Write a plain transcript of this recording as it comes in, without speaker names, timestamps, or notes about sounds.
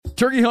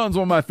Turkey hunting is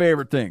one of my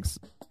favorite things.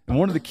 And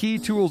one of the key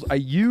tools I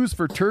use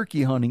for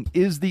turkey hunting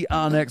is the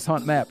OnX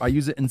Hunt map. I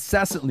use it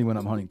incessantly when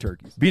I'm hunting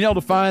turkeys. Being able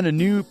to find a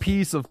new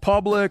piece of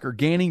public or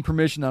gaining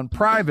permission on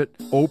private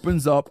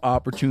opens up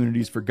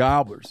opportunities for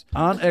gobblers.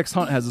 OnX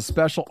Hunt has a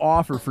special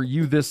offer for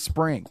you this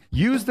spring.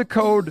 Use the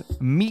code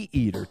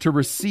MeatEater to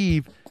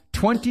receive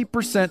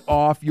 20%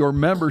 off your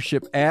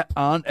membership at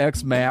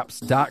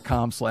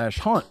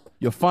onxmaps.com/hunt.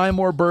 You'll find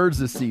more birds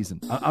this season.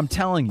 I'm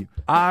telling you,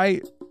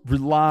 I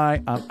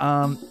rely on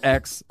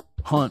OnX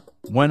Hunt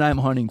when I'm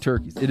hunting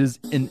turkeys. It is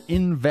an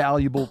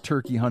invaluable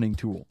turkey hunting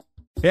tool.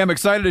 Hey, I'm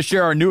excited to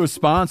share our newest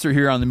sponsor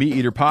here on the Meat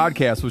Eater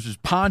podcast, which is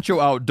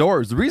Poncho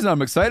Outdoors. The reason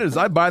I'm excited is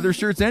I buy their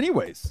shirts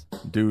anyways.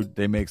 Dude,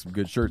 they make some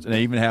good shirts. And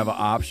they even have an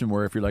option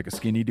where if you're like a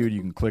skinny dude,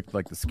 you can click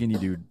like the skinny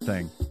dude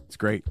thing. It's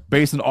great.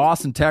 Based in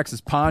Austin,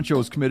 Texas, Poncho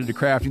is committed to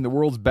crafting the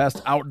world's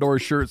best outdoor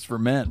shirts for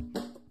men.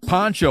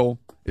 Poncho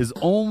is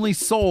only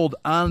sold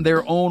on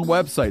their own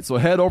website. So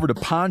head over to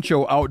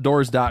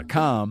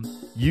ponchooutdoors.com,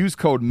 use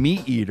code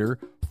MeatEater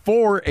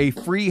for a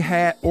free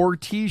hat or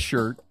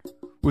t-shirt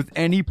with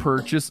any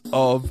purchase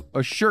of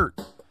a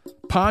shirt.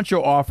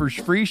 Poncho offers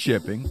free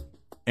shipping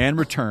and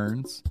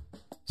returns,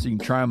 so you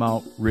can try them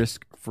out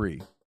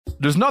risk-free.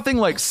 There's nothing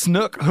like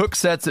snook hook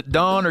sets at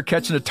dawn or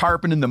catching a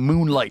tarpon in the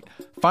moonlight.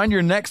 Find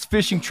your next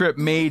fishing trip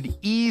made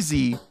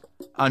easy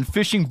on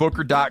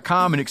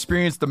fishingbooker.com and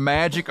experience the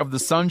magic of the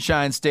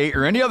Sunshine State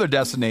or any other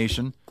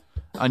destination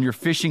on your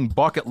fishing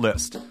bucket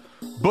list.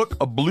 Book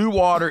a blue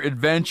water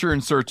adventure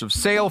in search of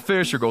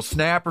sailfish or go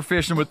snapper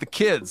fishing with the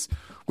kids.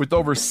 With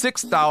over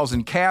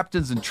 6,000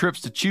 captains and trips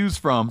to choose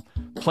from,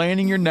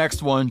 planning your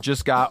next one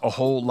just got a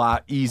whole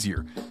lot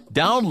easier.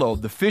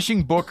 Download the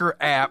Fishing Booker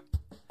app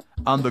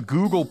on the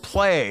Google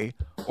Play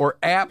or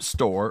App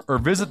Store or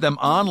visit them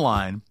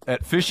online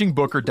at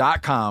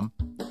fishingbooker.com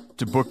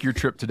to book your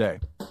trip today.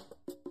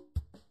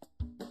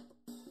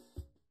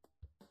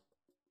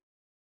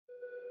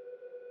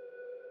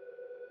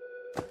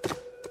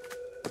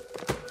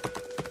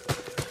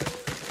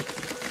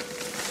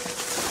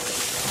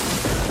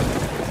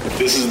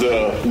 This is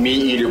the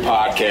Meat Eater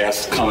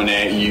podcast coming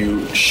at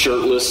you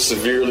shirtless,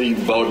 severely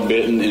bug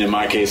bitten, and in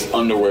my case,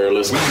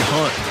 underwearless. We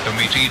hunt the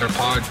Meat Eater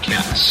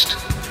podcast.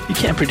 You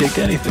can't predict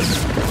anything.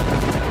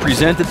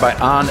 Presented by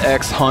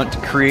OnX Hunt,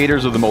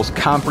 creators of the most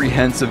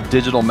comprehensive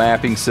digital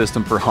mapping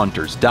system for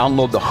hunters.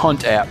 Download the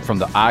Hunt app from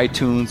the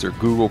iTunes or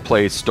Google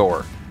Play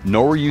Store.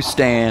 Know where you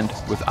stand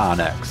with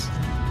OnX.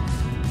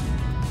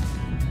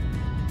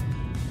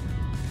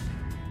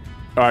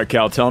 All right,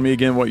 Cal, tell me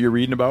again what you're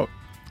reading about.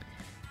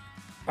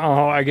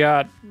 Oh, I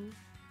got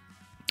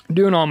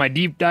doing all my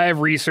deep dive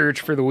research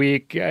for the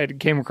week. I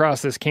came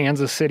across this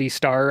Kansas City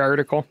Star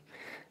article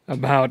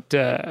about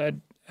a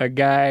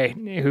guy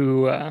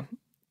who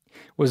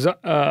was,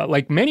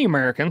 like many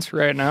Americans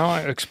right now,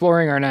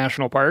 exploring our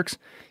national parks.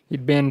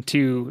 He'd been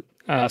to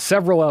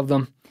several of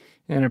them,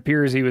 and it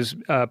appears he was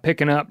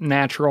picking up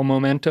natural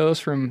mementos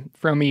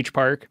from each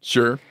park.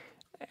 Sure.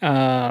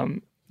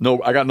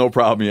 No, I got no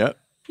problem yet.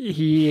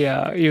 He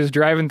was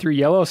driving through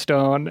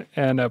Yellowstone,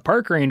 and a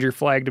park ranger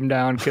flagged him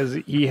down because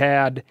he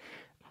had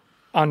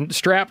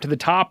strapped to the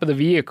top of the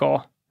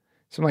vehicle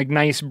some like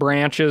nice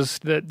branches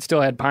that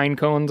still had pine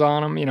cones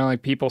on them. You know,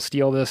 like people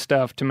steal this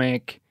stuff to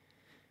make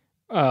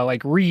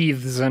like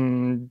wreaths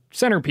and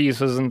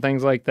centerpieces and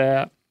things like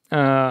that.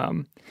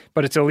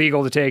 But it's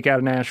illegal to take out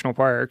of national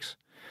parks.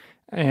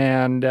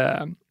 And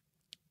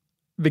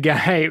the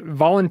guy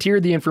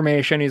volunteered the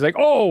information. He's like,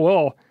 oh,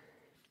 well,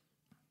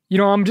 you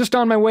know, I'm just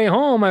on my way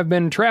home. I've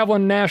been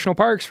traveling national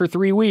parks for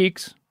 3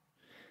 weeks.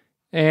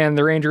 And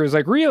the ranger was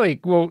like, really?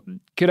 Well,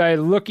 could I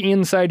look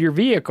inside your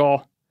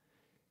vehicle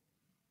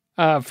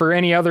for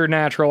any other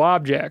natural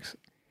objects?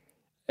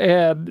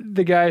 And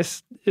the guy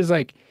is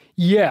like,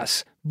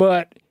 yes,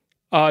 but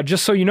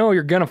just so you know,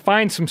 you're going to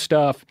find some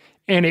stuff.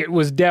 And it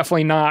was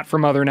definitely not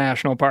from other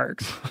national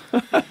parks.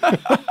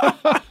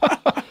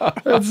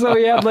 And so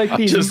he had like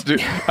these...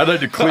 I'd like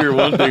to clear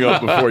one thing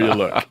up before you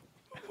look.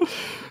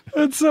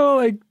 And so,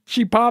 like,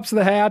 she pops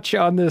the hatch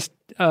on this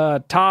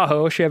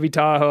Tahoe, Chevy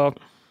Tahoe,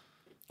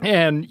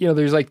 and, you know,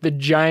 there's, like, the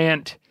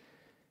giant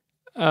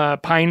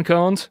pine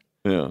cones.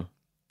 Yeah.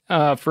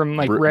 From,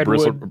 like,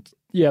 Redwood.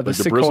 The like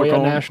Sequoia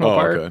National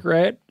Park, okay.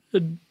 Right?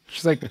 And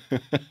she's like,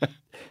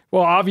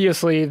 well,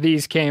 obviously,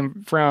 these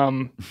came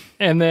from,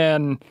 and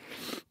then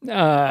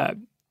had,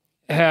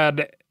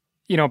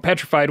 you know,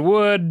 petrified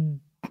wood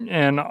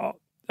and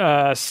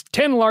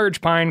 10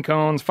 large pine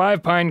cones,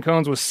 5 pine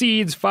cones with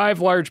seeds, 5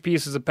 large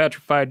pieces of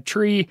petrified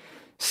tree,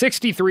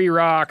 63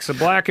 rocks, a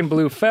black and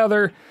blue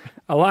feather,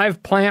 a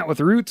live plant with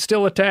roots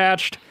still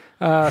attached,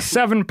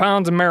 7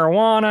 pounds of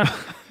marijuana,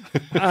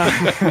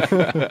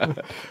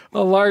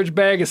 a large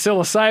bag of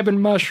psilocybin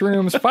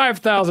mushrooms,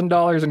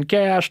 $5,000 in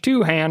cash, 2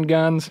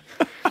 handguns.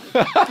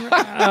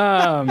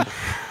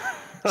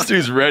 This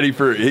dude's ready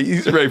for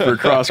a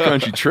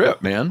cross-country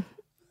trip, man.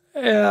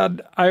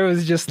 And I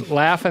was just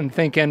laughing,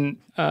 thinking,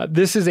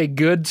 this is a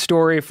good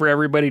story for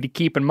everybody to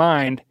keep in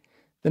mind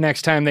the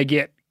next time they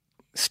get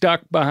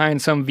stuck behind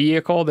some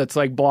vehicle that's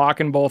like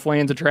blocking both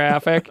lanes of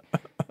traffic.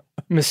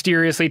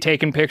 mysteriously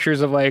taking pictures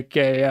of like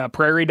a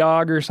prairie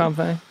dog or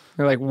something.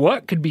 They're like,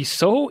 what could be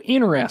so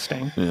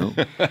interesting?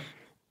 Yeah.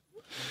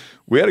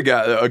 We had a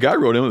guy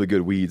wrote in with a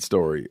good weed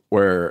story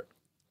where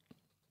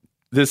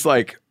this,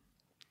 like,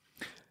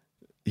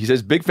 he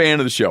says, big fan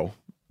of the show,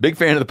 big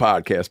fan of the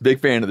podcast, big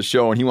fan of the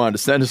show, and he wanted to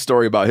send a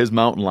story about his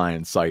mountain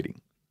lion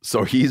sighting.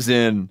 So he's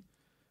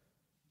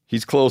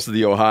close to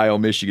the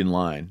Ohio-Michigan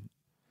line,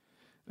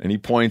 and he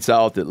points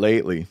out that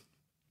lately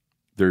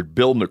they're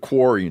building a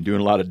quarry and doing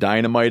a lot of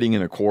dynamiting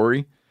in a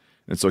quarry,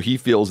 and so he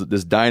feels that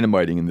this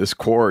dynamiting in this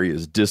quarry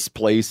is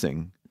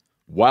displacing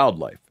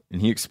wildlife,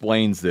 and he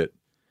explains that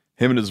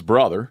him and his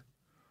brother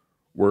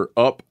were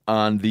up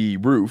on the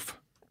roof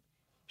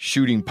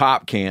shooting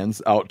pop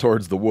cans out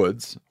towards the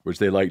woods, which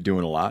they like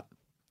doing a lot.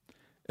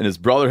 And his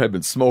brother had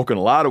been smoking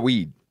a lot of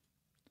weed.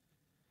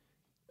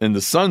 And the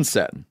sun's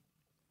setting.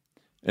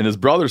 And his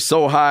brother's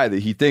so high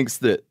that he thinks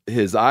that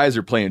his eyes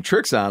are playing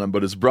tricks on him,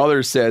 but his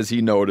brother says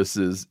he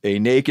notices a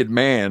naked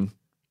man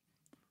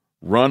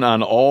run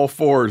on all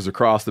fours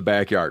across the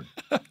backyard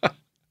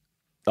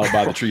out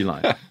by the tree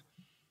line.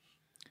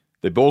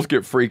 They both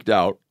get freaked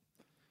out.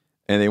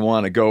 And they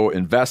want to go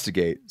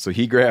investigate. So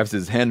he grabs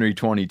his Henry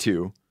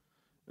 22,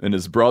 and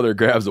his brother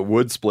grabs a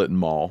wood splitting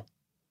maul,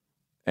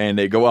 and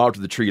they go out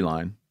to the tree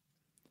line.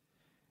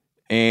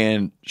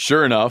 And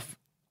sure enough,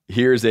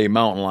 here's a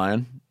mountain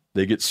lion.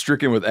 They get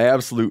stricken with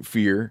absolute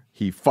fear.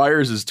 He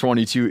fires his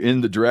 22 in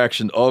the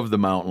direction of the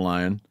mountain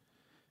lion,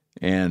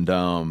 and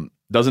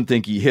doesn't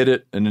think he hit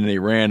it, and then they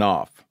ran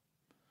off.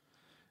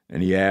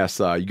 And he asks,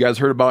 you guys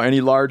heard about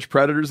any large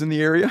predators in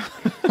the area?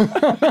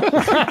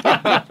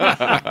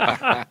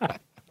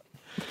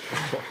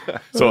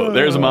 So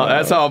there's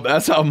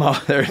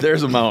a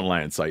there's a mountain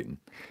lion sighting.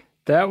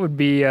 That would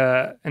be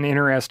an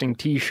interesting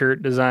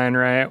T-shirt design,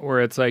 right?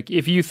 Where it's like,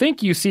 if you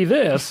think you see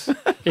this,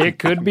 it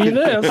could be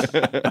this.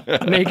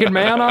 Naked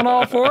man on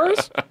all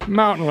fours,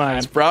 mountain lion.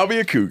 It's probably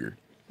a cougar.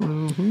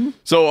 Mm-hmm.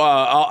 So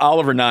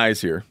Oliver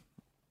Nye's here.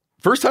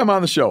 First time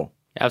on the show.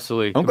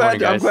 Absolutely. I'm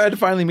glad to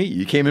finally meet you.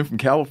 You came in from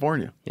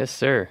California. Yes,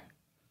 sir.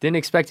 Didn't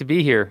expect to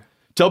be here.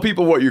 Tell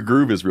people what your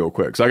groove is real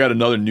quick, because I got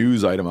another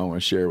news item I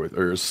want to share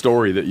or a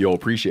story that you'll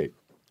appreciate.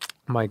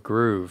 My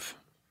groove.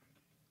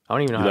 I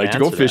don't even know how you like to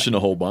go fishing a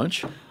whole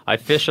bunch? I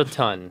fish a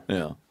ton.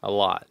 Yeah. A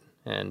lot.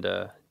 And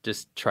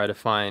just try to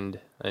find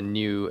a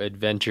new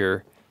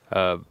adventure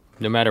no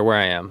matter where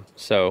I am.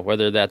 So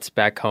whether that's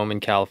back home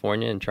in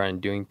California and trying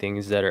doing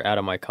things that are out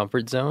of my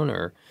comfort zone,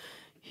 or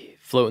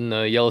floating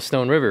the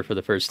Yellowstone River for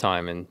the first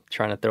time and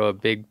trying to throw a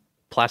big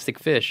plastic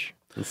fish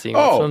and seeing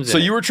what swims in so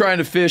it. You were trying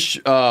to fish,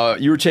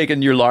 you were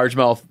taking your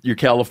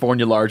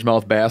California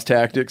largemouth bass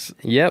tactics?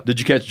 Yep. Did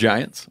you catch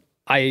giants?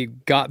 I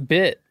got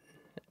bit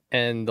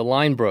and the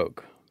line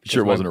broke.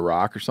 Sure it wasn't a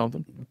rock or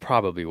something?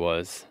 Probably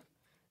was.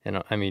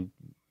 And I mean,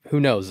 who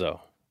knows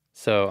though?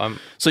 So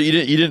you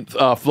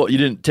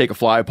didn't take a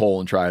fly pole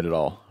and try it at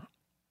all?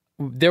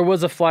 There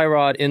was a fly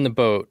rod in the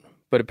boat,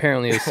 but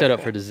apparently it was set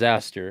up for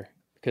disaster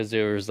because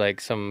there was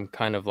like some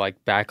kind of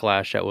like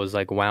backlash that was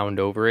like wound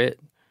over it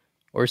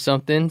or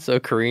something. So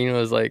Karine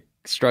was like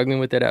struggling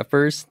with it at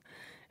first,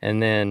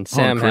 and then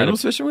Sam Karine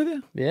was fishing with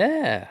you?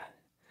 Yeah.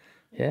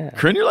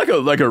 Karine, you're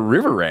like a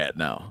river rat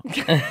now.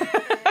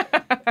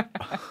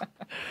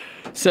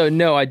 So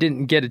no, I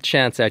didn't get a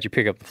chance to actually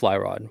pick up the fly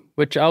rod,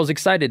 which I was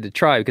excited to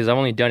try because I've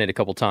only done it a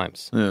couple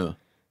times. Yeah.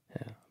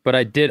 But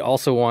I did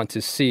also want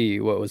to see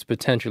what was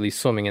potentially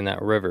swimming in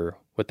that river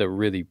with a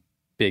really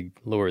big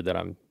lure that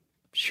I'm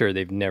sure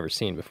they've never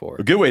seen before.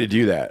 A good way to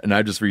do that, and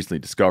I just recently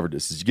discovered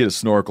this, is you get a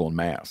snorkel and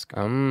mask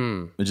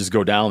and just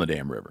go down the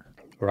damn river.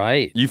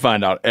 Right. You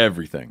find out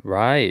everything.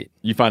 Right.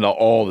 You find out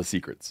all the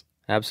secrets.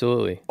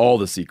 Absolutely. All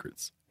the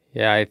secrets.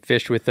 Yeah, I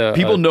fished with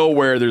people know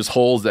where there's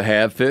holes that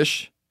have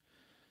fish,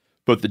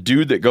 but the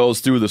dude that goes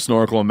through the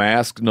snorkel and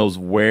mask knows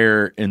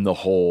where in the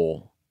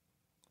hole,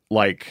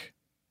 like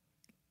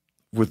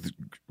with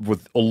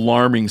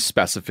alarming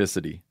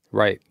specificity.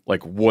 Right.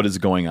 Like what is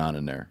going on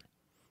in there.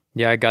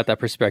 Yeah, I got that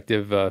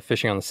perspective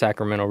fishing on the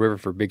Sacramento River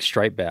for big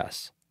striped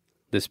bass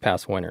this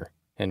past winter,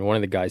 and one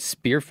of the guys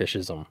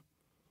spearfishes them.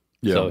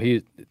 Yeah. So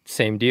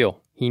same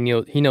deal. He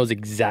knows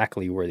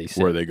exactly where they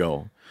sit. Where they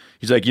go.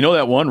 He's like, you know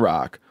that one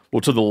rock?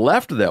 Well, to the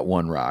left of that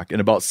one rock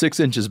and about 6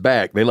 inches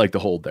back, they like to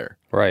hold there.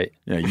 Right.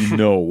 Yeah, you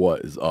know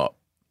what is up.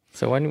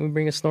 So why didn't we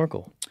bring a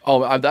snorkel?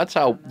 Oh, that's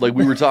how, like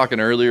we were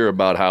talking earlier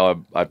about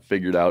how I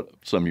figured out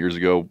some years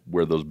ago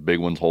where those big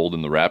ones hold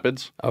in the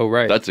rapids. Oh,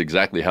 right. That's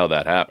exactly how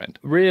that happened.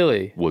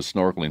 Really? Was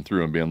snorkeling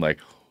through and being like,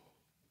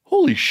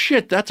 holy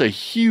shit, that's a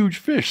huge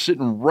fish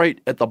sitting right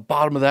at the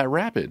bottom of that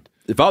rapid.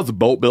 If I was a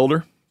boat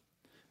builder,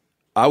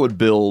 I would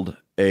build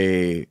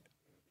man,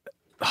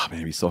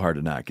 it'd be so hard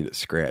to not get it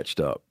scratched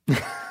up.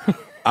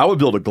 I would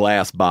build a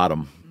glass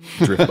bottom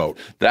drift boat.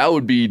 That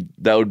would be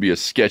a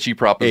sketchy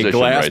proposition. A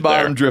glass right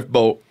bottom there. drift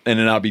boat, and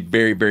then I'd be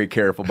very, very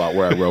careful about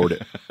where I rode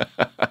it.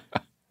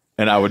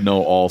 And I would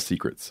know all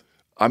secrets.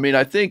 I mean,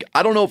 I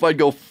don't know if I'd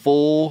go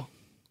full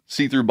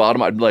see-through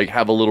bottom. I'd like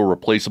have a little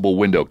replaceable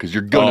window because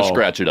you're going to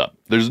scratch it up.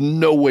 There's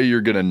no way you're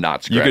going to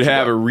not scratch it up. You could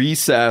have a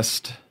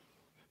recessed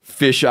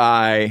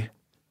fisheye,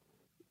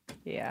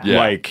 Yeah.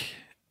 like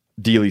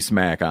dealy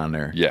smack on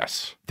there.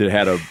 Yes. That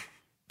had a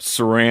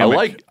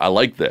ceramic. I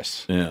like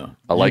this. Yeah.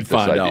 I like You'd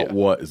find this idea. out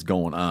what is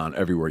going on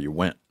everywhere you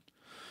went.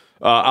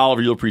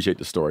 Oliver, you'll appreciate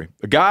the story.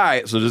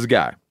 There's a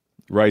guy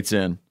writes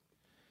in.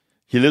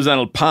 He lives on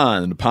a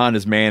pond, and the pond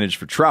is managed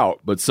for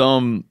trout, but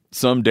some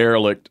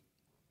derelict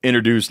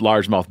introduced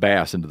largemouth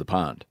bass into the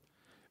pond.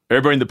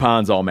 Everybody in the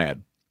pond's all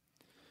mad.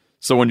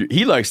 So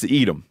he likes to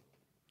eat them.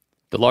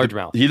 The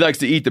largemouth. He likes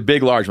to eat the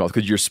big largemouth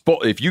because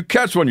if you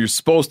catch one, you're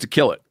supposed to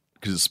kill it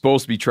because it's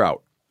supposed to be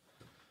trout.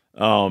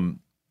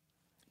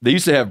 They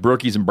used to have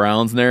brookies and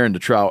browns in there, and the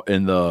trout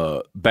and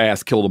the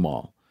bass killed them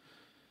all.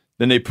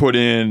 Then they put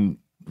in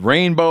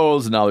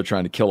rainbows, and now they're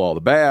trying to kill all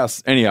the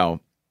bass. Anyhow,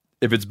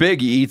 if it's big,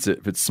 he eats it.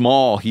 If it's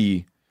small,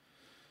 he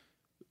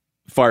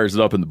fires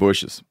it up in the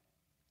bushes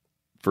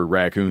for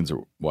raccoons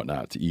or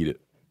whatnot to eat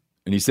it.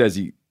 And he says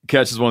he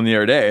catches one the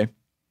other day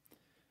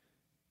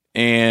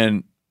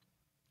and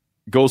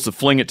goes to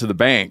fling it to the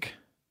bank,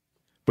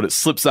 but it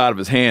slips out of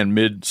his hand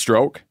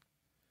mid-stroke,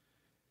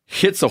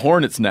 hits a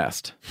hornet's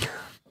nest,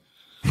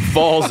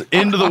 falls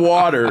into the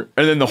water,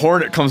 and then the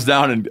hornet comes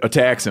down and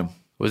attacks him.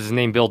 Was his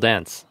name Bill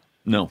Dance?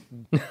 No.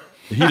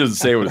 He doesn't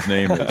say what his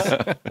name is.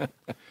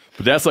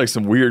 But that's like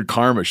some weird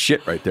karma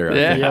shit right there. I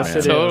think, yes, man. it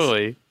is.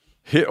 Totally.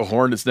 Hit a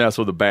hornet's nest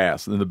with a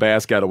bass, and then the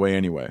bass got away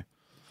anyway.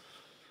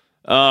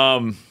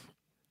 I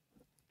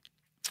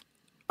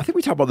think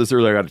we talked about this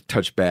earlier. I got to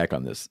touch back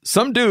on this.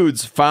 Some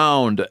dudes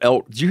found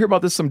elk. Did you hear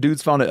about this? Some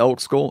dudes found an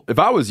elk skull. If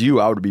I was you,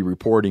 I would be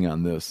reporting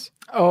on this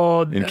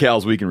in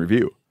Cal's Week in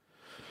Review.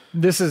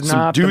 This is Some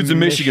not dudes in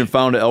Michigan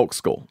found an elk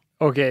skull.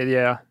 Okay,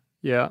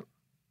 yeah.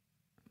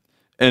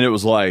 And it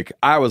was like,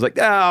 I was like,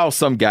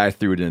 some guy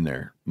threw it in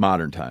there.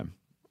 Modern time.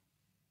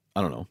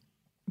 I don't know.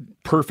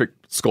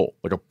 Perfect skull.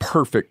 Like a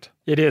perfect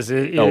It is.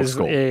 It elk is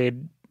skull. a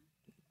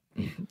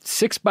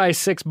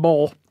 6x6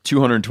 bull.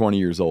 220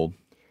 years old.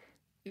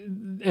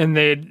 And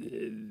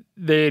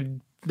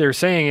they're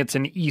saying it's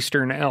an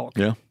eastern elk.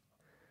 Yeah. Which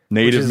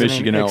Native is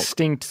Michigan an elk.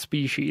 extinct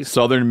species.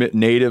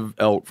 Native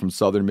elk from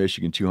southern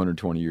Michigan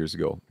 220 years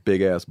ago.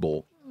 Big ass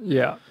bull.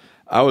 Yeah.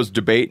 I was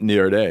debating the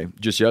other day,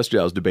 just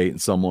yesterday, I was debating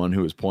someone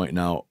who was pointing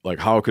out, like,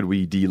 how could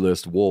we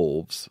delist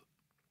wolves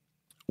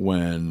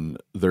when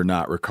they're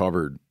not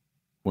recovered,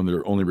 when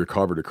they're only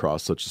recovered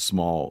across such a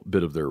small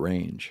bit of their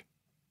range?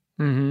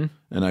 Mm-hmm.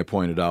 And I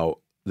pointed out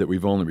that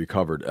we've only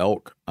recovered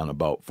elk on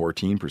about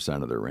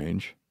 14% of their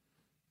range.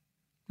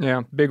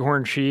 Yeah.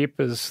 Bighorn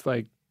sheep is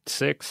like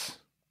 6.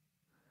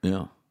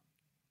 Yeah.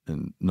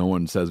 And no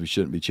one says we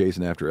shouldn't be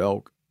chasing after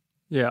elk.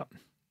 Yeah.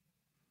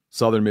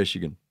 Southern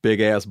Michigan, big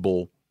ass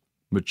bull,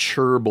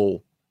 mature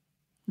bull.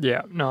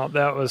 Yeah. No,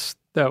 that was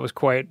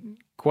quite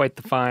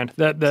the find.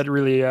 That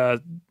really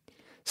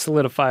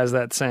solidifies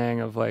that saying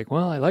of like,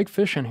 well, I like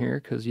fishing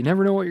here because you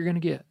never know what you're going to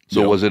get.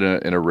 So was it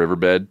in a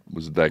riverbed?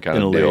 Was it that kind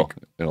In of a deal? lake.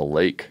 In a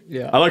lake?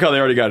 Yeah. I like how they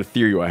already got a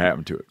theory what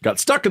happened to it. Got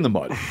stuck in the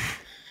mud.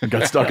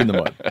 Got stuck in the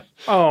mud.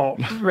 Oh,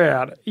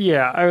 man.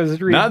 Yeah. I was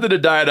reading. Not that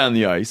it died on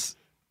the ice.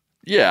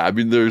 Yeah, I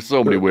mean, there's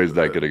so many ways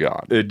that could have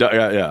gone.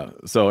 Yeah.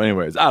 So,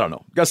 anyways, I don't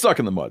know. Got stuck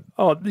in the mud.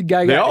 Oh, the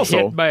guy got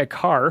hit by a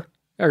car,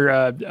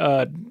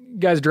 or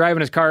guy's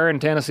driving his car in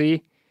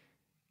Tennessee,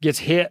 gets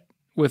hit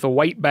with a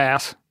white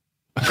bass.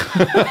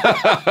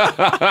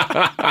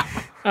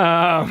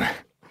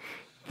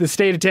 The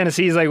state of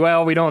Tennessee is like,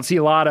 well, we don't see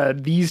a lot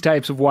of these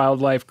types of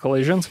wildlife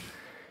collisions.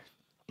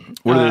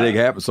 What did they think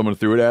happened? Someone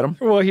threw it at him?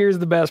 Well, here's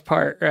the best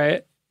part,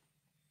 right?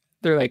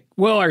 They're like,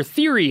 well, our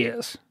theory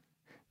is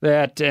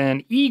that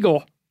an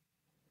eagle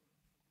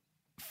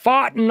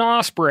fought an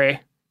osprey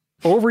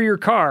over your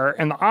car,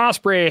 and the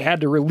osprey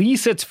had to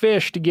release its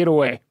fish to get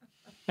away.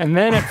 And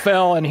then it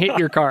fell and hit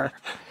your car.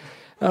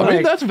 I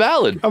mean, that's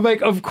valid. I'm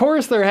like, of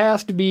course there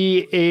has to be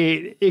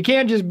it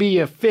can't just be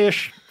a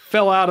fish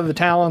fell out of the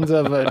talons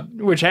of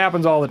which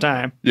happens all the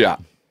time. Yeah.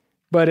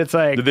 But it's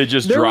like, Did they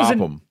just drop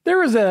them? There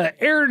was a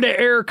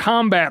air-to-air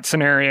combat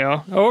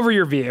scenario over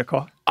your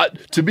vehicle.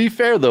 To be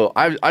fair, though,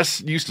 I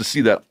used to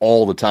see that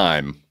all the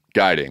time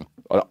guiding.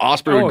 An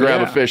osprey would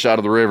grab a fish out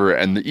of the river,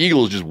 and the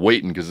eagle is just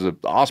waiting because the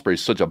osprey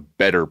is such a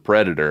better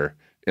predator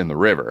in the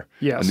river.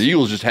 Yes. And the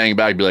eagle's just hanging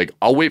back and be like,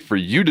 I'll wait for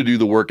you to do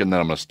the work, and then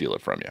I'm going to steal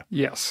it from you.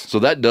 Yes. So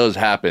that does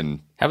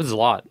happen Happens a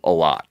lot. a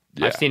lot.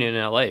 Yeah. I've seen it in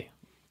L.A.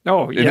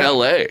 Oh, In yeah.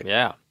 L.A.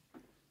 Yeah. A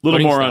little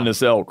Hunting more style. on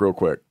this elk real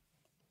quick.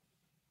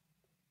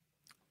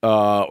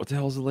 What the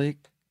hell is the lake?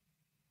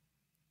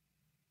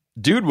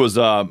 Dude was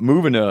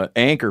moving an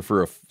anchor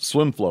for a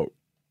swim float.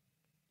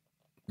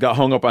 Got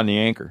hung up on the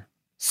anchor.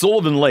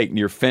 Sullivan Lake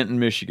near Fenton,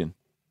 Michigan.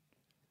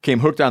 Came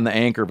hooked on the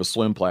anchor of a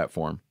swim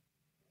platform.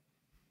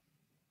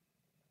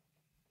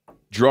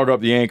 Drug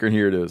up the anchor, and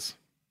here it is.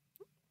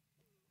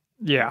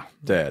 Yeah.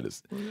 That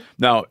is.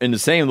 Now, in the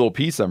same little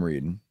piece I'm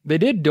reading, They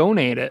did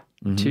donate it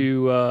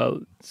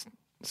to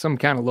some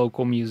kind of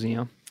local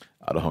museum.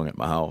 I'd have hung it at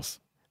my house.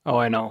 Oh,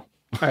 I know.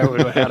 I would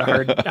have had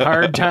a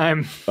hard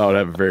time. I would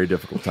have a very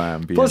difficult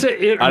time being. Plus,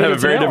 I'd have a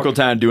it's very an elk. difficult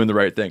time doing the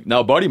right thing.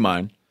 Now, a buddy of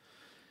mine,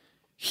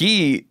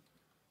 let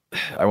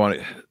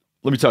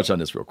me touch on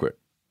this real quick.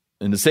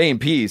 in the same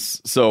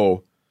piece.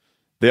 So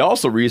they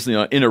also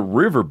recently, in a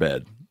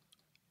riverbed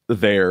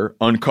there,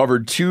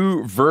 uncovered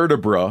 2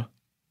 vertebrae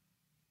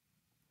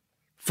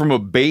from a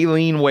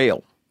baleen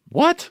whale.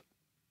 What?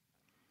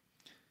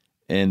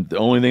 And the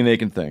only thing they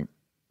can think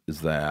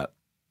is that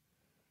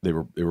they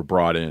were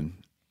brought in,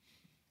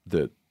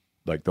 that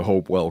like the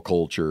Hopewell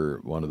culture,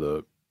 one of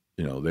the,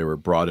 they were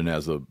brought in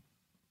as a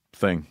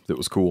thing that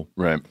was cool.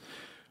 Right.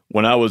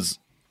 When I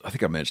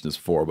think I mentioned this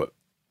before, but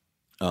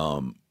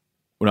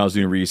when I was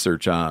doing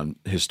research on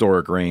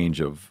historic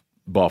range of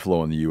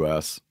buffalo in the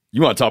U.S.,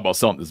 you want to talk about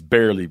something that's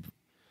barely...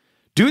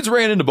 Dudes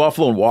ran into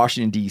buffalo in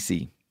Washington,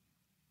 D.C.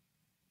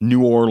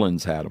 New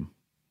Orleans had them.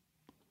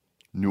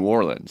 New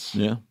Orleans.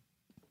 Yeah.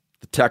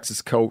 The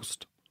Texas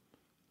coast.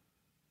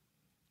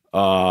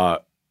 Now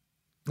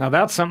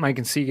that's something I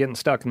can see getting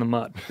stuck in the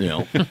mud.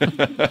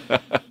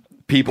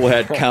 People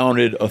had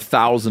counted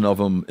 1,000 of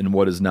them in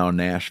what is now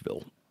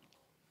Nashville.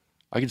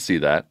 I can see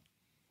that.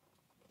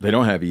 They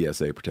don't have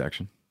ESA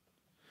protection.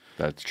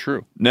 That's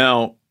true.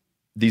 Now,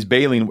 these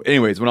baleen...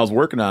 Anyways, when I was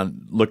looking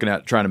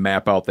at trying to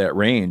map out that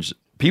range,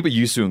 people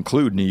used to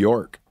include New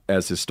York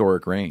as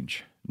historic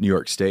range, New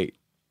York State.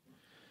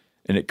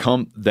 And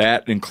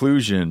that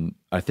inclusion,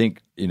 I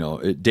think,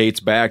 it dates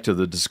back to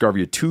the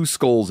discovery of 2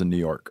 skulls in New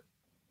York.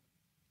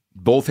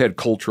 Both had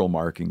cultural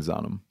markings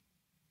on them.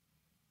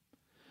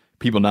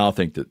 People now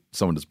think that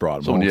someone just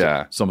brought them home.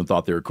 Yeah. Someone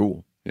thought they were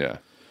cool. Yeah.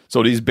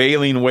 So these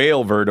baleen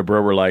whale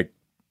vertebrae were like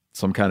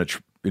some kind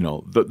of,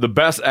 the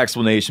best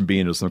explanation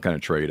being it was some kind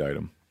of trade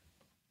item.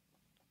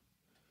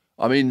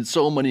 I mean,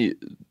 so many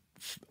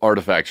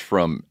artifacts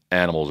from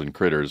animals and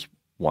critters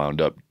wound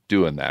up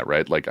doing that,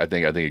 right? Like I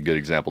think a good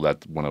example of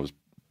that when I was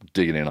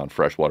digging in on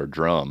freshwater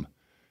drum,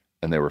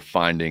 and they were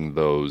finding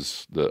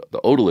those the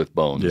otolith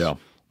bones,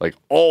 like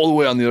all the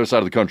way on the other side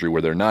of the country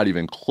where they're not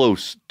even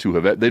close to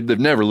have. They've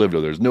never lived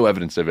over there. There's no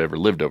evidence they've ever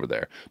lived over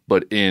there.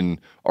 But in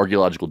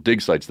archaeological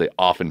dig sites, they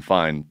often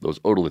find those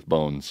otolith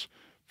bones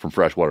from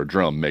freshwater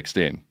drum mixed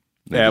in.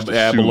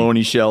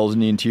 Abalone shells in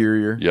the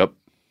interior. Yep.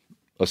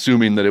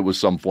 Assuming that it was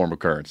some form of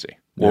currency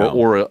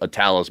or a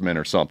talisman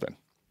or something.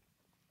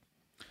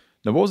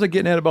 Now, what was I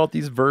getting at about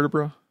these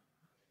vertebrae?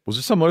 Was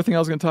there some other thing I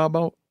was going to talk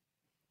about?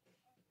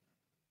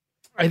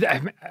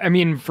 I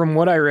mean, from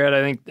what I read,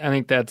 I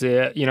think that's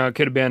it. It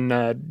could have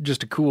been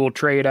just a cool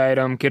trade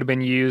item. Could have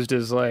been used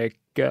as like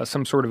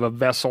some sort of a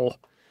vessel.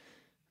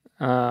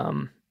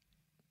 But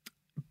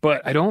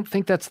I don't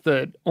think that's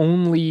the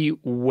only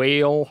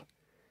whale.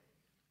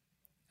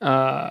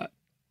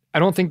 I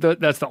don't think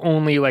that's the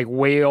only like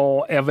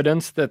whale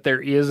evidence that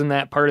there is in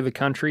that part of the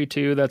country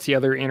too. That's the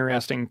other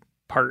interesting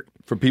part.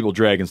 For people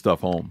dragging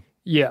stuff home.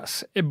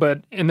 Yes, and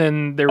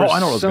then there was I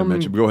know what I was going to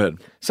mention, but go ahead.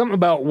 Something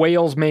about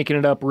whales making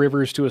it up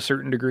rivers to a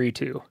certain degree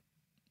too.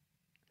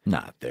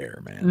 Not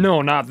there, man.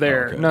 No, not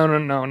there. Okay.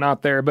 No,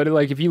 not there. But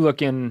like if you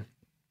look in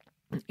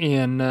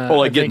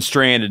getting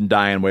stranded and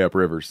dying way up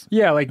rivers.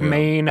 Yeah, like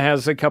Maine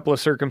has a couple of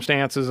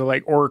circumstances of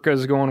like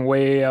orcas going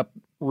way up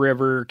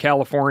river.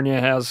 California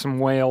has some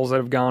whales that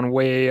have gone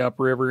way up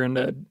river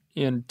into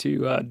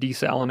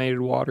desalinated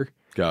water.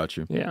 Got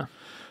you. Yeah.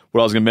 What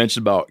I was going to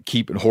mention about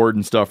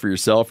hoarding stuff for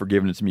yourself or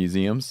giving it to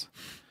museums.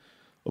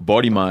 A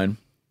buddy of mine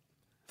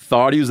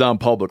thought he was on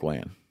public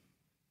land.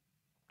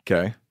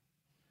 Okay.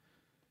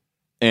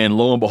 And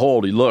lo and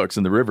behold, he looks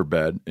in the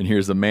riverbed and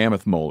here's a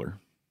mammoth molar.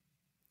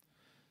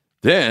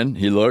 Then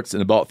he looks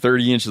and about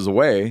 30 inches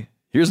away,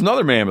 here's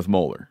another mammoth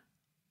molar.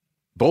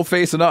 Both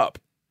facing up.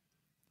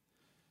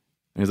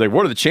 And he's like,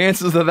 what are the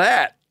chances of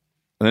that?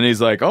 And then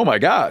he's like, oh my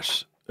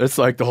gosh, it's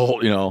like the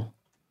whole,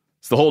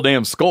 it's the whole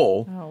damn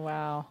skull. Oh,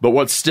 wow. But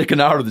what's sticking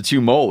out are the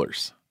 2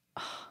 molars.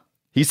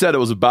 He said it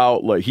was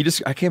about like,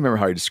 I can't remember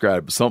how he described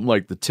it, but something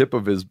like the tip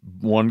of his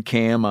one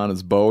cam on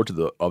his bow to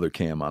the other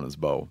cam on his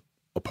bow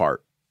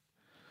apart.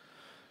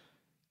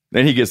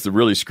 Then he gets to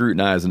really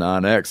scrutinizing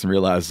Onyx and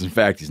realizes, in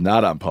fact, he's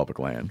not on public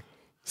land.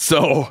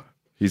 So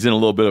he's in a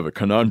little bit of a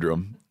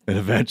conundrum and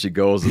eventually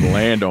goes to the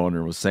landowner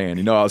and was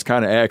saying, I was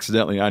kind of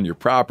accidentally on your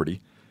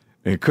property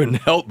and couldn't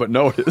help but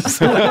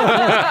notice.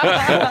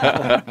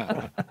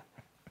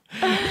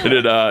 And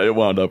it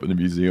wound up in the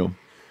museum.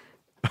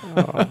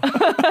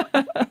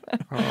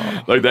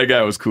 Like that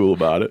guy was cool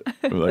about it.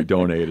 Like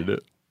donated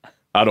it.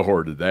 I'd have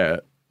hoarded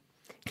that.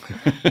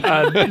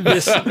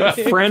 This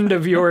friend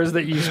of yours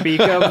that you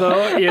speak of,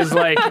 though, is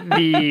like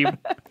the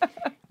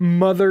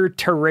Mother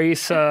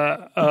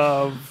Teresa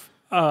of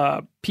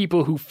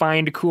people who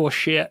find cool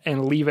shit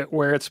and leave it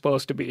where it's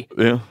supposed to be.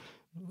 Yeah.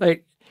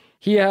 Like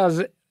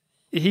he's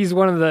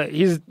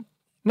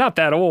not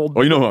that old.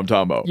 Oh, you know who I'm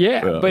talking about.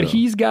 Yeah, but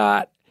he's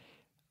got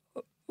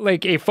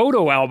like a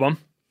photo album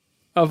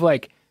of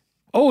like,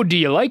 oh, do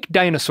you like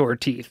dinosaur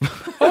teeth?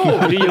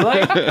 Oh, do you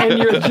like? And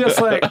you're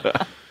just like,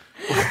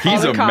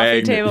 he's a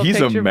magnet.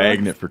 He's a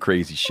magnet for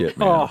crazy shit,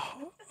 man.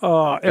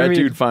 That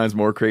dude finds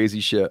more crazy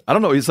shit. I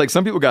don't know. He's like,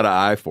 some people got an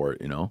eye for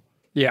it,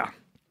 Yeah.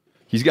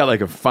 He's got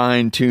like a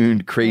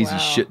fine-tuned crazy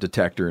shit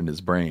detector in his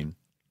brain.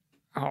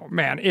 Oh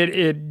man,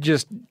 it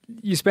just,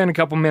 you spend a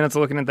couple minutes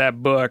looking at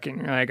that book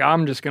and you're like,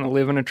 I'm just going to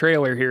live in a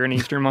trailer here in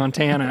eastern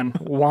Montana and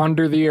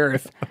wander the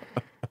earth.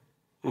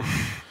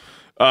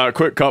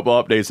 Quick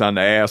couple updates on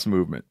the ass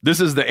movement.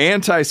 This is the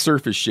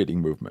anti-surface shitting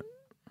movement.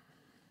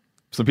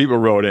 Some people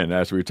wrote in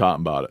as we were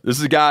talking about it. This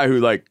is a guy who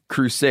like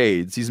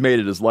crusades. He's made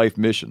it his life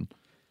mission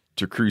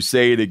to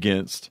crusade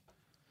against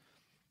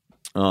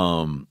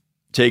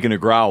taking a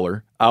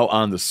growler out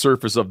on the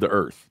surface of the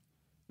earth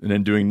and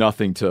then doing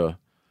nothing to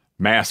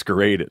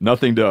masquerade it,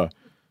 nothing to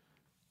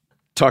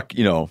tuck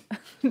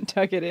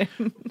it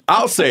in.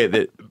 I'll say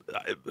that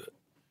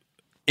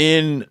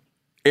in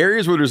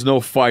areas where there's no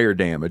fire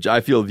damage,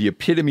 I feel the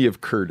epitome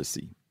of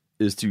courtesy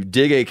is to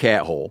dig a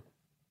cat hole,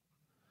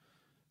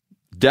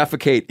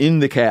 defecate in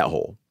the cat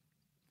hole,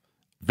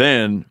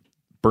 then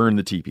burn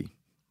the teepee.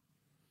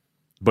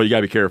 But you got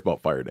to be careful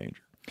about fire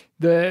danger.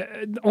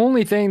 The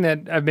only thing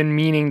that I've been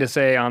meaning to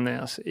say on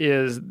this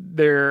is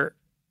there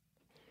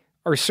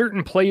are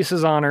certain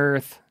places on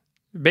Earth,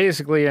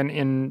 basically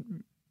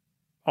in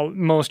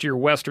most of your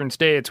western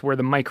states, where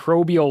the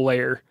microbial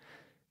layer,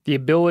 the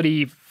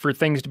ability for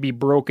things to be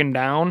broken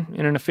down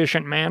in an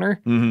efficient manner,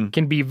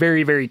 can be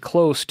very, very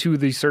close to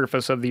the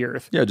surface of the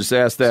Earth. Yeah, just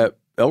ask that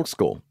elk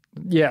skull.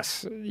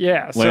 Yes,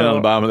 yeah. Laying on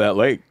the bottom of that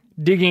lake.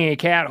 Digging a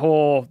cat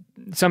hole,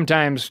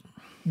 sometimes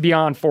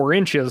beyond 4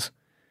 inches,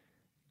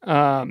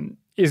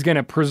 is going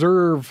to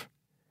preserve.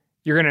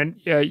 You're going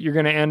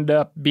to end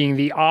up being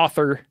the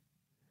author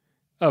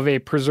of a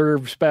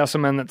preserved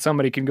specimen that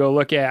somebody can go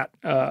look at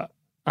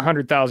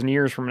 100,000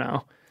 years from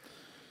now.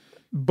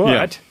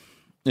 But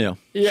yeah,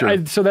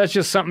 sure. So that's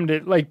just something to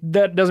like.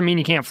 That doesn't mean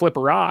you can't flip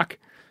a rock.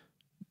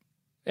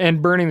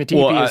 And burning the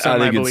teepee is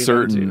something I believe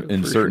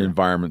in certain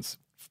environments,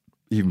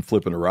 even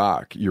flipping a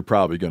rock, you're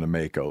probably going to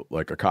make a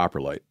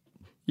coprolite.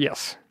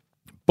 Yes,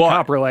 but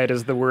coprolite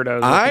is the word I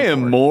was looking I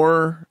am for.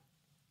 more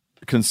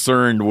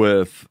concerned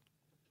with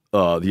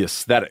the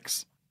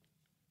aesthetics.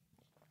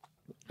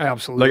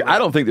 Absolutely. Like, I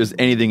don't think there's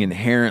anything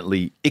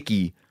inherently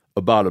icky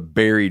about a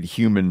buried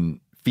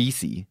human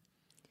feces,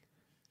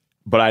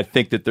 but I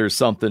think that there's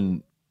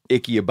something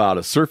icky about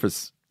a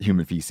surface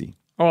human feces.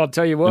 Oh, I'll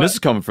tell you what. And this is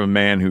coming from a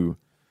man who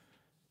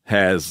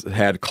has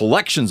had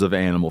collections of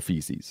animal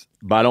feces,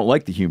 but I don't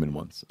like the human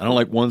ones. I don't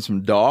like ones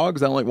from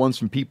dogs. I don't like ones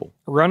from people.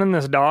 Running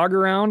this dog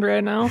around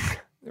right now,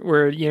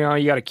 where, you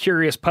got a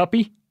curious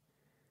puppy.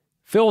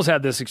 Phil's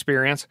had this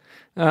experience.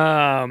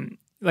 Some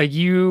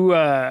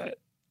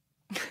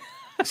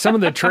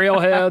of the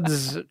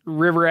trailheads,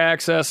 river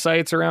access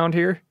sites around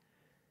here,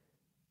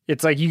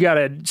 it's like you got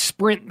to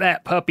sprint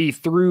that puppy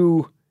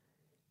through,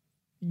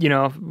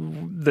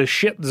 the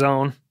shit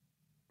zone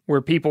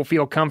where people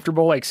feel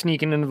comfortable, like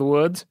sneaking into the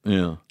woods.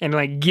 Yeah. And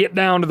like get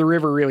down to the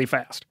river really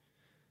fast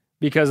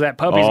because that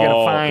puppy's going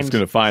to find. It's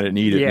going to find it and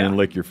eat it and then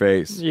lick your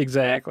face.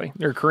 Exactly.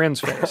 Or Corinne's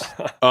face.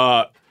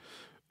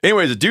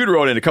 Anyways, a dude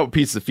wrote in a couple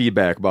pieces of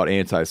feedback about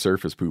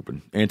anti-surface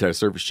pooping,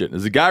 anti-surface shit.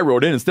 As a guy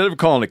wrote in, instead of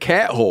calling it a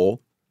cat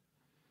hole,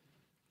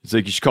 he's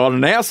like, you should call it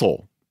an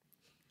asshole.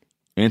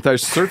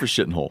 Anti-surface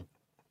shitting hole.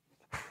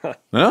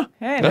 Huh?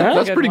 Hey,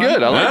 that's pretty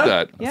good. I like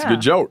that. That's a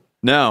good joke.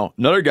 Now,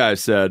 another guy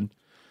said,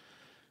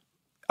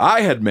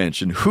 I had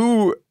mentioned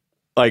for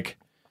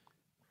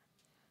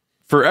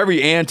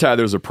every anti,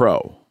 there's a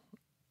pro.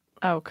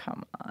 Oh,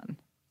 come on.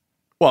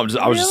 Well,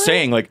 I was just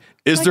saying,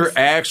 is there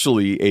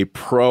actually a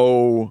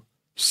pro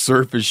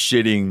surface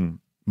shitting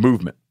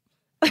movement?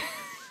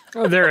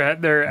 Oh, there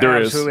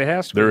absolutely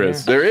has to be. There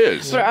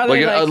is.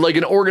 Like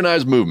an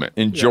organized movement.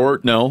 In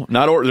Georgia, no,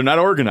 they're not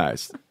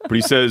organized. But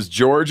he says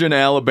Georgia and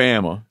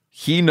Alabama,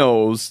 he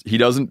knows,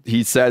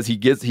 he says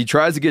he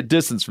tries to get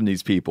distance from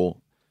these people,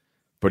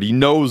 but he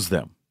knows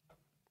them.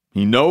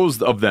 He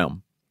knows of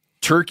them.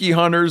 Turkey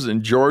hunters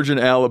in Georgia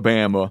and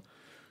Alabama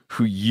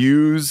who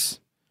use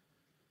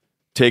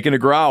taking a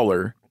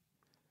growler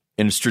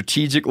in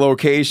strategic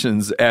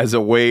locations as a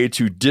way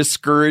to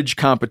discourage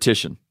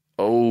competition.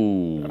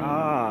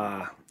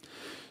 Oh.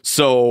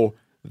 So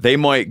they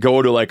might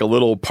go to a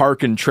little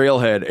park and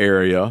trailhead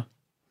area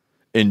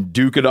and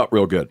duke it up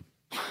real good.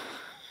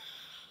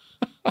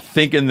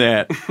 Thinking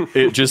that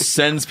it just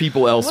sends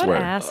people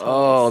elsewhere.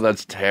 Oh,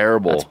 that's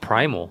terrible. That's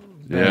primal.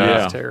 Yeah.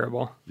 That's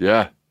terrible.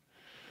 Yeah.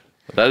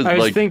 That is I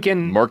was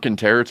thinking, marking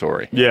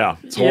territory. Yeah,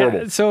 it's horrible.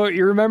 Yeah, so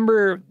you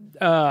remember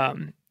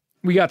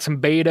we got some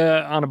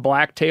beta on a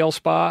blacktail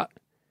spot,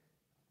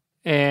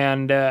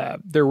 and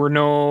there were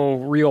no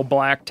real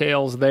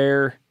blacktails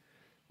there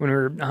when we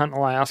were hunting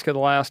Alaska the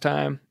last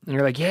time. And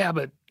you're like, yeah,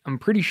 but I'm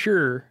pretty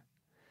sure.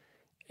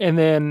 And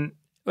then,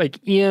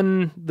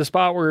 in the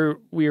spot where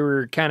we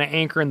were kind of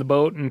anchoring the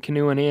boat and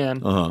canoeing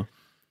in,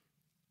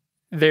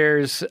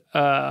 there's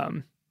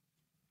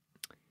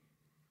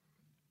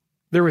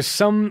there was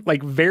some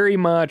very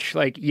much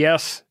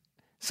yes,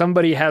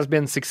 somebody has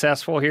been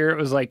successful here. It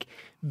was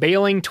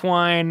baling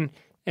twine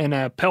and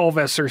a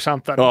pelvis or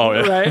something. Oh,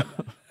 yeah. Right?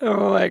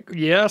 Oh,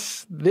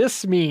 yes,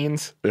 this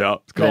means. Yeah,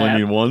 it's going to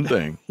mean one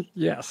thing.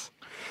 Yes.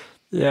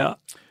 Yeah.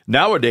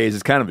 Nowadays,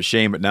 it's kind of a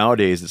shame, but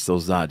nowadays it's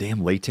those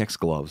damn latex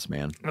gloves,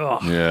 man. Oh.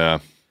 Yeah.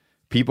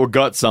 People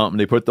gut something.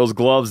 They put those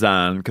gloves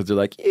on because they're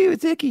like, ew,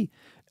 it's icky.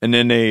 And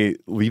then they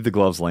leave the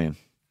gloves laying.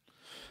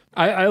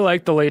 I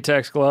like the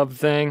latex glove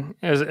thing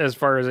as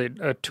far as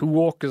a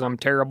tool because I'm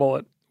terrible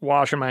at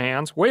washing my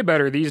hands. Way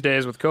better these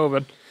days with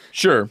COVID.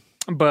 Sure.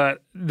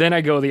 But then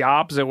I go the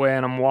opposite way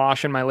and I'm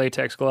washing my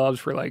latex gloves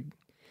for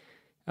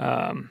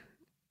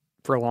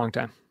for a long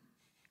time.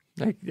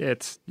 I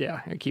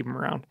keep them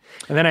around.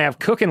 And then I have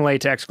cooking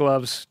latex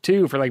gloves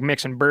too for like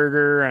mixing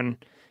burger and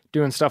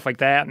doing stuff like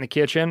that in the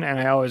kitchen. And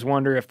I always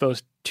wonder if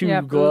those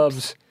two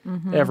gloves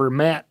ever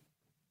met.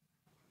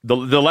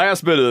 The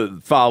last bit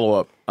of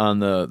follow-up on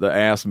the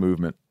ass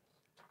movement.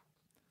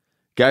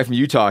 Guy from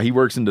Utah, he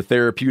works in the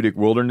therapeutic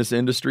wilderness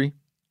industry.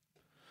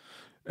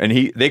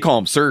 And they call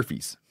them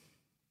surfies.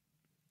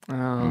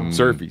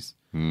 Surfies.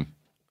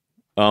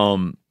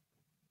 In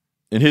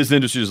his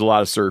industry, there's a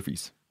lot of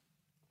surfies.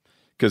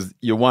 Because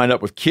you wind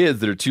up with kids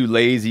that are too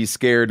lazy,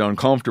 scared,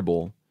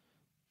 uncomfortable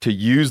to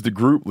use the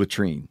group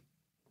latrine.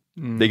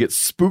 They get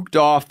spooked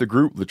off the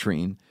group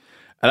latrine.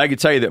 And I can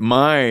tell you that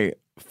my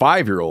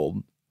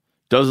 5-year-old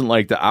doesn't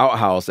like the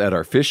outhouse at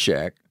our fish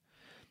shack.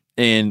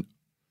 And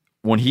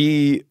when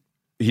he'd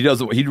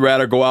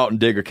rather go out and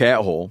dig a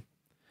cat hole.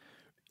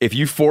 If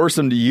you force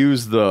him to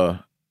use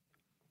our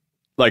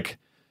thing,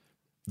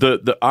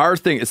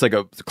 it's like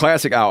a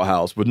classic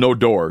outhouse with no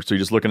door. So you're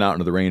just looking out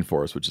into the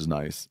rainforest, which is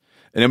nice.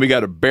 And then we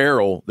got a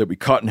barrel that we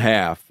cut in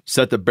half,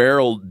 set the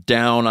barrel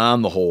down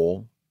on the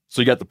hole.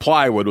 So you got the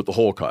plywood with the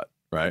hole cut,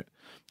 right?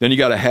 Then you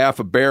got a half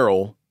a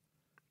barrel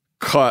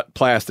cut,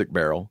 plastic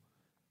barrel,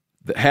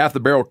 half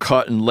the barrel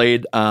cut and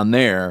laid on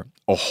there,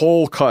 a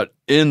hole cut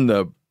in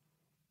the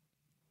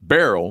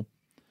barrel,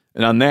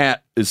 and on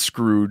that is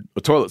screwed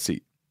a toilet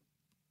seat.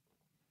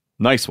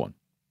 Nice one.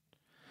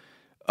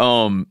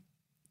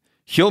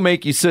 He'll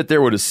make you sit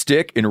there with a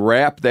stick and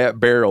wrap that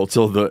barrel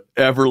till the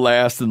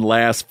everlasting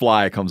last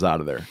fly comes out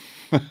of there.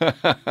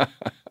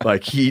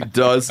 Like he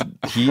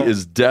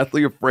is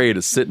deathly afraid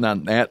of sitting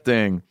on that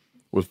thing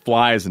with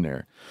flies in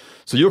there.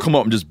 So you'll come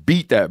up and just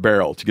beat that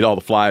barrel to get all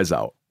the flies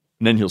out.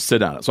 And then he'll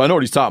sit on it. So I know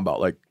what he's talking about.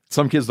 Like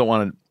some kids they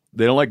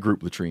don't like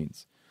group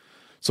latrines.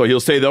 So he'll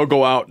say they'll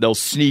go out, they'll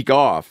sneak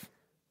off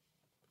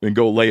and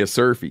go lay a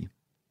surfy.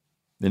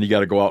 Then you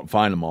got to go out and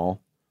find them all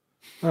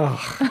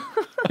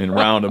and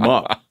round them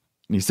up.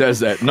 And he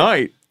says at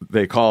night,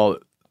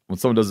 when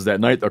someone does this at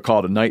night, they'll call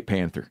it a night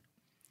panther.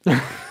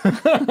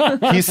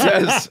 He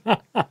says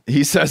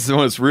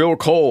when it's real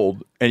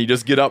cold and you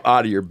just get up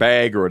out of your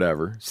bag or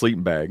whatever,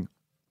 sleeping bag,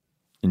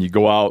 and you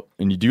go out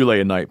and you do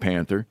lay a night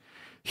panther,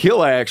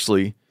 he'll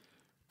actually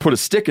put a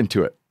stick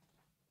into it.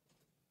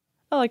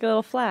 Oh, like a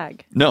little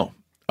flag. No,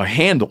 a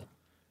handle.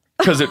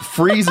 Because it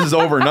freezes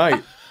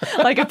overnight.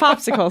 Like a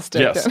popsicle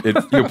stick. Yes,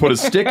 you'll put a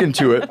stick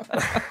into it.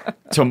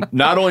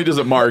 Not only does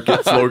it mark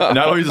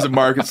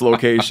its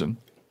location,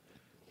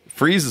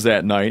 freezes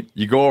at night.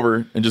 You go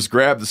over and just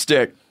grab the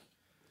stick,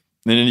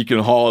 and then you can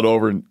haul it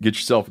over and get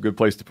yourself a good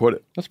place to put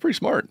it. That's pretty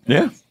smart.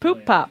 Yeah,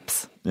 Poop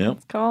pops. Yeah,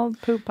 It's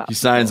called poop pops. he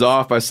signs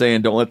off by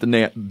saying, "Don't let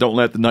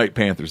the night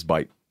panthers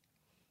bite."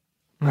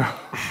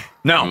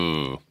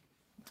 Now,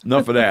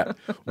 enough of that.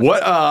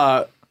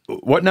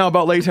 What now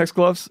about latex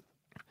gloves?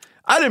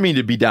 I didn't mean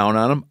to be down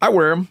on them. I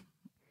wear them.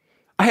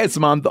 I had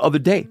some on the other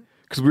day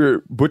because we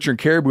were butchering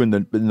caribou and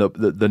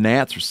the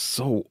gnats are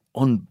so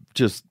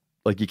just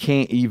like you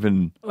can't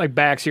even Like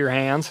backs of your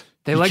hands.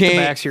 They like the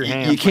backs of your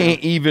hands. You can't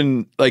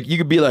even you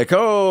could be like,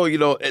 oh,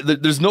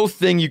 there's no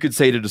thing you could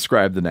say to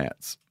describe the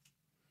gnats.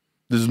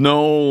 There's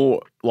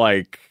no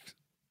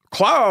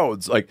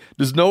clouds.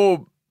 There's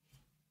no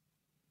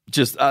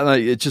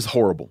it's just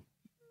horrible.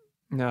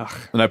 Ugh.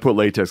 And I put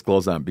latex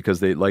gloves on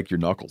because they like your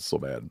knuckles so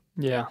bad.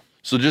 Yeah.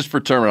 So just for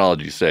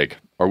terminology's sake,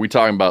 are we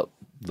talking about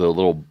the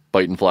little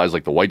biting flies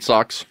like the White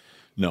Sox?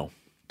 No.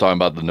 Talking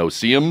about the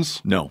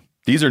no-see-ums? No.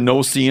 These are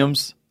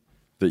no-see-ums,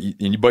 but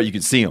you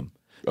can see them.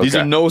 These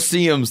are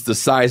no-see-ums the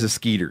size of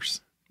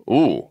skeeters.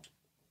 Ooh.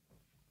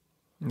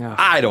 No.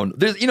 I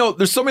don't know.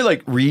 There's so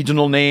many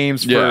regional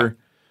names for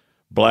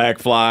black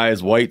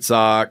flies, White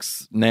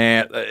Sox,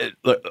 gnat.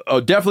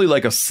 Definitely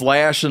like a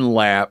slash and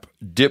lap,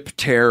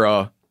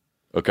 diptera.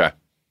 Okay.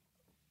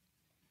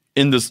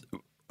 In this,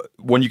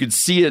 when you can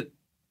see it,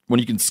 when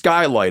you can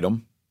skylight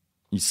them,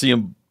 you see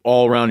them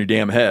all around your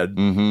damn head.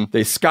 Mm-hmm.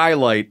 They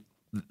skylight.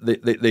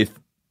 They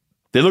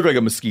look like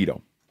a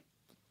mosquito,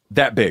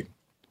 that big,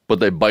 but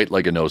they bite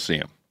like a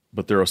no-see-um.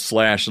 But they're a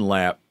slash and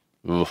lap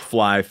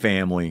fly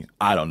family.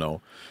 I don't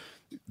know.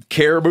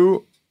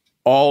 Caribou,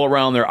 all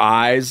around their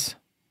eyes.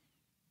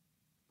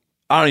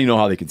 I don't even know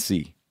how they can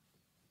see.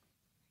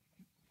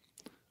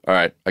 All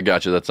right, I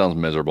got you. That sounds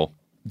miserable.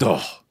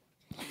 Duh.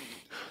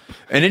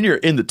 And then you're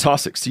in the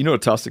tussocks. You know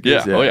what a tussock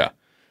is? Yeah. Oh, yeah.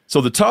 So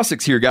the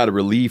tussocks here got a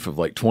relief of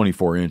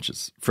 24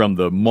 inches from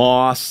the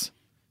moss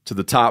to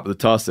the top of the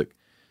tussock.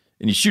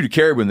 And you shoot a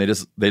caribou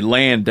and they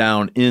land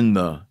down in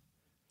the...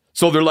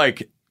 So they're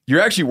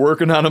you're actually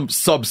working on them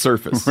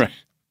subsurface. Right.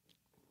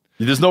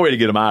 There's no way to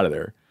get them out of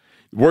there.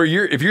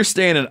 If you're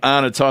standing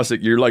on a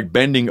tussock, you're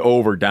bending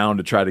over down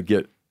to try to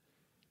get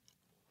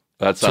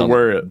That to sounds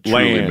where it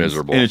truly lands,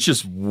 miserable. and it's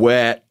just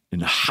wet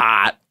and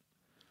hot.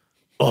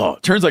 Oh,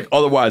 it turns like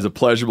otherwise a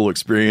pleasurable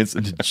experience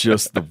into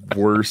just the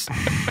worst.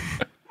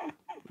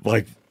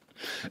 Like,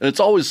 And it's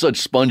always such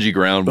spongy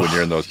ground when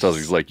you're in those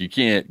tussocks. Like, you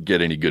can't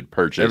get any good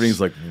purchase.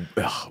 everything's like,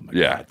 oh my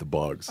God, the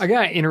bugs. I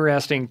got an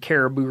interesting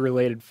caribou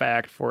related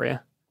fact for you.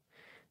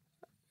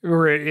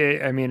 Or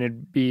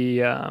it'd be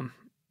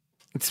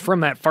it's from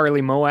that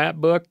Farley Moat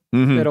book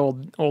that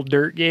old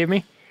Dirt gave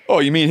me. Oh,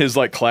 you mean his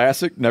like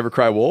classic Never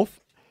Cry Wolf?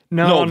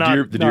 No, the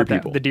Deer not that.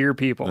 People. The Deer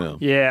People.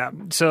 Yeah. Yeah.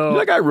 So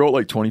That guy wrote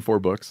like 24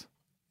 books.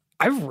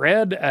 I've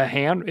read a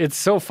hand. It's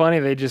so funny.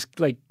 They just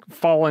like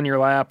fall in your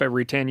lap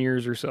every 10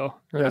 years or so.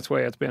 Or that's the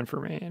way it's been for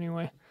me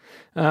anyway.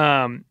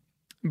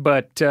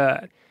 But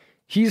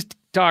he's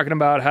talking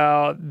about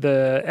how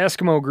the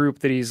Eskimo group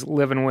that he's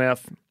living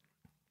with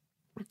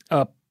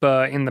up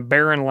in the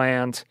barren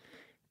lands,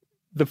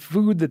 the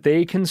food that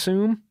they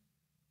consume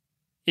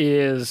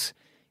is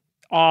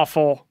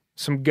offal,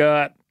 some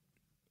gut,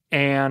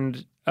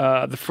 and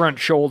the front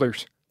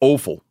shoulders.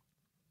 Offal.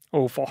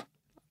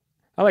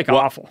 I like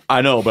awful.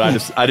 I know,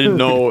 but I didn't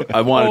know.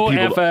 I wanted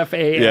people to,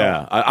 O-F-F-A-L.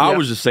 yeah, I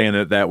was just saying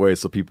it that way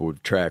so people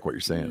would track what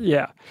you're saying.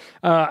 Yeah.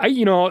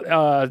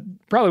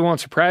 Probably won't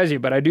surprise you,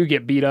 but I do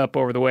get beat up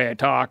over the way I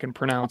talk and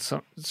pronounce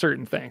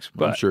certain things.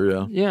 But, I'm sure,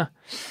 yeah. Yeah.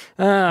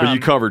 But you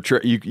covered,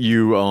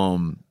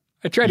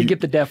 I try to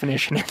get the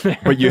definition in there.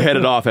 but you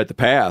headed off at the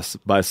pass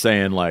by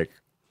saying, like,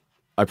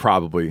 I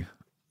probably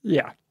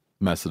Yeah.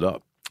 mess it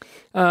up.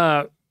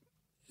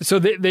 So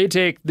they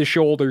take the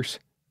shoulders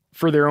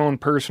for their own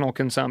personal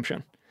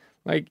consumption.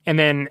 And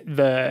then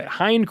the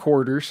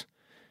hindquarters,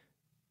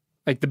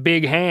 like the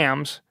big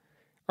hams,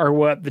 are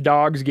what the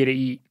dogs get to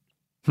eat.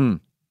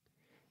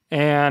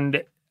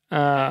 And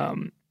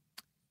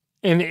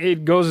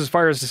it goes as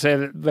far as to say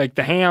that like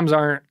the hams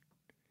aren't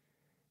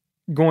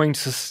going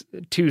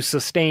to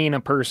sustain a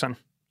person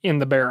in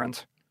the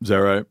barrens. Is that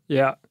right?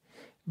 Yeah.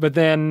 But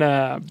then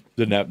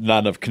Didn't have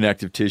not enough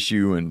connective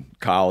tissue and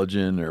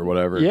collagen or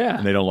whatever. Yeah.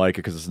 And they don't like it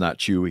because it's not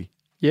chewy.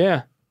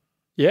 Yeah.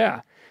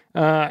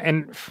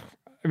 And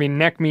I mean,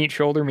 neck meat,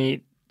 shoulder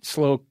meat,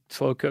 slow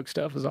cook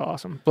stuff is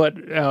awesome. But,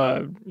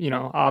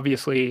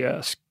 obviously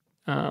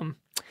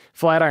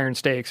flat iron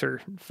steaks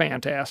are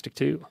fantastic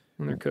too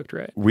when they're cooked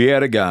right. We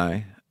had a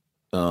guy,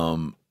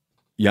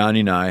 Yanni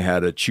and I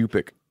had a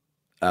Chupik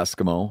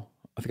Eskimo.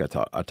 I think I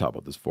talked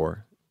about this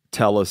before.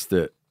 Tell us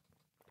that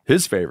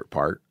his favorite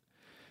part,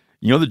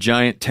 the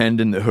giant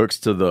tendon that hooks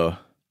to the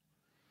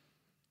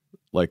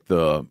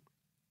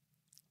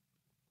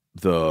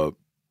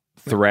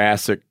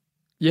thoracic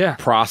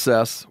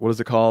process. What is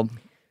it called?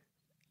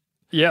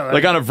 Yeah.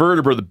 Like on a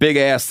vertebra, the big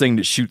ass thing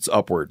that shoots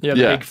upward. Yeah,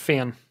 the big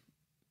fin.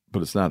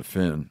 But it's not a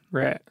fin.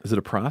 Right. Is it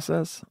a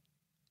process?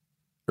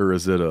 Or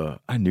is it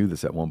I knew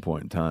this at one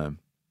point in time.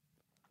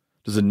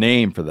 There's a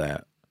name for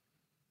that.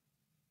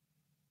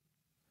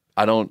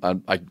 I don't.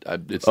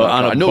 It's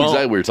not. I know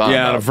exactly what you're talking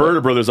about. Yeah, on a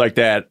vertebra, there's like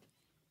that.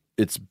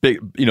 It's big.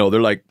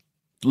 They're like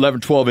 11,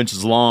 12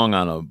 inches long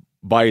on a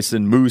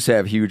bison. Moose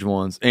have huge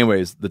ones.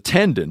 Anyways, the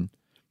tendon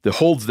that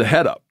holds the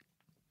head up.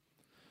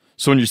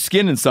 So when you're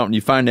skinning something,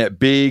 you find that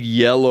big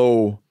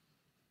yellow.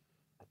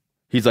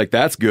 He's like,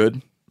 that's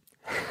good.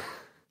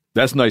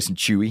 That's nice and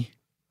chewy.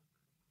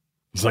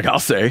 He's like, I'll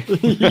say.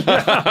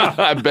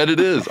 I bet it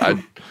is.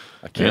 I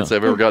can't say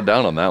I've ever got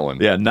down on that one.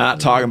 Yeah, not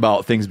talking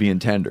about things being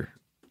tender.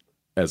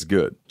 That's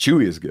good.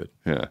 Chewy is good.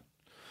 Yeah.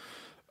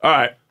 All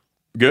right.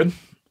 Good?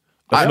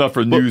 That's enough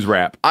for news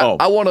wrap. I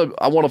want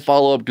to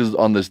follow up because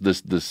on this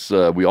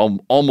we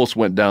almost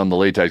went down the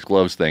latex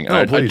gloves thing. And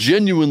I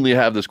genuinely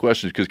have this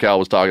question because Cal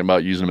was talking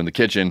about using them in the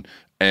kitchen,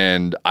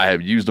 and I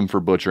have used them for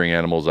butchering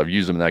animals. I've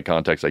used them in that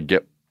context. I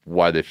get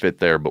why they fit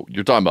there, but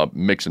you're talking about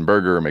mixing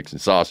burger or mixing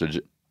sausage,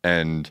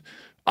 and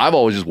I've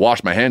always just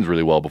washed my hands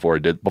really well before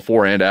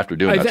and after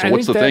doing that. So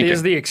what's the thinking? That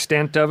is the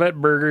extent of it,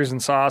 burgers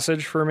and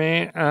sausage for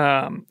me.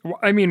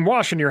 I mean,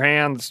 washing your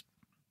hands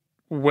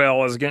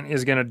well is going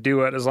to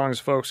do it as long as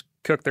folks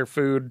cook their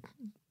food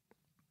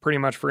pretty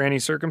much for any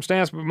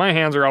circumstance. But my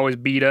hands are always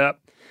beat up,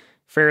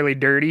 fairly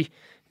dirty.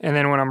 And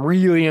then when I'm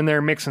really in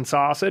there mixing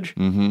sausage,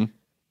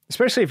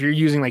 especially if you're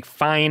using like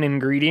fine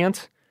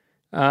ingredients,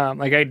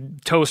 like I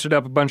toasted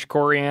up a bunch of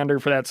coriander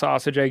for that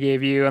sausage I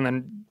gave you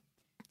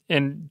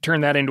and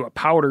turned that into a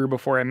powder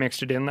before I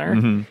mixed it in there.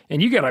 And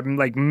you got to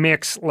like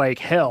mix like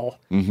hell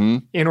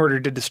in order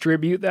to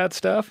distribute that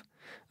stuff.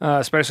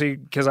 Especially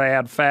because I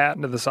add fat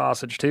into the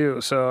sausage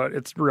too, so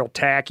it's real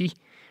tacky.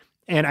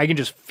 And I can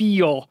just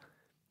feel,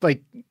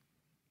 like,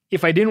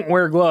 if I didn't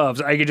wear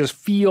gloves, I could just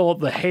feel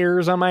the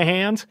hairs on my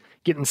hands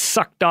getting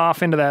sucked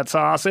off into that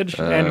sausage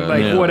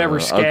and whatever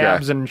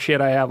scabs and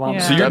shit I have on. Yeah.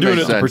 So you're That doing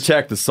makes it to sense.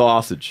 protect the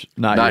sausage,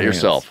 not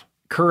yourself. hands.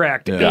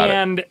 Correct. Yeah.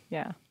 And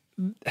Yeah.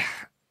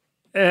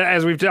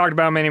 as we've talked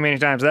about many, many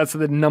times, that's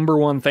the number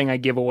one thing I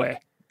give away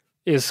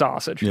is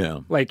sausage.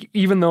 Yeah. Like,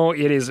 even though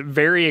it is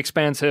very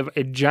expensive,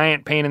 a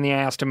giant pain in the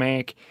ass to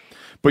make,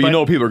 But you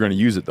know people are going to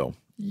use it, though.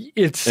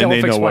 it's And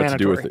they self-explanatory. know what to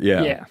do with it.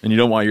 Yeah. And you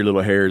don't want your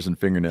little hairs and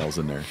fingernails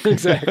in there.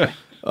 Exactly.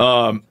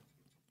 I'll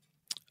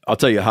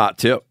tell you a hot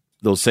tip.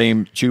 those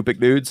same Chupik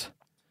dudes,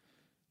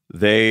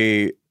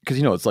 because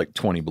it's like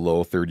 20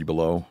 below, 30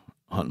 below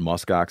hunting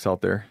muskox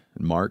out there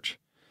in March.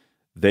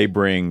 They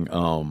bring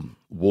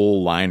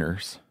wool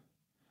liners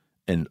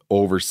and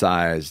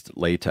oversized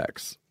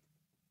latex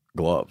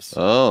gloves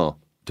Oh,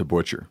 to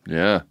butcher.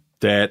 yeah.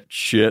 That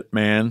shit,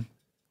 man,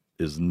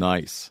 is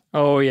nice.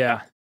 Oh,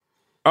 yeah.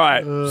 All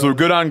right, so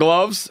good on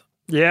gloves.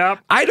 Yeah.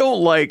 I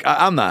don't like.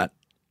 I'm not.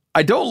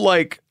 I don't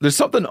like. There's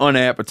something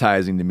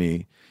unappetizing to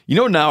me.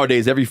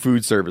 Nowadays, every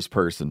food service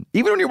person,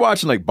 even when you're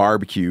watching like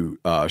barbecue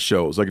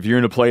shows, like if you're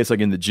in a place like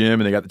in the gym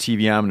and they got the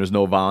TV on and there's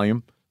no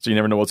volume, so you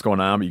never know what's going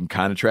on, but you can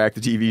kind of track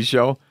the TV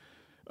show.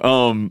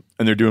 And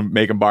they're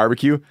making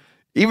barbecue.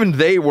 Even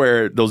they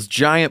wear those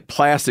giant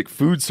plastic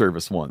food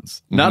service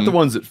ones, not the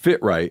ones that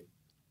fit right,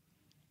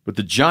 but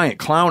the giant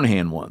clown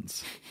hand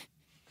ones.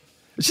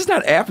 It's just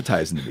not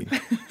appetizing to me.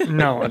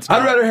 No, it's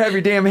not. I'd rather have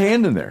your damn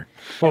hand in there.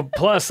 Well,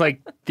 plus,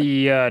 like,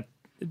 the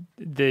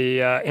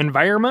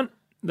environment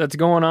that's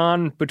going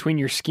on between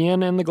your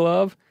skin and the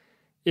glove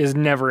is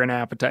never an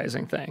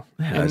appetizing thing.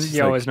 And it's just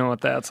you like- always know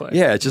what that's like.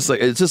 Yeah, it's just like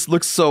it just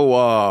looks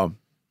so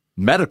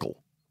medical.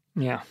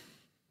 Yeah.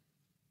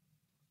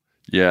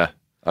 Yeah.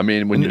 I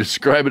mean, when you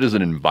describe it as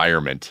an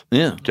environment,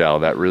 Yeah. Cal,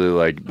 that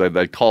really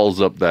that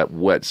calls up that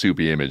wet,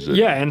 soupy image. That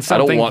Yeah, and I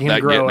something don't want can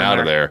that grow getting in out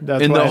of there.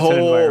 That's And why the it's an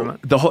whole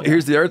environment.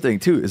 here's the other thing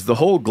too is the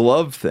whole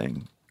glove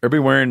thing.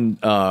 Everybody wearing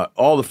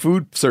all the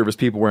food service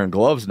people wearing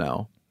gloves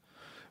now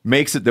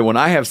makes it that when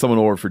I have someone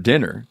over for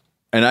dinner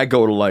and I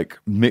go to like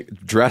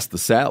dress the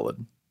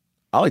salad,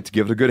 I like to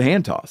give it a good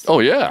hand toss. Oh,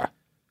 yeah.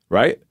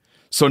 Right?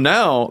 So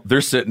now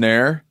they're sitting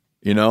there,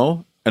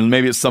 and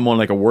maybe it's someone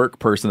like a work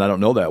person I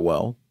don't know that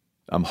well.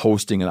 I'm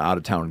hosting an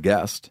out-of-town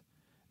guest,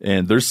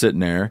 and they're sitting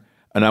there,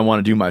 and I want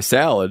to do my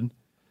salad,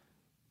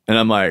 and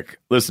I'm like,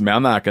 listen, man,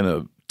 I'm not going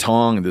to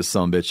tong this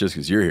sumbitch just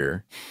because you're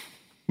here.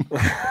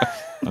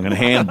 I'm going to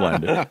hand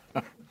blend it.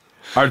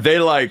 Are they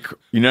like,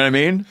 you know what I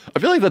mean? I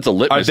feel like that's a Are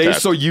litmus they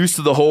test. so used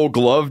to the whole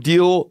glove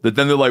deal that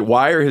then they're like,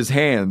 why are his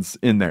hands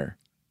in there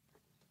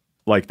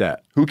like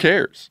that? Who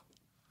cares?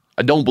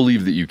 I don't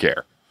believe that you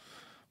care.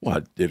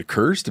 Well, it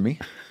occurs to me.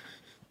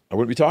 I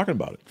wouldn't be talking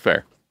about it.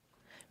 Fair.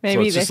 Maybe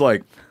so it's they just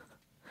like,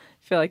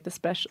 feel like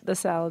the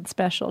salad's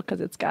special because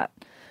it's got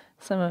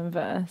some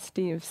of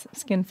Steve's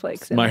skin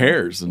flakes in my it.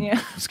 hairs and Yeah.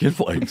 skin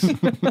flakes.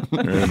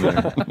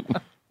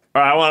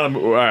 All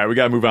right, we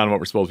got to move on to what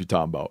we're supposed to be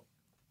talking about.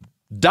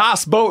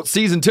 Das Boat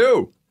Season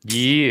 2.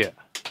 Yeah.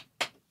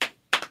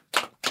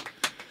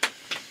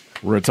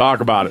 We're going to talk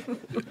about it.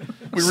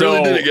 We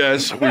really did it,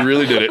 guys. We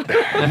really did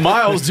it.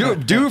 Miles,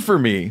 do for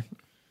me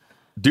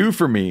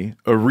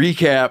a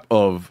recap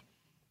of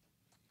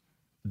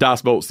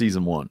Das Boat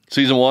Season 1.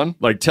 Season 1?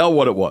 Like, tell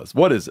what it was.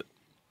 What is it?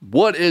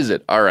 What is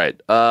it? All right.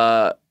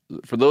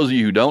 For those of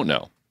you who don't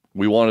know,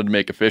 we wanted to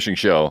make a fishing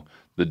show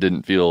that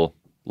didn't feel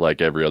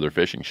like every other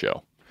fishing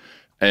show.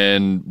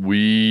 And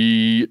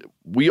we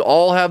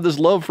all have this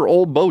love for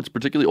old boats,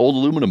 particularly old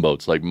aluminum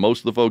boats. Like most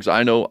of the folks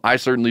I know, I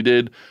certainly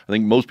did. I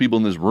think most people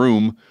in this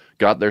room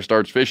got their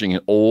starts fishing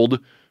in old,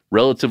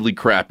 relatively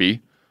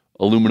crappy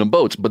aluminum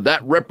boats. But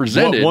that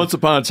represented... What once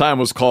upon a time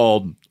was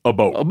called a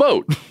boat. a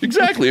boat.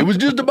 Exactly. It was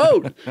just a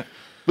boat.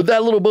 But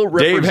that little boat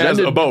Dave represented... has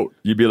a boat.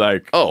 You'd be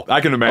like, Oh, I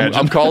can imagine.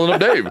 I'm calling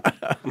up Dave.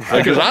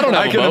 Because I don't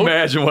have I a can boat.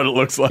 imagine what it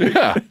looks like.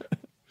 Yeah.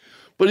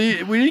 But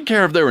we didn't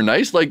care if they were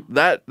nice. Like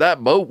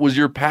that boat was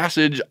your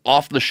passage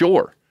off the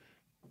shore.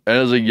 And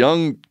as a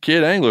young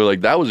kid angler,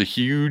 like that was a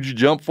huge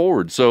jump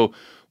forward. So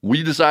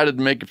we decided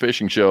to make a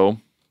fishing show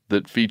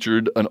that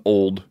featured an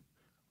old,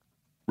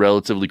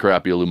 relatively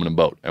crappy aluminum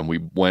boat. And we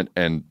went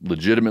and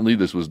legitimately,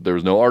 there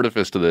was no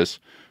artifice to this.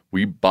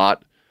 We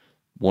bought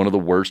one of the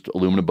worst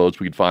aluminum boats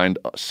we could find,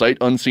 sight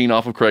unseen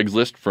off of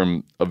Craigslist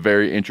from a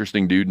very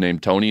interesting dude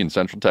named Tony in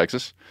Central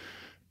Texas.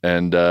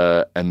 And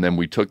then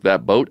we took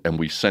that boat and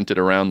we sent it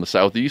around the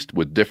Southeast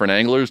with different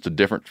anglers to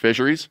different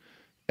fisheries.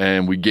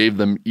 And we gave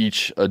them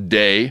each a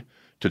day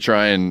to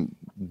try and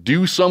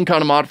do some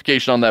kind of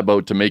modification on that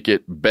boat to make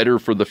it better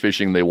for the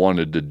fishing they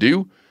wanted to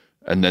do.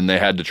 And then they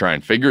had to try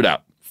and figure it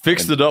out.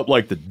 Fixed it up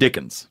like the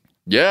Dickens.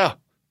 Yeah.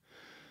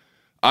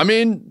 I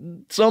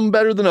mean, some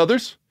better than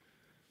others.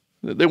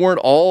 They weren't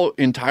all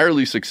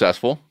entirely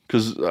successful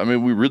because, I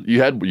mean,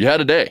 you had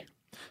a day.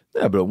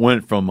 Yeah, but it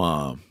went from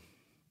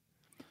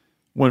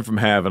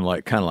having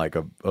like kind of like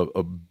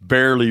a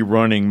barely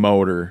running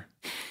motor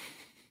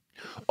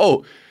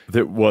Oh,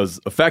 that was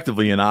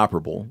effectively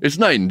inoperable. it's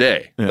night and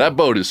day. Yeah. That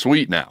boat is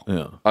sweet now.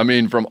 Yeah. I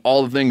mean, from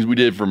all the things we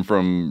did,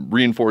 from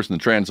reinforcing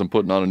the transom,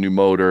 putting on a new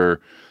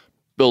motor,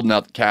 building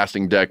out the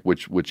casting deck,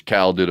 which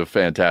Cal did a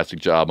fantastic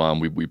job on.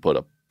 We put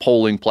a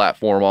polling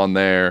platform on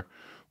there.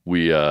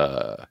 We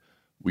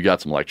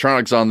got some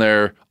electronics on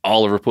there.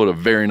 Oliver put a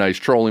very nice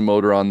trolling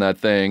motor on that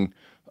thing.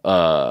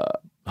 Honda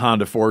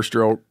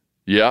 4-stroke.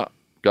 Yeah,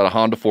 got a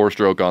Honda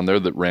 4-stroke on there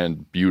that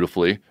ran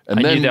beautifully. And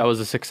I then knew that was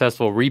a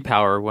successful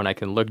repower when I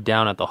can look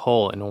down at the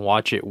hull and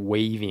watch it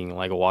waving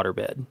like a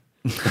waterbed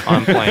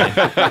on plane.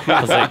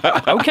 I was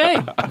like, okay,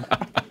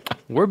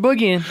 we're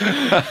boogieing.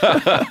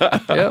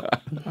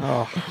 Yep.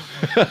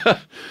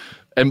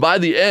 And by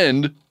the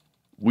end,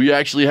 we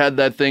actually had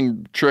that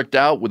thing tricked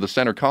out with the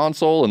center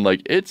console, and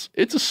like it's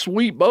a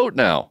sweet boat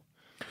now.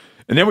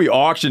 And then we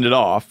auctioned it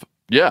off.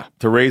 Yeah,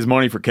 to raise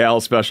money for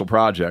Cal's special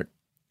project.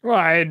 Well,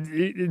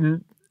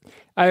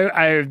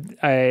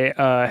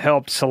 I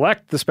helped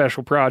select the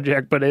special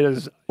project, but it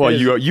is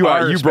you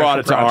brought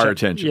it to our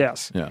attention.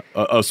 Yes, yeah,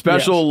 a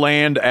special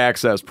land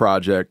access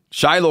project,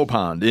 Shiloh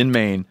Pond in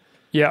Maine.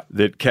 Yeah,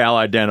 that Cal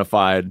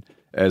identified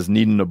as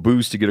needing a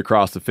boost to get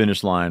across the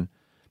finish line.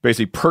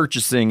 Basically,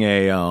 purchasing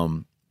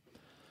a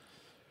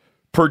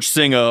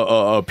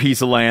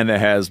piece of land that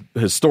has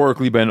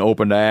historically been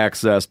open to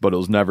access, but it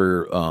was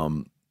never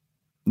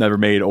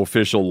made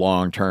official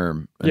long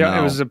term. Yeah,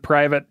 it was a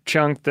private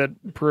chunk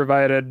that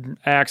provided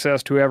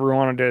access to whoever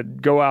wanted to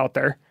go out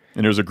there.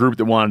 And there's a group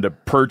that wanted to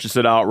purchase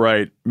it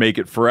outright, make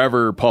it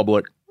forever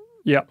public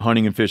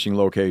hunting and fishing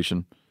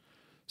location.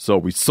 So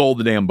we sold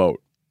the damn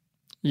boat.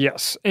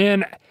 Yes.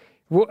 And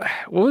what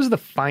was the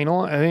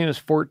final? I think it was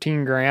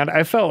 $14,000.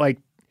 I felt like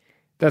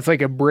that's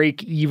like a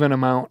break even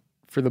amount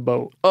for the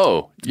boat.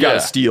 Oh, you got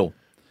to steal.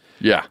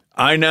 Yeah.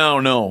 I now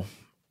know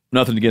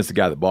nothing against the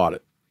guy that bought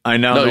it. I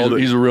now know that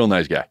he's a real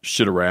nice guy.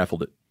 Should have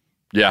raffled it.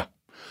 Yeah.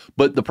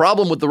 But the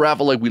problem with the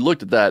raffle, like we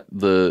looked at that,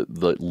 the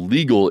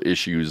legal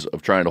issues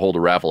of trying to hold a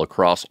raffle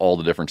across all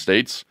the different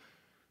states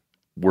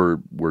were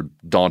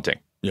daunting.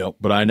 Yep.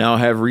 But I now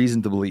have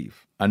reason to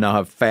believe. I now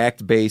have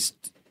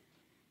fact-based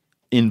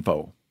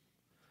info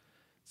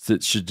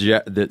that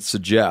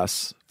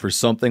suggests for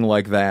something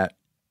like that,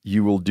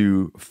 you will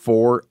do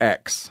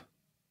 4X.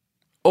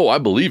 Oh, I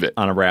believe it.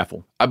 On a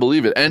raffle. I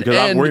believe it. And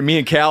me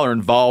and Cal are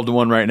involved in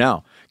one right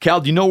now. Cal,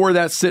 do you know where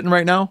that's sitting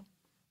right now?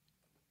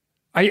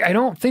 I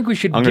don't think we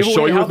should give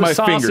away how the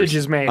sausage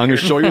is made. I'm going to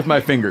show you with my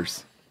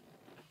fingers.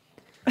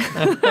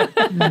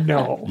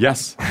 No.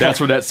 Yes, that's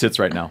where that sits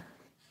right now.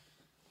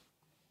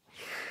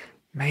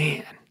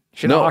 Man,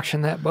 should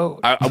auction that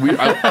boat. Raffle.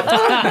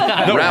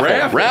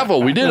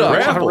 We did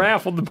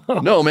raffled the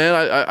boat. No, man,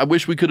 I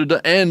wish we could have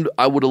done, and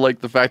I would have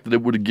liked the fact that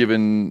it would have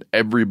given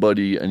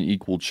everybody an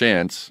equal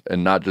chance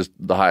and not just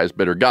the highest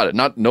bidder got it.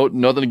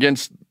 Nothing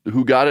against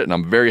who got it, and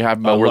I'm very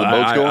happy about where the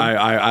boat's going.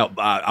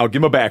 I'll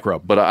give him a back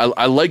rub. But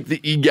I like the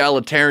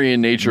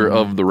egalitarian nature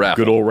of the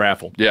raffle. Good old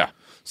raffle. Yeah.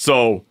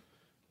 So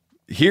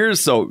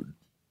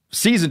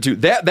season 2,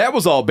 that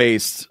was all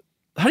based.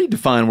 How do you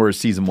define where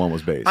season 1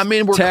 was based? I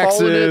mean, we're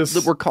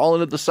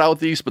calling it the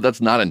Southeast, but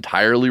that's not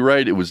entirely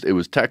right. It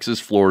was Texas,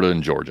 Florida,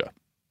 and Georgia.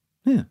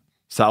 Yeah.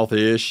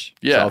 South-ish.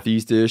 Yeah.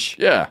 Southeast-ish.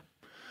 Yeah.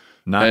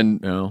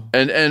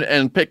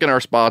 And picking our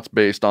spots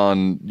based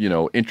on,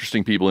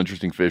 interesting people,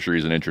 interesting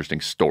fisheries, and interesting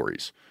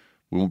stories.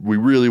 We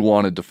really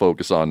wanted to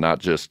focus on not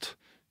just,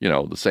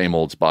 the same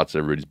old spots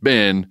everybody's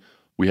been.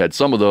 We had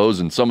some of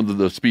those and some of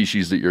the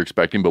species that you're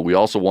expecting, but we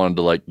also wanted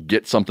to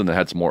get something that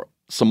had some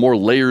more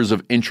layers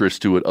of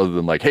interest to it other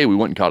than hey, we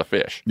went and caught a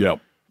fish.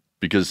 Yep.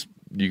 Because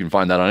you can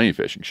find that on any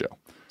fishing show.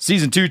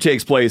 Season 2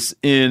 takes place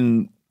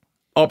in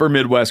upper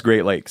Midwest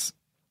Great Lakes.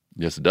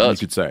 Yes, it does.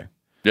 You could say.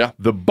 Yeah.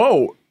 The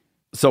boat's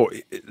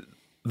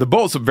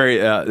very,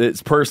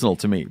 it's personal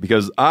to me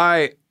because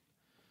I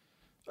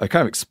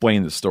kind of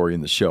explained this story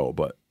in the show,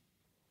 but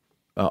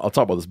I'll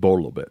talk about this boat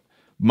a little bit.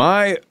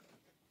 My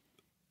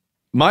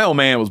old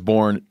man was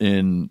born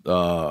in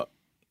the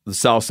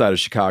south side of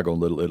Chicago in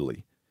Little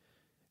Italy.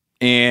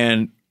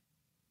 And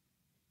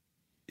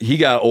he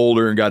got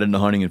older and got into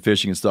hunting and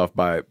fishing and stuff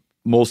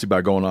mostly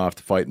by going off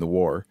to fight in the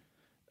war.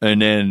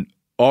 And then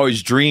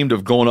always dreamed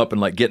of going up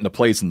and getting a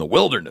place in the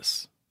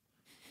wilderness,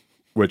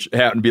 which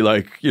happened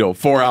to be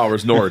 4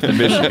 hours north in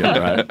Michigan,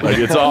 right?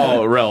 It's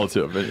all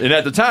relative. And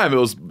at the time it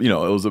was, it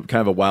was a kind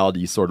of a wild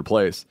east sort of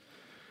place.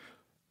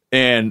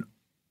 And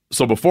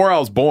so before I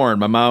was born,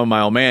 my mom and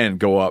my old man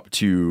go up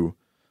to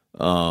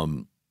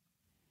look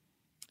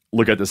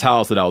at this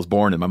house that I was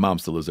born in. My mom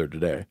still lives there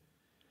today.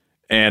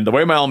 And the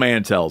way my old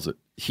man tells it,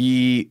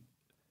 he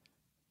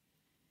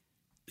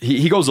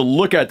goes to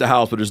look at the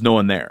house, but there's no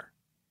one there.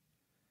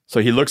 So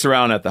he looks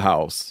around at the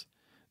house,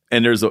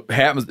 and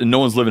no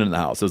one's living in the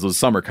house. There's a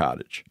summer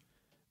cottage,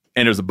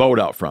 and there's a boat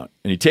out front.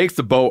 And he takes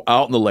the boat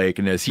out in the lake,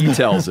 and as he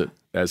tells it,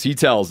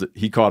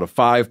 he caught a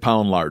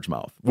 5-pound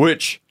largemouth,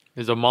 which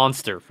is a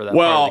monster for that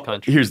part of the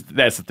country.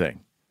 That's the thing.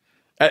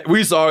 We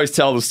used to always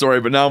tell the story,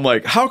 but now I'm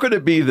like, how could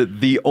it be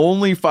that the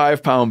only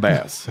 5-pound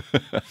bass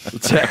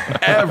to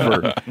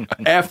ever,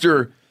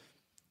 after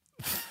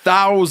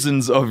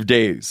thousands of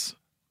days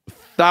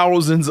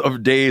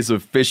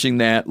of fishing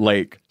that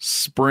lake,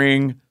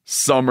 spring,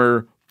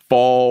 summer,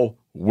 fall,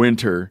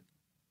 winter,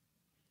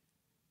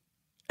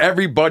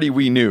 everybody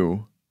we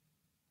knew,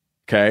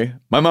 okay,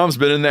 my mom's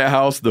been in that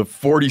house the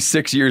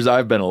 46 years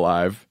I've been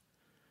alive.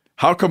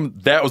 How come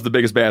that was the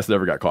biggest bass that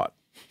ever got caught?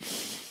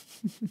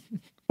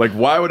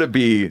 Why would it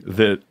be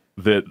that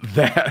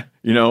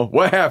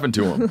what happened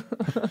to him?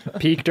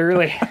 Peaked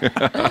early.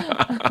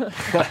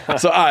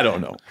 So I don't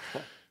know.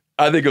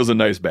 I think it was a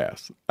nice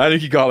bass. I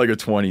think he caught a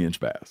 20-inch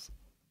bass.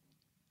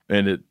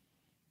 And it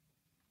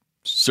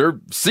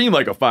sure seemed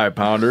like a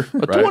 5-pounder.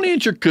 A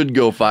 20-incher could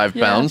go 5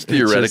 pounds,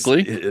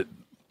 theoretically.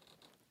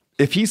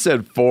 If he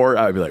said 4,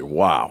 I'd be like,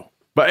 wow.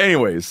 But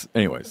anyways,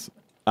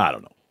 I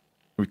don't know.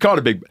 We caught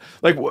a big,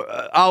 like,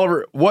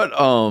 Oliver, what,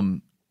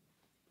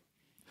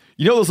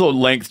 you know those little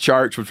length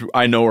charts, which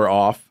I know are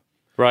off?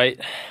 Right.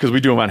 Because we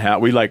do them on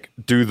halibut. We like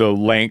do the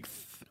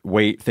length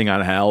weight thing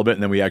on halibut,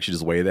 and then we actually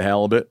just weigh the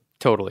halibut.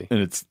 Totally.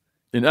 And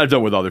I've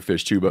done it with other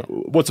fish too, but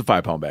what's a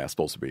 5-pound bass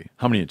supposed to be?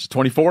 How many inches?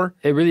 24?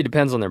 It really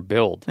depends on their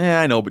build.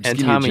 Yeah, I know, but just and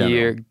give me a time of general.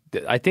 year.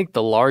 I think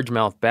the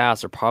largemouth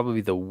bass are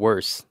probably the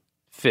worst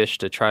fish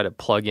to try to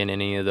plug in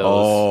any of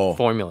those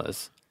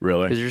formulas.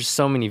 Really? Because there's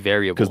so many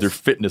variables. Because their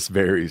fitness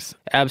varies.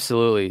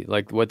 Absolutely.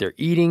 Like what they're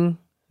eating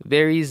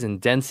varies in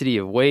density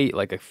of weight.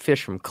 Like a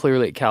fish from Clear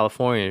Lake,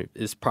 California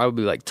is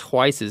probably like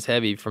twice as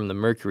heavy from the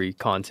mercury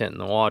content in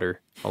the water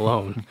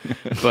alone.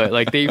 But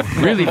like they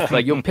really,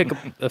 like you'll pick up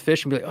a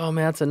fish and be like, oh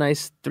man, that's a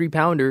nice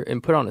 3-pounder,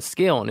 and put on a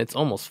scale and it's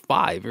almost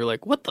 5. You're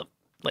like, what the,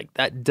 like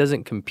that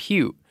doesn't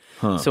compute.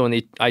 So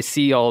when I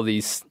see all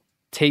these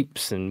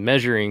tapes and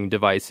measuring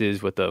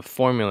devices with a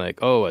formula like,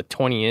 oh, a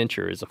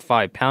 20-incher is a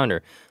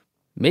 5-pounder.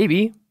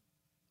 Maybe.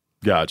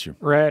 Got you.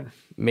 Right.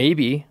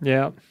 Maybe.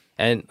 Yeah.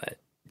 And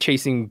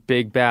chasing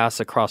big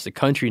bass across the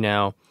country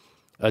now,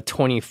 a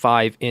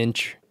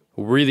 25-inch,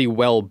 really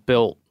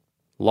well-built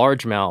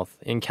largemouth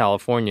in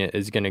California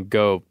is going to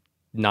go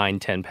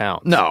 9-10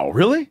 pounds. No,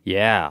 really?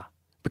 Yeah,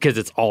 because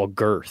it's all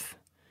girth.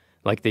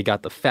 Like they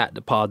got the fat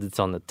deposits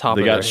on the top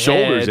They of got their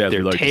shoulders, head. as we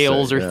Their like to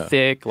tails say, are yeah.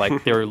 thick.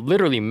 Like they're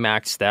literally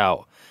maxed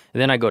out. And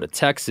then I go to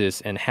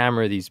Texas and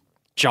hammer these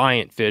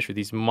giant fish with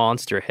these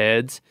monster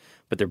heads,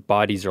 but their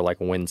bodies are like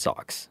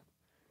windsocks.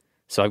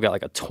 So I've got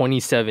like a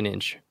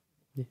 27-inch,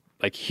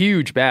 like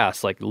huge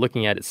bass, like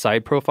looking at it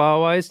side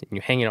profile-wise, and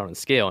you hang it on a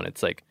scale, and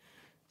it's like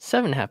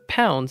 7.5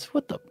 pounds.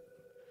 What the?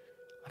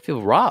 I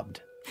feel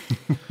robbed.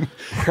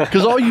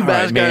 Because all you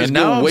bass guys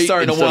now go I'm weight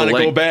starting to instead want of to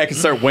go length. back and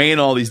start weighing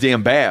all these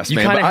damn bass, You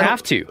man. kind of But I don't-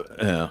 have to.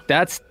 Yeah.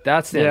 That's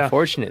the Yeah.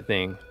 unfortunate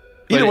thing.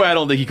 Either But way, I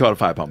don't think he caught a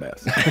 5-pound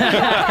bass.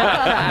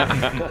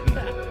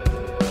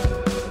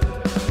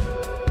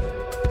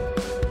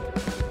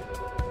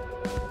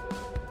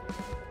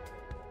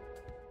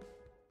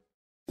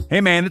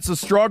 Hey man, it's a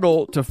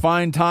struggle to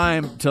find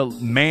time to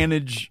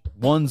manage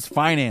one's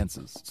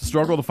finances. It's a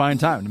struggle to find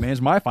time to manage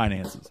my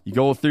finances. You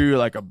go through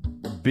like a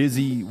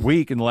busy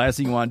week, and the last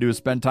thing you want to do is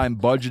spend time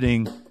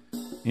budgeting,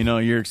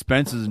 your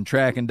expenses and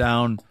tracking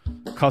down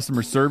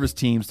customer service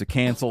teams to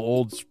cancel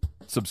old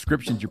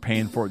subscriptions you're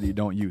paying for that you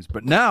don't use.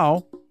 But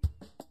now,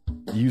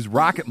 you use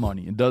Rocket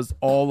Money and does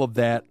all of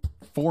that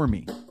for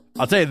me.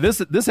 I'll tell you, this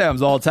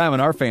happens all the time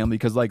in our family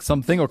because like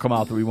something will come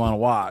out that we want to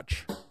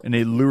watch, and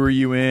they lure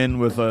you in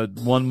with a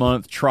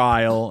 1-month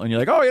trial, and you're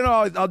like,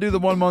 oh, I'll do the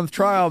 1-month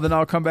trial, then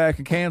I'll come back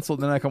and cancel,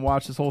 then I can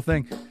watch this whole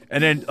thing,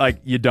 and then like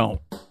you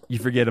don't, you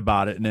forget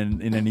about it, and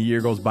then a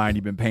year goes by and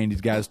you've been paying these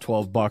guys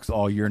 $12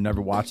 all year and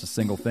never watched a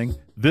single thing.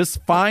 This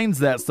finds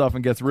that stuff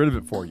and gets rid of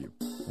it for you.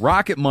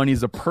 Rocket Money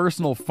is a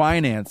personal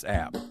finance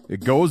app.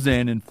 It goes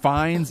in and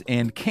finds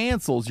and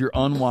cancels your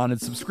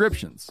unwanted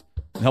subscriptions.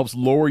 It helps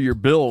lower your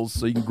bills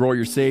so you can grow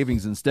your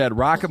savings instead.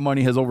 Rocket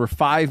Money has over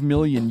 5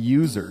 million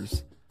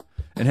users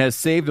and has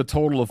saved a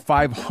total of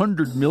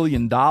 $500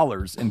 million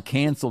in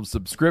canceled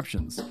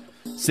subscriptions,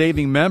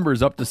 saving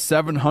members up to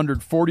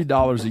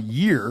 $740 a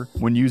year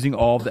when using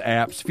all of the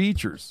app's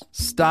features.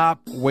 Stop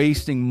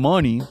wasting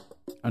money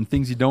on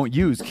things you don't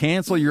use.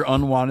 Cancel your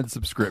unwanted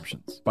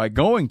subscriptions by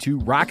going to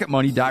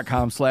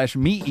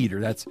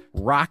rocketmoney.com/meateater. That's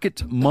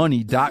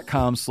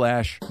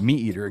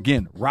rocketmoney.com/meateater.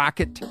 Again,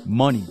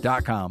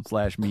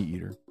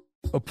 rocketmoney.com/meateater.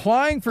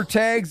 Applying for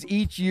tags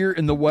each year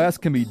in the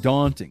West can be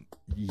daunting.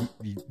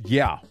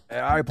 Yeah,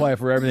 I apply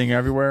for everything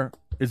everywhere.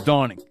 It's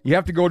daunting. You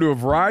have to go to a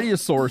variety of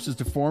sources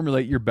to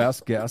formulate your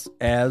best guess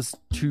as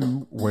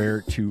to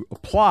where to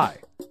apply.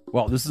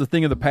 Well, this is a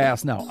thing of the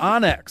past now.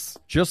 OnX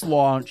just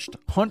launched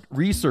hunt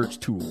research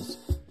tools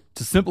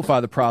to simplify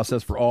the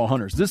process for all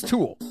hunters. This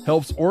tool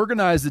helps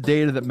organize the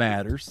data that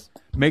matters,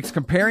 makes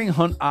comparing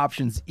hunt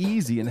options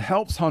easy, and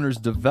helps hunters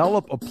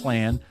develop a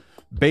plan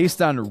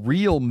based on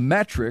real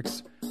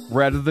metrics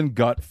rather than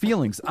gut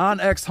feelings.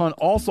 OnX Hunt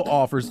also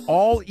offers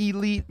all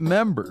elite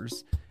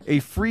members a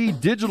free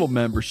digital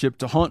membership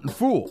to Hunt and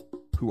Fool,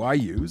 who I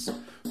use,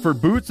 for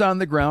boots on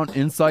the ground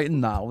insight and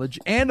knowledge,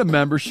 and a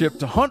membership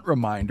to Hunt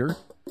Reminder,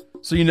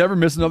 so you never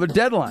miss another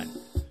deadline.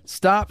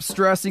 Stop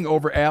stressing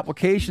over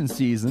application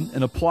season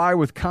and apply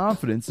with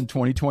confidence in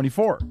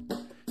 2024.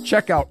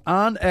 Check out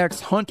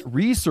OnX Hunt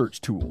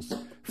Research Tools,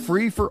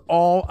 free for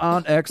all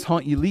OnX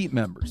Hunt Elite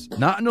members.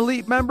 Not an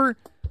elite member?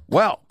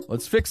 Well,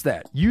 let's fix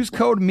that. Use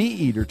code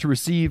MeatEater to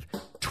receive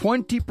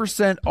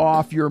 20%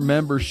 off your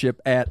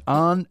membership at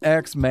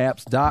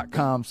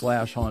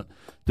onxmaps.com/hunt.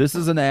 This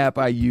is an app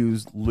I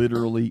use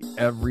literally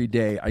every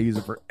day. I use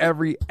it for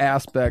every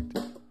aspect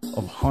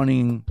of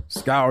hunting,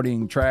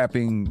 scouting,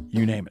 trapping,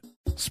 you name it.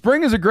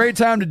 Spring is a great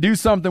time to do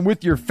something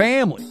with your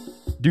family.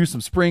 Do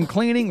some spring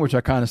cleaning, which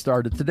I kind of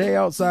started today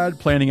outside,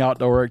 planning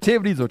outdoor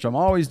activities, which I'm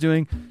always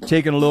doing,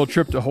 taking a little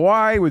trip to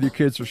Hawaii with your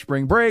kids for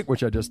spring break,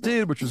 which I just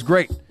did, which was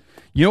great.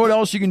 You know what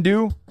else you can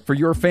do for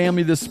your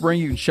family this spring?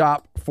 You can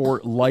shop for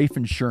life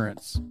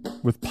insurance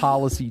with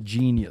Policy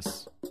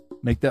Genius.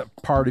 Make that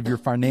part of your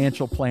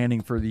financial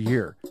planning for the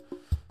year.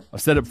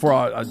 I've said it before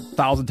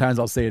 1,000 times.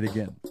 I'll say it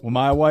again. When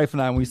my wife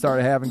and I, when we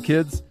started having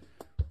kids,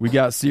 we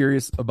got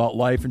serious about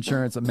life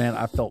insurance. And man,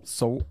 I felt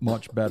so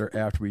much better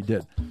after we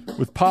did.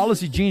 With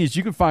Policy Genius,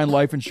 you can find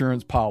life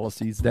insurance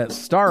policies that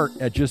start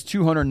at just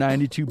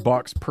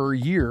 $292 per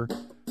year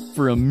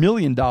for $1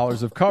 million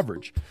of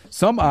coverage.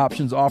 Some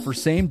options offer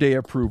same-day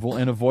approval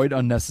and avoid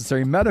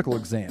unnecessary medical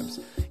exams.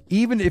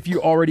 Even if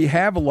you already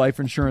have a life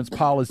insurance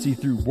policy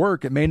through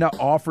work, it may not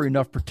offer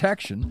enough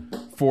protection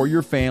for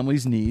your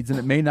family's needs, and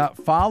it may not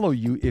follow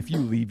you if you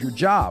leave your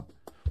job.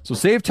 So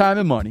save time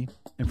and money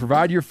and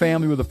provide your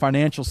family with a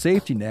financial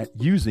safety net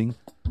using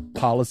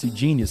Policy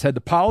Genius. Head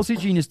to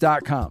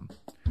policygenius.com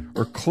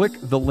or click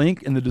the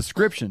link in the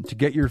description to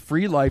get your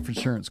free life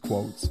insurance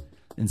quotes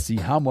and see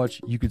how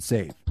much you could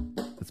save.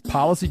 That's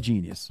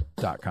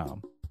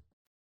policygenius.com.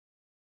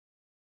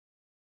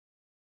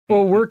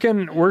 Well,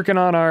 working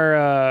on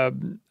our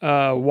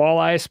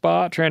walleye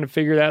spot, trying to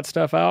figure that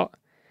stuff out.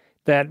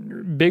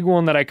 That big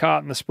one that I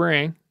caught in the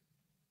spring,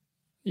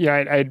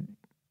 I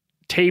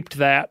taped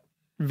that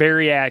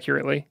very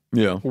accurately.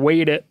 Yeah.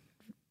 Weighed it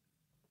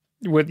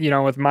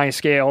with my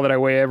scale that I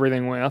weigh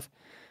everything with.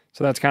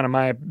 So that's kind of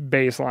my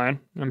baseline.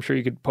 I'm sure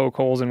you could poke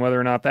holes in whether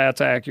or not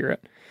that's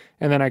accurate.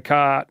 And then I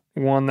caught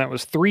one that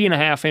was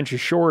 3.5 inches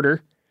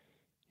shorter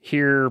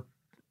here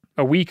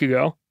a week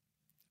ago.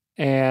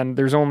 And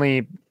there's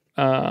only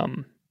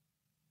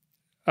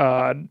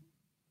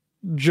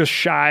just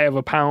shy of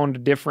a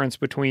pound difference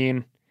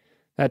between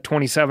that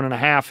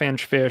 27.5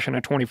 inch fish and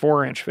a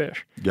 24 inch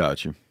fish.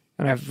 Got you.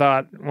 And I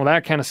thought, well,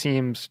 that kind of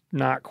seems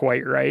not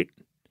quite right.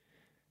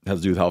 Has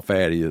to do with how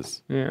fat he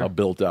is, how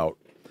built out.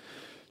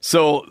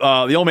 So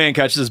the old man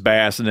catches his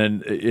bass, and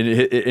then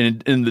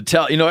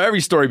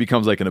every story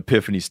becomes like an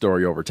epiphany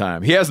story over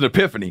time. He has an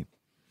epiphany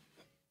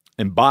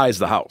and buys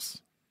the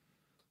house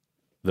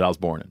that I was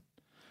born in.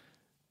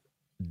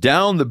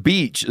 Down the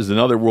beach is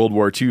another World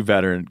War II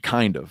veteran,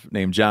 kind of,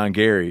 named John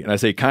Gary. And I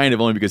say kind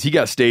of only because he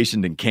got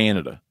stationed in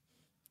Canada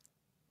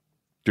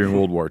during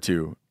World War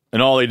II.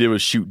 And all they did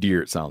was shoot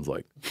deer, it sounds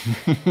like.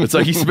 It's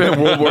like he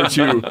spent World War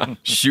II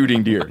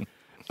shooting deer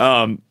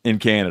in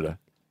Canada.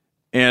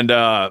 And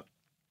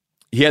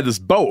he had this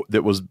boat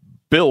that was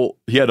built.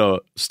 He had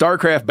a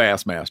Starcraft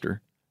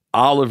Bassmaster,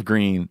 olive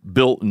green,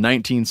 built in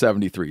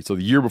 1973, so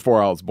the year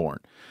before I was born.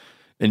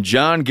 And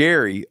John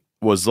Gary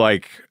was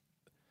like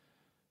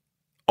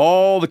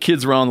all the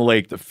kids around the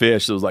lake that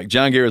fished. It was like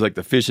John Gary was like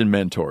the fishing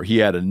mentor. He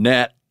had a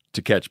net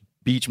to catch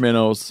beach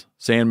minnows,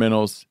 sand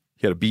minnows.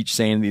 He had a beach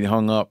sand that he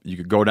hung up. You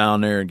could go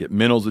down there and get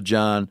minnows with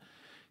John.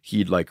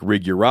 He'd like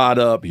rig your rod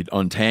up. He'd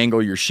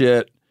untangle your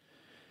shit.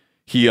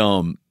 He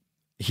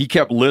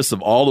kept lists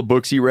of all the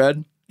books he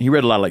read. He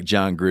read a lot of like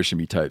John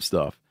Grisham-y type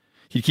stuff.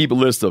 He'd keep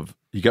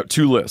he got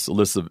 2 lists, a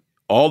list of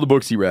all the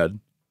books he read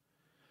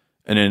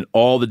and then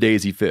all the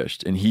days he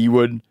fished. And he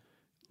would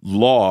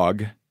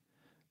log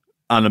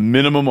on a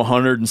minimum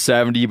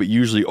 170, but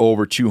usually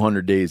over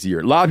 200 days a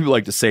year. A lot of people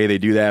like to say they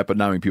do that, but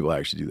not many people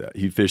actually do that.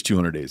 He'd fish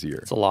 200 days a year.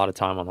 It's a lot of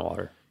time on the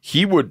water.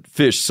 He would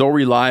fish so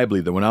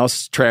reliably that when I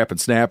was trapping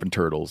snapping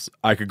turtles,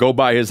 I could go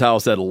by his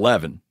house at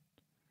 11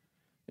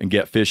 and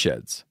get fish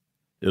heads.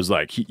 It was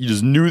like you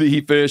just knew that he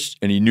fished,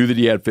 and he knew that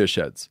he had fish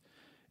heads.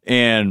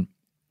 And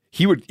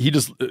he lived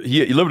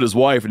with his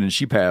wife, and then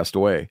she passed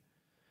away.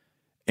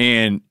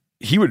 And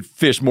he would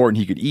fish more than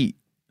he could eat.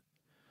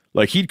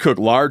 Like he'd cook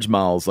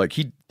largemouths, like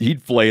he'd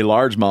fillet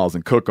largemouths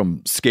and cook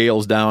them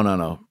scales down on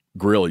a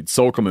grill. He'd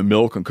soak them in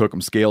milk and cook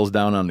them scales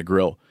down on the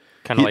grill.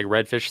 Kind of like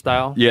redfish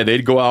style? Yeah,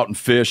 they'd go out and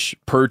fish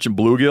perch and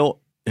bluegill,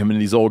 him and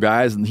these old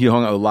guys, and he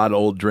hung out with a lot of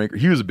old drinkers.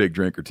 He was a big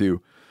drinker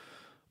too.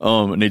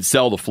 And they'd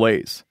sell the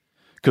fillets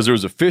because there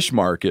was a fish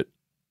market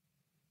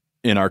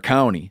in our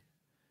county,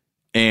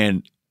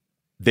 and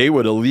they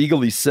would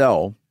illegally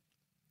sell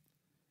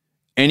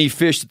any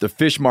fish that the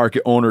fish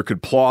market owner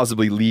could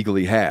plausibly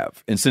legally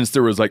have. And since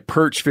there was like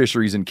perch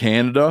fisheries in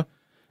Canada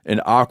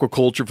and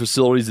aquaculture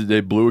facilities that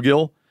did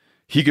bluegill,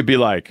 he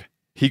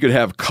could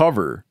have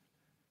cover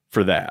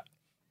for that.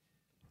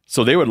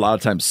 So they would a lot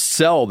of times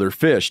sell their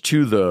fish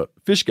to the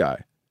fish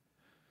guy.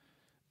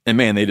 And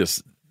man, they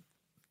just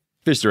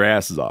fished their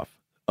asses off.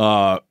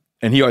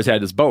 And he always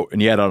had this boat,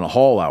 and he had it on a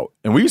haul out.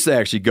 And we used to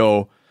actually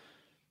go,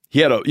 he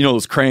had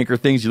those cranker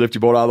things you lift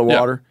your boat out of the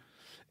water. Yep.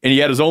 And he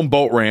had his own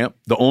boat ramp,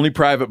 the only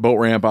private boat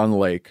ramp on the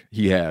lake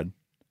he had.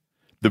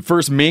 The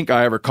first mink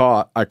I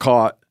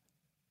caught,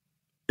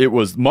 it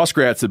was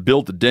muskrats that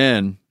built a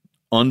den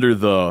under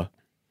the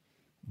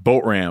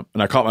boat ramp,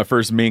 and I caught my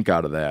first mink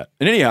out of that.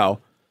 And anyhow,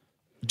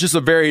 just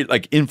a very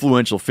like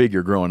influential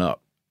figure growing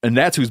up. And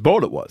that's whose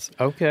boat it was.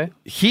 Okay.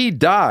 He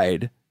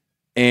died,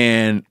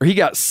 or he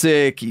got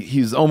sick.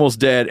 He was almost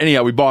dead.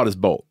 Anyhow, we bought his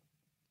boat.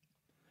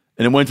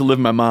 And then went to live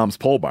in my mom's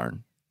pole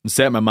barn. And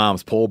sat in my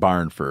mom's pole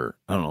barn for,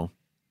 I don't know,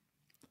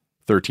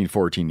 13,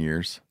 14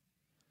 years.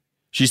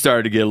 she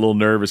started to get a little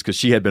nervous because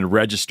she had been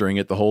registering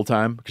it the whole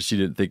time because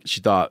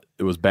she thought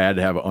it was bad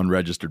to have an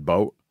unregistered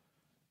boat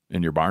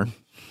in your barn.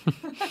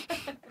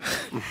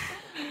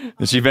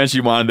 And she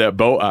eventually wanted that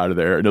boat out of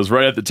there. And it was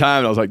right at the time.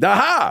 And I was like,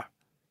 aha,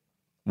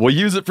 we'll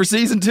use it for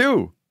season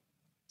 2.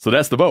 So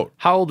that's the boat.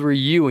 How old were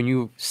you when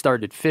you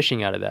started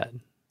fishing out of that?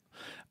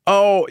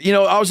 Oh,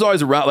 I was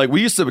always around. Like,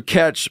 we used to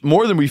catch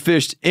more than we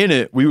fished in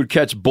it. We would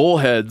catch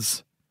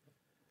bullheads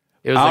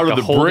It was out like of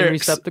a the holding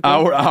bricks,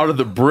 receptacle? out of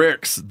the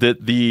bricks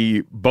that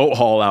the boat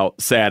haul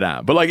out sat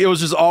on. But like, it was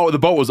just the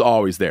boat was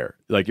always there.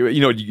 Like,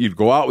 you'd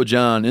go out with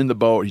John in the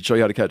boat. He'd show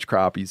you how to catch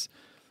crappies.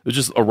 It was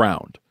just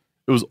around.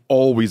 It was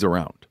always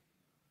around.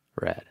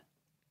 Rad.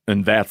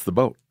 And that's the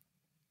boat.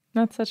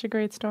 That's such a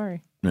great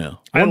story. Yeah.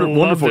 I love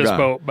wonderful this guy.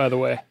 boat, by the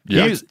way.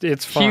 Yeah.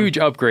 It's fun. Huge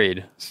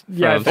upgrade.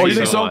 Yeah, from Oh, you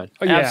think season so? one.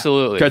 Oh, yeah.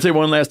 Absolutely. Can I tell you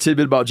one last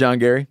tidbit about John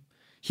Gary?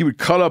 He would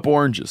cut up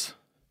oranges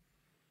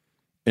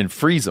and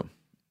freeze them,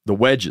 the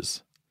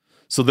wedges.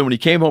 So then when he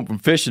came home from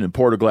fishing and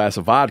poured a glass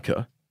of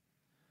vodka,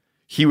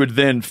 he would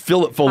then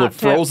fill it full Hot of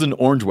tip. frozen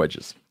orange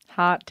wedges.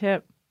 Hot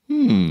tip.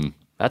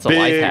 That's a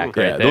life hack right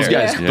there. Those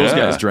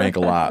guys drank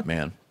a lot,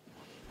 man.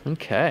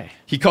 Okay.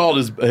 He called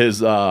his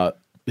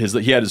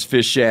he had his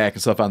fish shack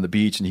and stuff on the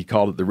beach, and he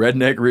called it the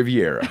Redneck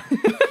Riviera.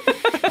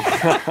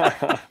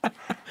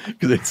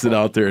 Because they'd sit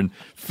out there and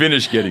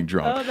finish getting Oh,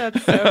 drunk.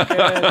 that's so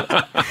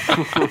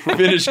good.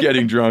 Finish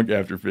getting drunk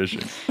after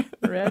fishing.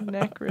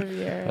 Redneck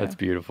Riviera. That's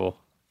beautiful.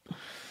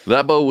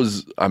 That boat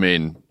was, I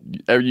mean,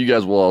 you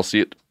guys will all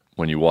see it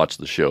when you watch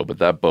the show, but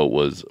that boat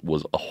was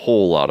a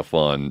whole lot of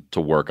fun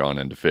to work on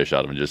and to fish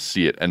out of and just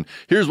see it. And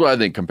here's what I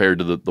think compared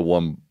to the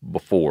one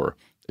before.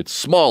 It's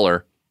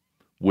smaller,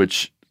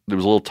 which there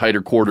was a little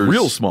tighter quarters.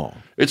 Real small.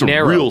 It's a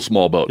Narrow. real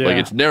small boat. Yeah. Like,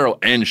 it's narrow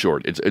and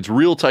short. It's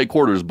real tight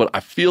quarters, but I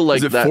feel like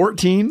Is it that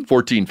 14?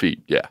 14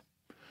 feet, yeah.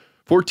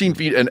 14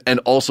 feet and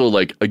also,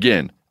 like,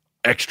 again,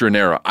 extra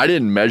narrow. I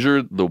didn't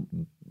measure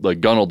the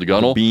gunnel to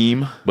gunnel.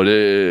 Beam. But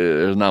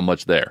there's not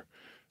much there.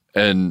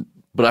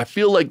 But I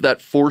feel like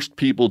that forced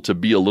people to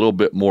be a little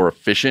bit more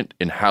efficient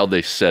in how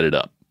they set it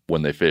up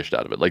when they fished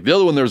out of it. Like the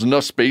other one, there was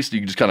enough space that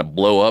you could just kind of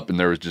blow up and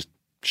there was just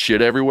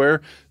shit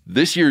everywhere.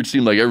 This year, it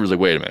seemed like everyone's like,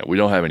 wait a minute, we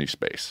don't have any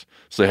space.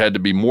 So they had to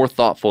be more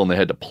thoughtful and they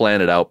had to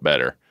plan it out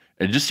better.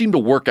 And it just seemed to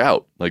work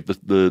out. Like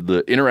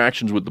the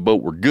interactions with the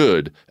boat were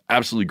good,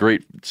 absolutely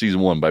great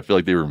season 1, but I feel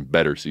like they were in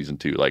better season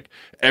 2. Like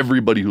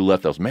everybody who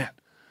left, I was, man,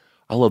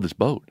 I love this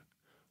boat.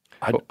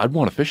 I'd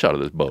want to fish out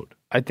of this boat.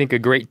 I think a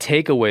great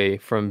takeaway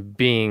from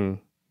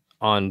being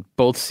on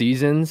both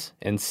seasons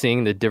and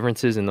seeing the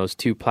differences in those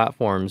two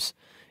platforms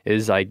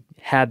is I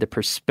had the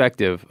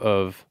perspective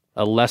of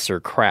a lesser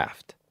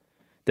craft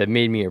that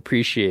made me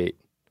appreciate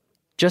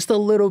just a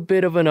little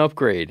bit of an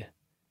upgrade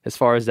as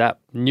far as that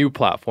new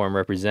platform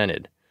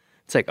represented.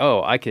 It's like,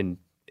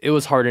 it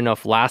was hard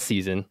enough last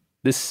season.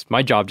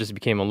 My job just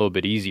became a little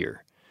bit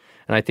easier.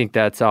 And I think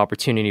that's the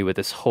opportunity with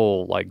this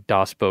whole like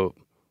DOS boat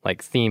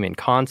like theme and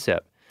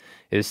concept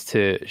is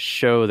to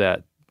show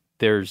that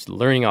there's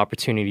learning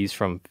opportunities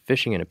from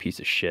fishing in a piece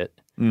of shit.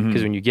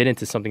 Because when you get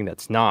into something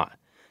that's not,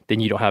 then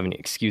you don't have any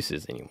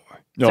excuses anymore.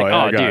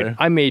 It's dude,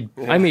 I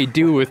made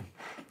do with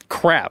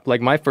crap.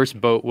 Like my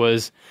first boat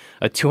was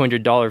a $200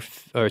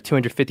 or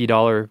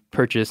 $250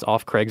 purchase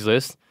off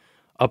Craigslist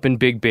up in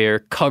Big Bear,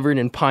 covered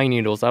in pine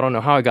needles. I don't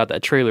know how I got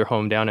that trailer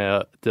home down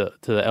to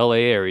the LA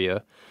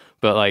area,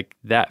 but like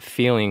that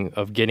feeling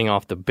of getting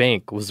off the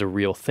bank was a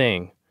real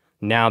thing.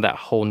 Now that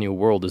whole new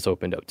world is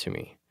opened up to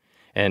me.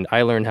 And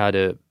I learned how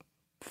to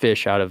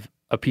fish out of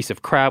a piece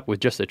of crap with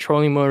just a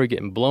trolling motor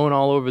getting blown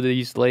all over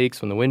these lakes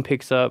when the wind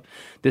picks up,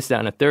 this, that,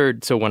 and a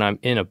third. So when I'm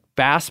in a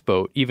bass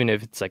boat, even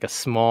if it's like a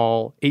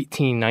small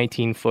 18,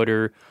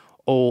 19-footer,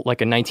 old,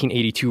 like a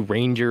 1982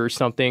 Ranger or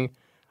something,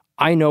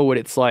 I know what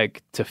it's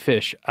like to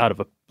fish out of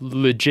a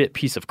legit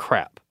piece of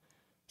crap.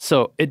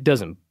 So it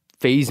doesn't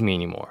faze me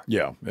anymore.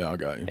 Yeah, I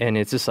got you. And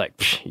it's just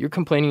like, you're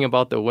complaining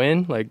about the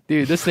wind? Like,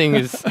 dude, this thing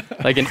is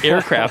like an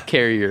aircraft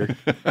carrier.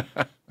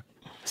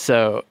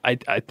 So I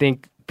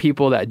think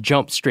people that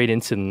jump straight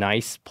into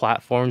nice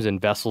platforms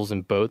and vessels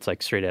and boats,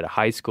 like straight out of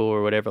high school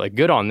or whatever, like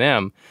good on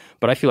them.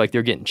 But I feel like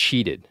they're getting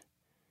cheated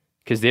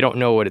because they don't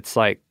know what it's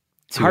like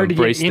to Hard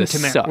embrace to get the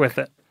intimate suck. with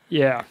it.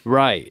 Yeah.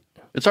 Right.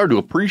 It's hard to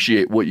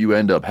appreciate what you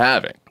end up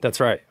having. That's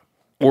right.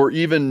 Or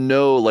even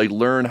know, like,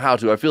 learn how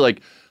to. I feel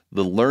like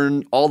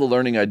all the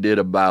learning I did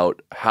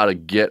about how to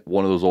get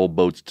one of those old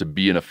boats to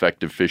be an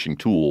effective fishing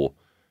tool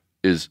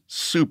is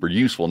super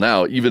useful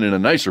now, even in a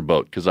nicer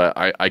boat, because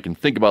I can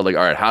think about, like,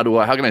 all right, how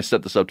can I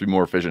set this up to be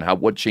more efficient?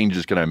 What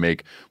changes can I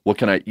make? What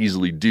can I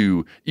easily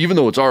do? Even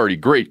though it's already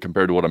great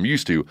compared to what I'm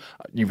used to,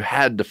 you've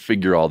had to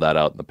figure all that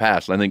out in the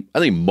past. And I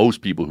think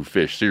most people who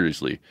fish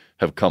seriously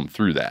have come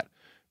through that.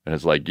 And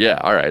it's like, yeah,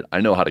 all right,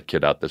 I know how to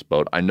kit out this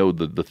boat. I know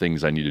the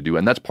things I need to do.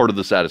 And that's part of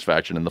the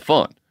satisfaction and the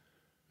fun.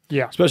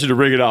 Yeah. Especially to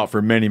rig it out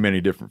for many, many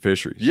different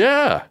fisheries.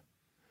 Yeah.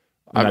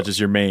 not just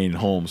your main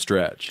home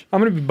stretch.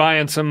 I'm going to be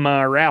buying some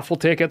raffle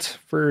tickets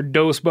for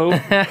Dose Boat.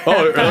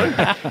 Oh,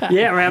 really?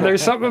 Yeah, man,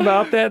 there's something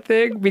about that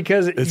thing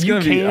because It's you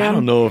gonna can. be. I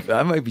don't know if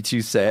that might be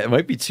too sad. It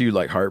might be too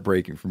like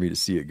heartbreaking for me to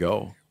see it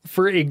go.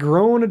 For a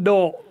grown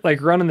adult,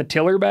 like running the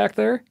tiller back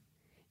there,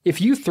 if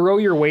you throw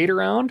your weight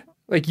around,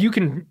 like you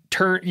can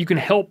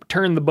help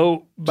turn the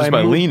boat Just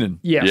by leaning.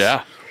 Yes.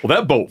 Yeah. Well,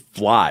 that boat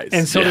flies.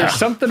 And so there's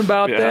something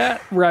about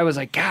that where I was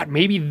like, God,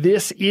 maybe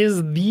this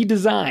is the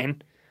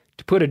design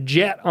to put a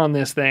jet on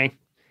this thing.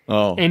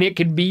 Oh. And it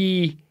could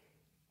be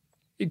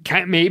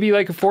maybe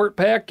like a Fort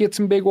Peck, get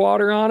some big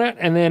water on it,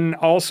 and then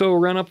also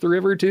run up the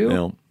river too.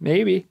 Yeah.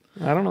 Maybe.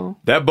 I don't know.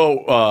 That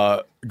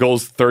boat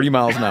goes 30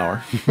 miles an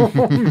hour.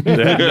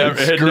 It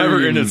had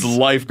never in its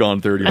life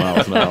gone 30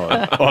 miles an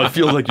hour. Oh, it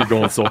feels like you're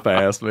going so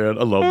fast, man.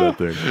 I love that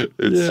thing.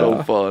 It's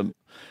so fun.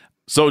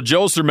 So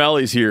Joe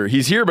Cermelli's here.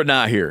 He's here, but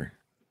not here.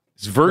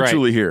 He's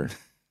virtually here.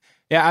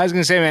 Yeah, I was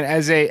going to say, man,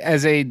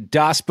 as a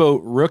DOS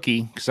Boat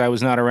rookie, because I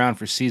was not around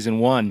for season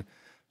 1,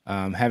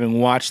 having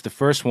watched the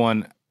first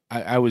one,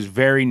 I was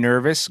very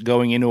nervous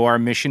going into our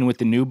mission with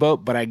the new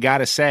boat. But I got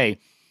to say,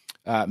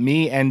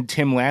 me and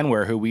Tim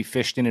Landwehr, who we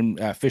fished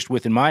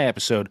with in my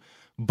episode,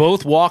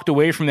 both walked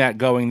away from that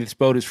going, this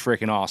boat is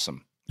freaking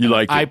awesome. You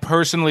like it? I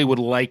personally would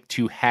like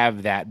to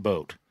have that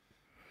boat.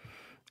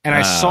 And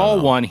I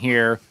saw one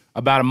here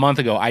about a month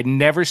ago. I'd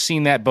never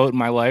seen that boat in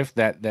my life,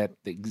 that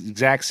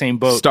exact same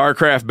boat.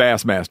 Starcraft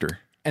Bassmaster.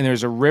 And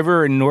there's a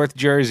river in North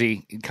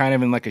Jersey, kind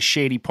of in like a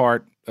shady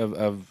part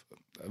of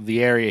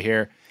the area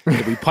here,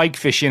 that we pike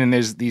fish in, and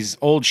there's these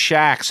old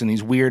shacks and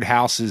these weird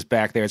houses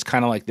back there. It's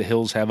kind of like The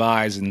Hills Have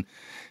Eyes, and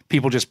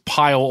people just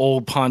pile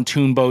old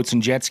pontoon boats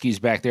and jet skis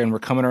back there, and we're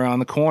coming around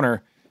the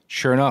corner.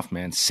 Sure enough,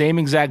 man, same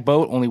exact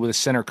boat, only with a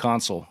center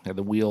console. Had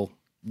the wheel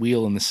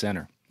in the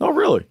center. Oh,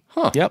 really?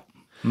 Huh. Yep.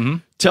 Mm-hmm.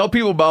 Tell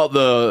people about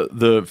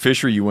the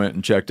fishery you went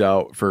and checked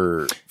out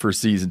for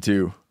season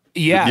 2.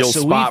 Yeah, the old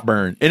spot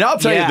burn. And I'll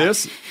tell you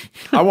this,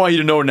 I want you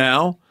to know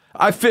now,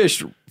 I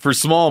fished for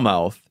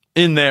smallmouth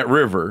in that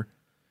river,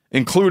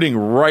 including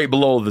right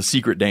below the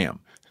secret dam.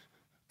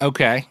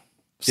 Okay.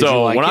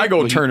 So when I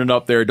go turning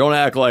up there, don't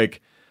act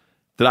like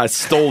that I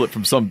stole it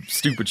from some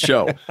stupid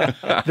show.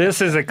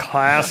 This is a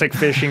classic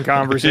fishing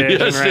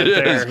conversation right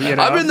there. You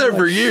know? I've been there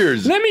for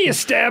years. Let me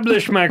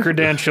establish my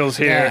credentials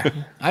here.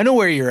 Yeah, I know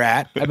where you're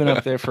at. I've been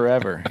up there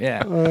forever.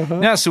 Yeah.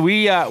 No, so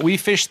we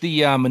fished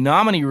the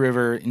Menominee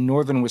River in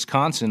northern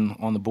Wisconsin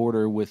on the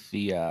border with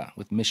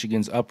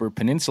Michigan's Upper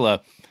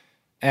Peninsula,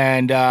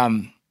 and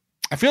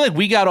I feel like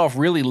we got off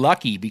really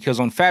lucky because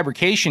on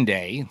fabrication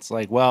day, it's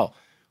like, well,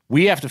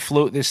 we have to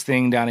float this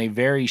thing down a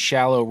very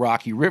shallow,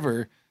 rocky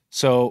river.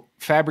 So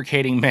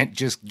fabricating meant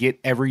just get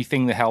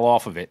everything the hell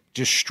off of it.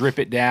 Just strip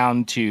it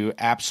down to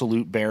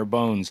absolute bare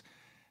bones.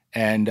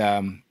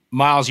 And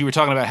Miles, you were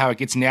talking about how it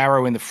gets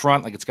narrow in the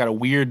front, like it's got a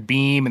weird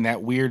beam and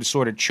that weird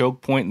sort of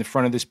choke point in the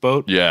front of this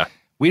boat. Yeah.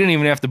 We didn't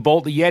even have to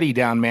bolt the Yeti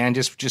down, man.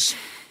 Just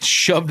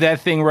shoved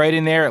that thing right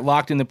in there. It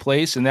locked into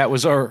place, and that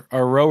was our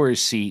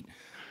rower's seat.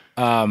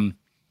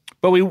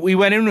 But we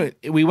went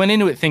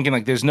into it thinking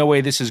like there's no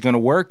way this is going to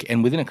work,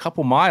 and within a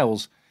couple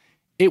miles,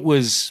 it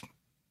was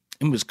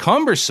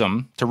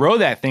cumbersome to row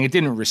that thing. It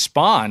didn't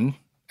respond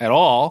at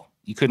all.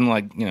 You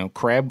couldn't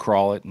crab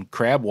crawl it and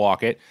crab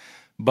walk it,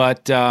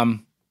 but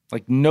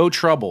no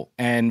trouble.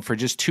 And for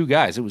just 2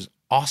 guys, it was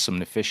awesome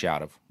to fish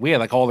out of. We had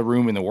like all the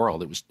room in the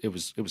world. It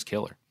was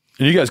killer.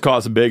 And you guys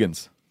caught some big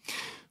ones.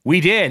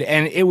 We did,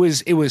 and it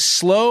was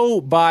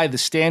slow by the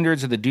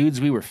standards of the dudes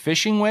we were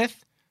fishing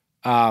with.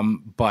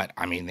 But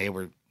I mean, they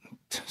were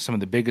some of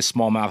the biggest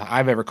smallmouth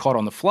I've ever caught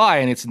on the fly,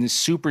 and it's in this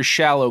super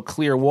shallow,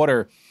 clear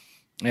water,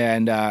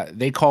 and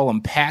they call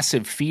them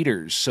passive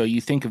feeders. So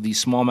you think of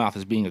these smallmouth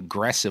as being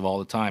aggressive all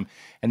the time,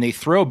 and they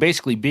throw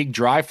basically big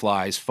dry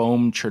flies,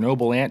 foam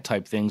Chernobyl ant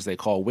type things they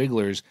call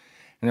wigglers,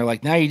 and they're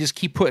like, now you just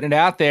keep putting it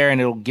out there, and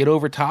it'll get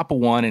over top of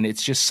one, and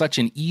it's just such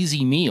an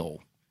easy meal.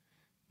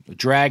 A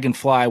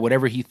dragonfly,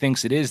 whatever he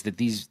thinks it is, that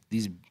these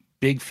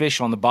big fish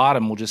on the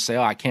bottom will just say,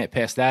 oh, I can't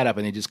pass that up,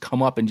 and they just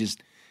come up and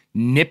just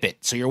nip it.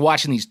 So you're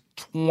watching these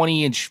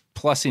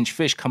 20-inch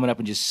fish coming up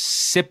and just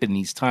sipping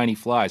these tiny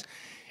flies.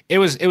 It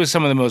was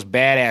some of the most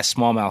badass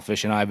smallmouth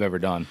fishing I've ever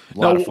done. A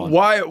lot of fun.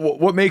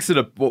 What makes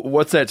it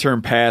what's that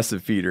term,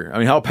 passive feeder? I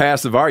mean, how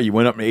passive are you? You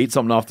went up and ate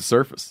something off the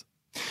surface.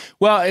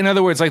 Well, in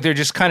other words, like they're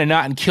just kind of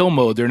not in kill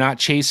mode. They're not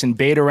chasing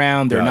bait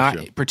around. They're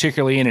not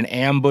particularly in an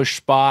ambush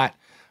spot.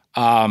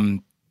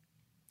 And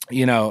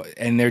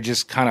they're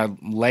just kind of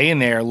laying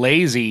there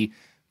lazy,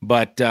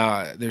 but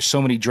there's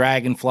so many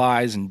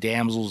dragonflies and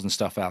damsels and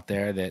stuff out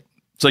there that...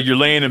 It's like you're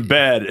laying in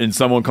bed and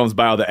someone comes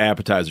by with the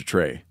appetizer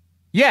tray.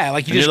 Yeah,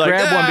 like you just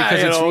grab one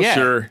because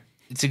sure.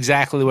 It's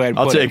exactly the way I'd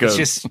put it. I'll take it's a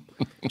just,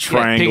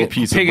 triangle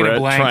piece of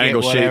bread,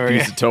 triangle-shaped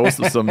piece of toast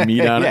with some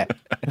meat on it.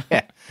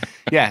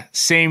 Yeah,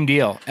 same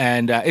deal.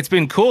 And it's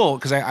been cool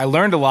because I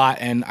learned a lot,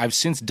 and I've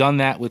since done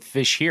that with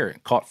fish here,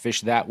 caught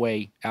fish that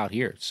way out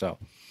here, So,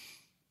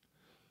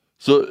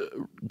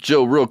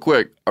 Joe, real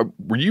quick,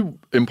 were you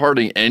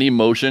imparting any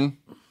motion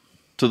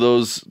to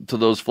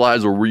those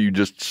flies, or were you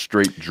just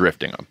straight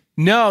drifting them?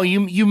 No,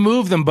 you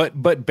move them,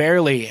 but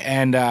barely,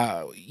 and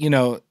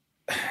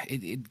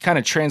it kind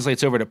of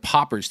translates over to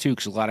poppers too,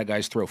 because a lot of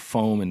guys throw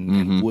foam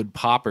and wood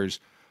poppers.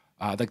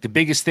 Like the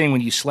biggest thing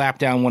when you slap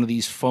down one of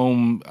these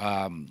foam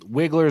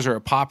wigglers or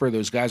a popper,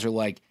 those guys are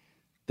like,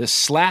 the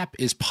slap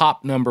is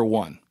pop number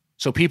one.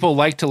 So people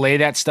like to lay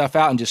that stuff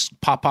out and just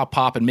pop, pop,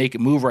 pop and make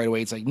it move right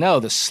away. It's like, no,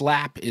 the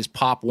slap is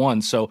pop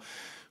one. So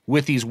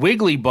with these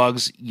wiggly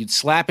bugs, you'd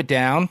slap it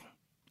down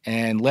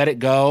and let it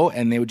go,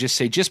 and they would just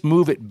say, just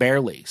move it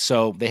barely.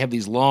 So they have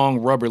these long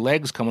rubber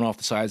legs coming off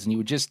the sides, and you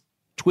would just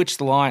twitch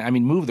the line. I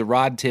mean, move the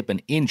rod tip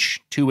an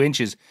inch, 2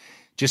 inches,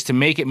 just to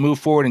make it move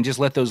forward and just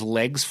let those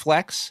legs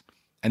flex.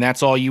 And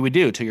that's all you would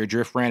do till your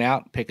drift ran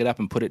out, pick it up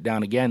and put it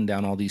down again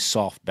down all these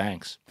soft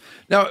banks.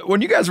 Now,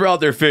 when you guys were out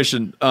there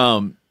fishing,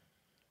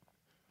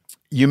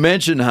 you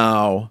mentioned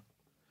how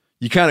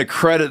you kind of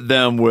credit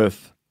them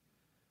with,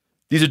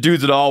 these are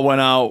dudes that all went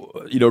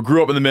out,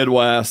 grew up in the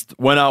Midwest,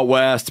 went out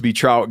west to be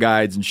trout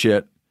guides and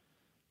shit.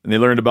 And they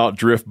learned about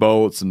drift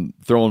boats and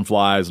throwing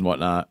flies and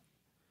whatnot.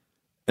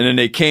 And then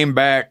they came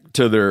back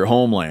to their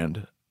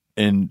homeland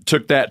and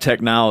took that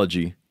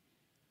technology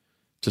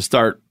to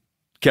start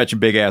catching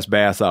big ass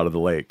bass out of the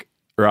lake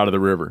or out of the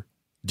river.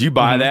 Do you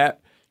buy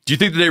that? Do you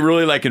think that they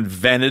really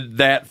invented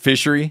that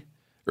fishery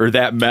or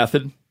that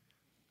method?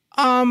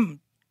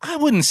 I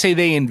wouldn't say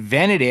they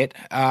invented it,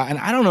 and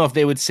I don't know if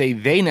they would say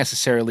they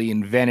necessarily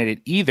invented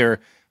it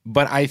either.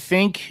 But I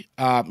think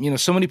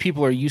so many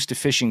people are used to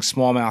fishing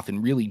smallmouth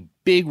in really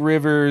big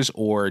rivers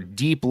or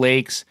deep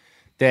lakes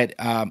that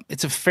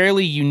it's a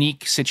fairly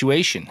unique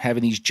situation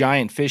having these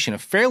giant fish in a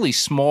fairly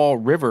small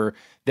river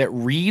that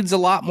reads a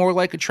lot more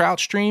like a trout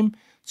stream.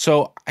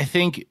 So I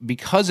think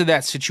because of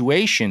that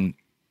situation,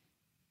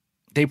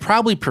 they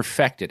probably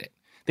perfected it.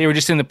 They were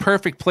just in the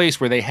perfect place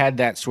where they had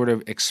that sort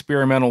of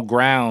experimental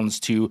grounds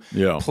to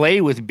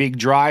play with big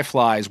dry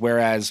flies,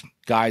 whereas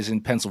guys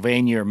in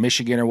Pennsylvania or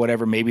Michigan or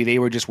whatever, maybe they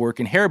were just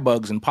working hair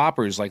bugs and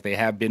poppers like they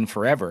have been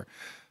forever.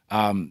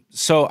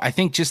 So I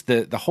think just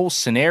the whole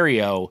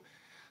scenario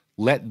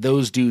let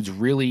those dudes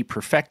really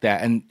perfect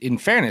that. And in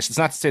fairness, it's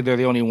not to say they're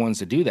the only ones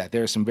to do that.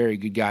 There are some very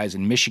good guys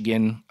in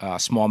Michigan,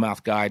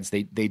 smallmouth guides.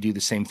 They do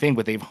the same thing,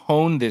 but they've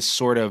honed this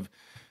sort of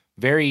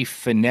very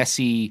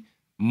finessey,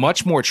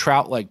 much more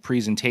trout-like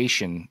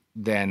presentation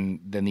than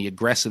the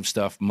aggressive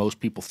stuff most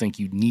people think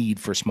you need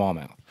for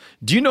smallmouth.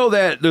 Do you know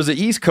that there's an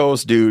East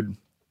Coast dude,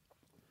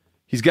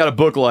 he's got a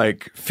book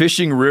like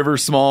Fishing River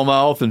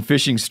Smallmouth and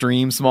Fishing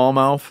Stream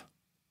Smallmouth?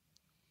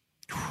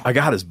 I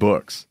got his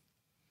books.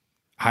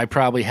 I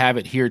probably have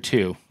it here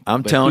too.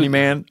 I'm telling you,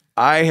 man,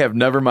 I have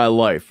never in my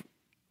life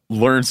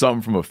learned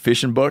something from a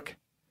fishing book,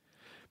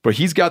 but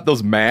he's got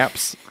those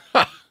maps.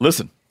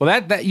 Listen. Well,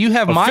 that you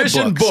have my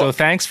book, so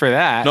thanks for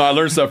that. No, I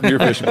learned stuff from your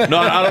fishing book. No,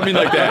 I don't mean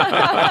like that.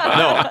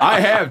 No, I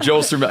have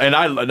Joe's, and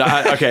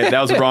okay, that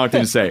was the wrong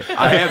thing to say.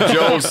 I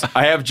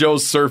have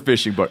Joe's surf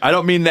fishing book. I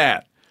don't mean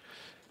that.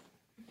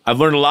 I've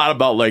learned a lot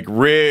about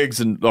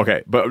rigs and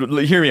okay, but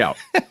hear me out.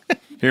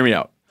 Hear me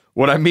out.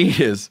 What I mean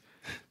is,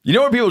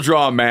 when people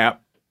draw a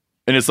map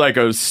and it's like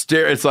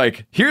it's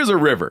like, here's a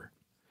river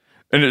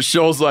and it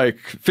shows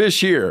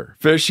fish here,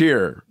 fish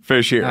here,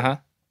 fish here. Uh-huh.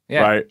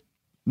 Yeah. Right?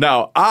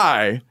 Now,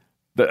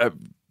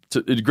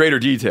 in greater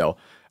detail,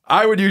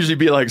 I would usually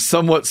be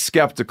somewhat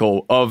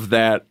skeptical of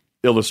that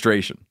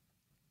illustration.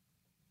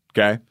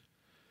 Okay?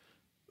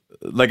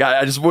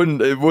 I just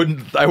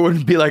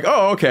wouldn't be like,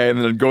 oh, okay,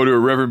 and then go to a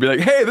river and be like,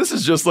 hey, this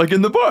is just like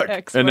in the book.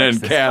 And then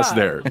cast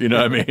there. You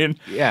know what I mean?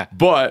 Yeah.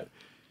 But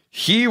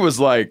he was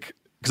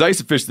because I used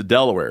to fish the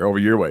Delaware over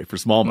your way for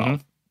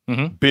smallmouth.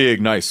 Mm-hmm.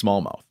 Big, nice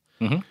smallmouth.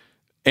 Mm-hmm.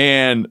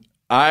 And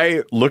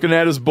looking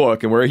at his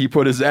book and where he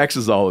put his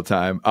X's all the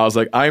time, I was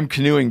like, I'm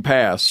canoeing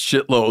past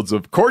shitloads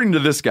of, according to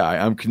this guy,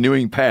 I'm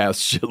canoeing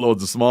past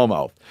shitloads of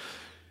smallmouth.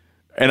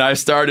 And I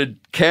started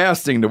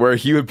casting to where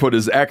he would put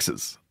his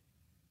X's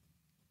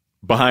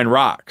behind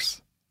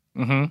rocks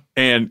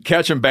and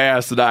catching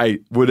bass that I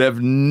would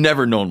have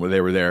never known where they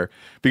were there,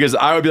 because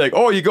I would be like,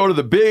 oh, you go to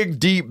the big,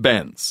 deep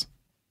bends.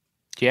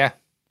 Yeah.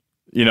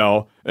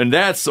 And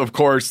that's, of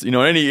course,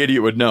 any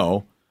idiot would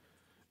know.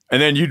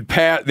 And then you'd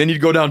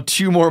go down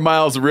 2 more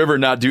miles of river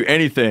and not do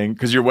anything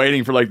because you're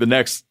waiting for the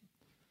next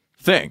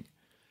thing.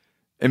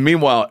 And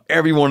meanwhile,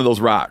 every one of those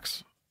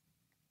rocks,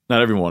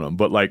 not every one of them,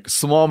 but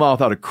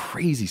smallmouth out of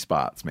crazy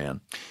spots,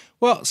 man.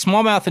 Well,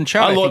 smallmouth and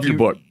trout. I love your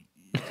book.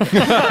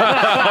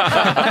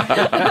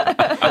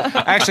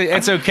 Actually,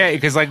 it's okay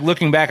because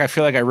looking back, I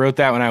feel like I wrote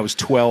that when I was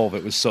 12.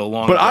 It was so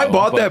long But ago. I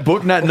bought that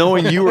book not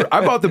knowing you were.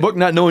 I bought the book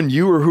not knowing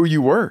you or who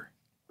you were.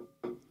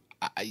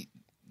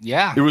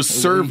 Yeah. It was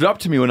served up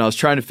to me when I was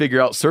trying to figure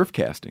out surf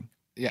casting.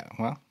 Yeah,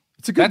 well,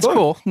 it's a good that's book.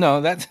 Cool.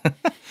 No, that's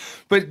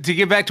but to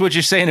get back to what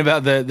you're saying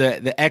about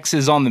the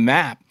X's on the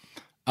map,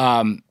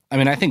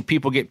 I think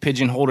people get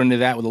pigeonholed into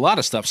that with a lot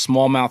of stuff,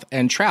 smallmouth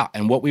and trout.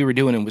 And what we were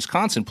doing in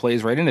Wisconsin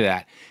plays right into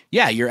that.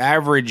 Yeah, your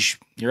average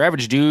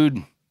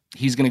dude,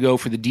 he's going to go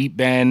for the deep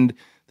bend,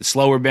 the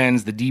slower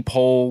bends, the deep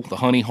hole, the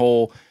honey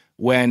hole.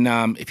 When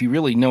if you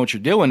really know what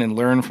you're doing and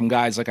learn from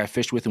guys like I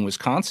fished with in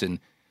Wisconsin,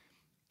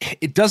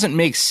 it doesn't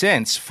make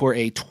sense for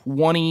a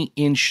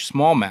 20-inch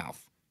smallmouth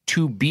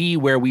to be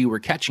where we were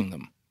catching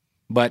them.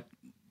 But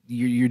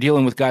you're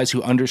dealing with guys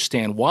who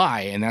understand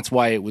why, and that's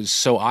why it was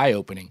so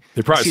eye-opening.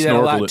 They probably I see that a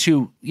snorkeled lot it.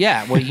 too.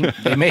 Yeah, well,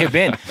 they may have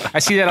been. I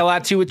see that a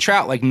lot too with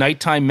trout, like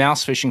nighttime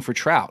mouse fishing for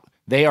trout.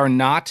 They are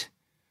not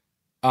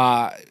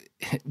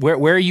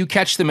where you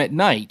catch them at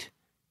night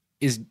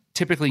is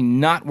typically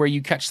not where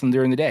you catch them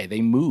during the day.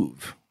 They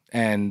move,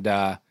 and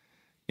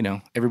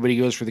everybody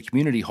goes for the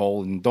community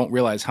hole and don't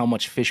realize how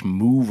much fish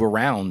move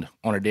around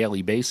on a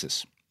daily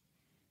basis.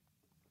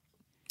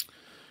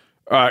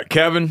 All right,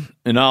 Kevin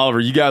and Oliver,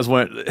 you guys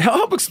went.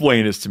 Help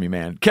explain this to me,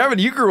 man. Kevin,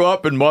 you grew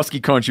up in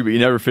muskie country, but you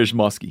never fished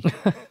muskie.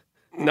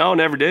 No,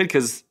 never did,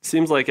 because it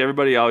seems like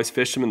everybody always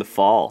fished them in the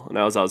fall, and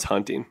I was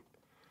hunting.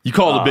 You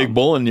called a big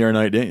bull in the other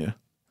night, didn't you?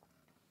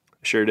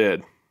 Sure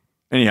did.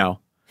 Anyhow,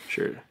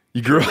 Sure.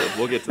 you grew up.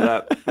 We'll get to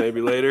that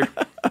maybe later.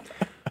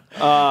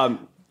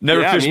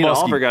 Never Yeah, fished me and muskie.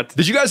 Oliver got to-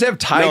 Did you guys have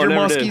tiger No,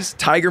 never muskies?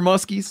 Tiger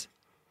muskies?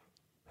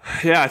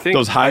 Yeah, I think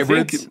Those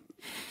hybrids?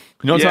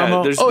 You know what I'm talking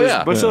about? There's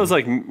a bunch of those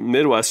like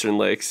Midwestern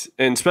lakes,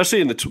 and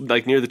especially in the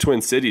like near the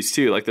Twin Cities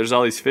too. Like there's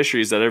all these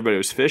fisheries that everybody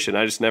was fishing.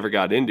 I just never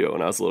got into it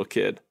when I was a little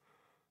kid.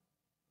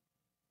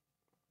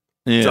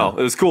 Yeah. So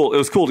it was cool. It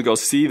was cool to go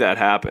see that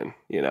happen.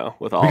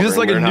 With all Because it's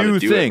like a new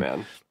thing.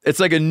 man. It's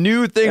like a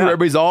new thing where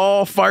everybody's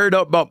all fired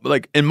up about.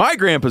 Like in my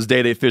grandpa's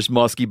day, they fished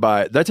muskie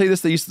by. Did I tell you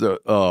this? They used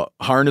to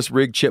harness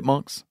rig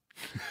chipmunks.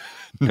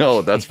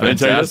 No, that's I didn't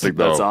tell you this? fantastic,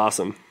 though. That's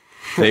awesome.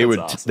 They would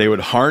awesome. they would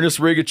harness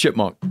rig a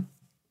chipmunk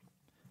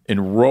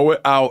and row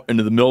it out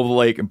into the middle of the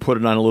lake and put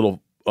it on a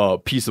little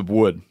piece of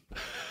wood,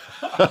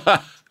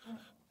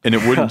 and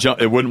it wouldn't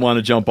jump. It wouldn't want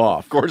to jump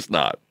off. Of course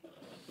not.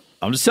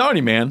 I'm just telling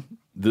you, man.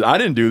 I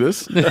didn't do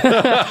this.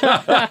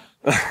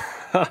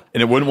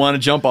 And it wouldn't want to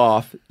jump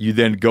off. You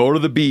then go to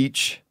the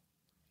beach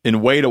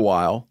and wait a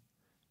while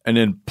and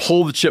then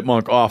pull the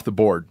chipmunk off the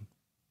board.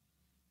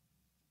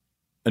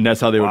 And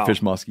that's how they would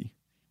fish muskie.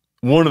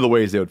 One of the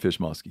ways they would fish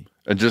muskie.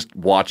 And just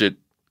watch it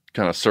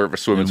kind of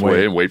surface swim And its wait.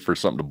 way and wait for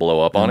something to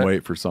blow up on And it.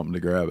 wait for something to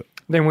grab it.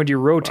 Then would you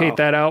rotate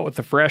that out with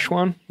the fresh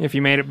one if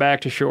you made it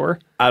back to shore?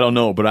 I don't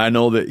know, but I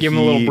know that Give him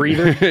a little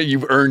breather.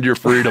 You've earned your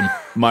freedom.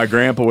 My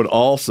grandpa would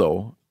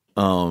also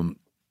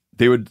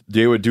they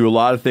would do a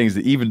lot of things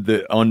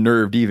that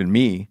unnerved even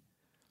me,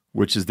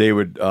 which is they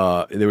would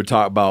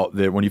talk about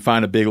that when you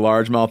find a big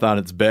largemouth on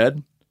its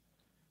bed,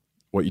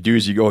 what you do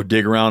is you go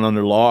dig around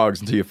under logs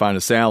until you find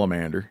a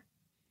salamander.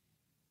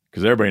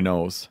 Because everybody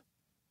knows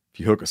if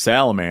you hook a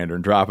salamander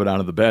and drop it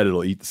onto the bed,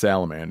 it'll eat the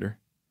salamander.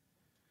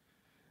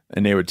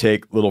 And they would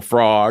take little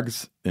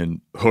frogs and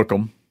hook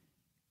them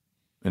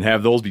and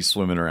have those be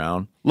swimming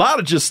around. A lot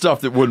of just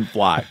stuff that wouldn't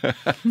fly.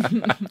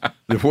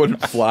 That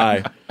wouldn't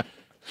fly.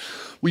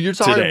 Well, you're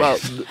talking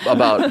Today.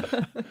 about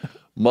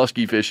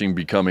muskie fishing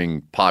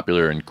becoming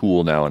popular and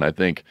cool now, and I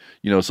think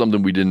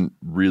something we didn't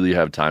really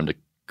have time to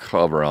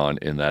cover on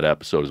in that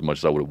episode as much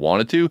as I would have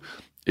wanted to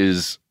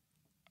is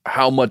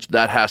how much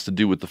that has to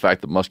do with the fact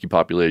that muskie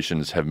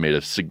populations have made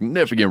a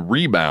significant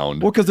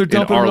rebound. Well, because they're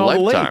dumping in them our in all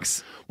the lifetime.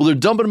 lakes. Well, they're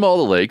dumping them in all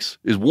the lakes.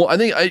 Is one. I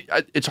think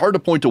it's hard to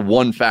point to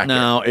one factor.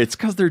 No, it's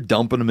because they're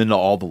dumping them into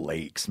all the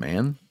lakes,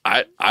 man.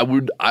 I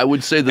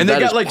would say that And they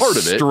that is got like part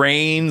of it.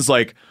 strains,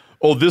 like,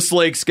 oh, this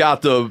lake's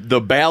got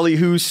the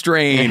ballyhoo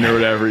strain or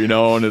whatever,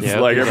 and it's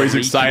like everybody's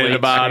excited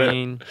about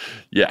it.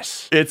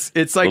 Yes,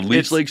 It's like the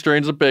Leech Lake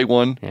strain's a big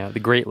one. Yeah, the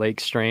Great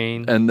Lakes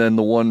strain. And then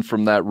the one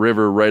from that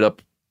river right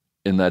up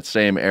in that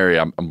same area,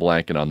 I'm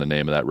blanking on the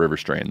name of that river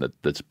strain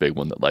that's a big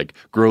one that like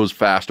grows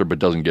faster but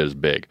doesn't get as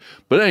big.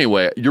 But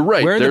anyway, you're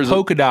right. Where are the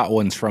polka dot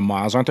ones from,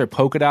 Miles? Aren't there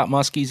polka dot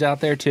muskies out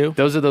there too?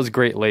 Those are those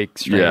Great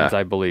Lakes strains,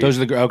 I believe. Those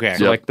are okay.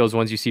 So like those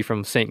ones you see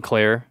from St.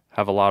 Clair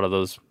have a lot of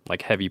those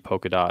like heavy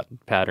polka dot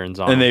patterns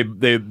on and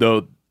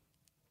them.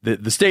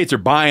 the states are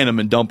buying them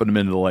and dumping them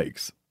into the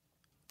lakes.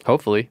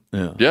 Hopefully.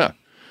 Yeah.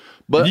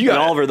 But You got-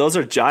 Oliver, those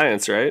are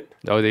giants, right?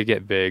 Oh, they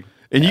get big.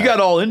 And you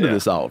got all into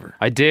this, Oliver.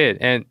 I did.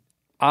 And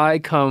I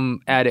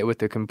come at it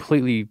with a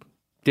completely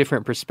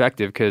different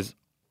perspective because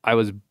I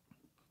was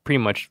pretty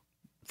much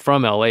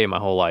from LA my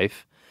whole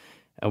life.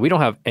 And we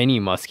don't have any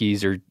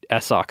muskies or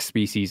Essox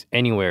species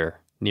anywhere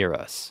near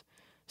us.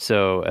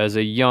 So as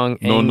a young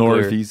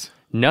angler, No Northies.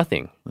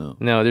 nothing. Oh.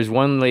 No, there's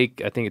one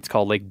lake, I think it's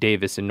called Lake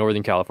Davis in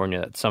Northern California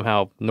that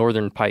somehow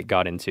Northern Pike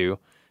got into.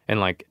 And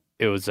like,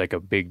 it was like a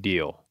big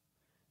deal.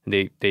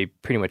 They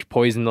pretty much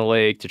poisoned the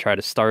lake to try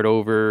to start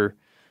over.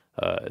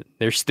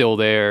 They're still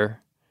there.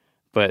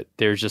 But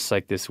there's just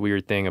like this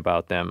weird thing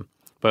about them.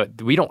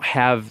 But we don't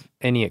have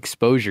any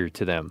exposure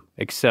to them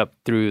except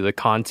through the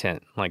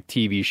content, like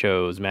TV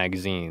shows,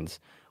 magazines,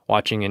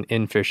 watching an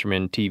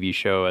in-fisherman TV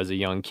show as a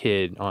young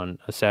kid on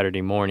a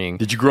Saturday morning.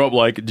 Did you grow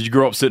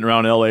up sitting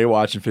around LA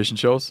watching fishing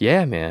shows?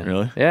 Yeah, man.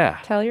 Really? Yeah.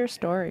 Tell your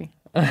story.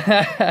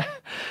 I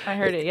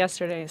heard it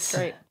yesterday. It's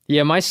great.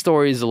 Yeah, my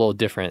story is a little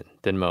different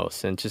than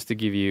most. And just to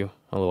give you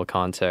a little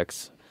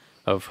context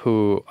of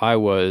who I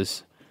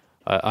was,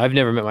 I've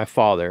never met my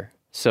father.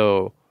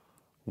 So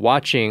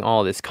watching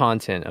all this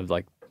content of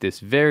like this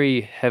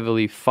very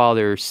heavily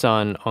father,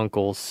 son,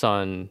 uncle,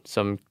 son,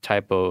 some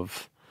type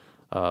of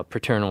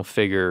paternal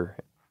figure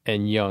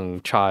and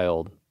young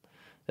child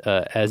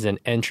as an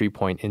entry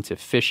point into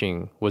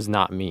fishing was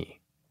not me.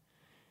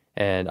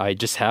 And I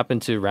just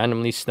happened to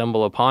randomly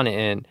stumble upon it.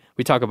 And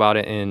we talk about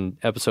it in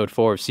episode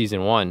 4 of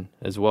season 1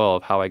 as well,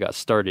 of how I got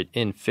started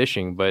in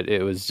fishing, but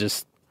it was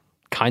just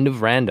kind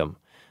of random.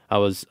 I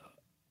was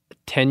a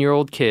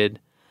 10-year-old kid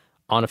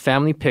on a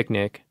family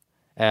picnic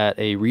at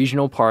a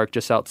regional park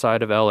just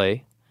outside of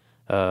LA.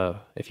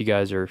 If you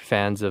guys are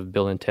fans of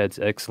Bill and Ted's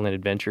Excellent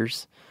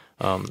Adventures,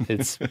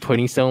 it's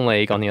Pudding Stone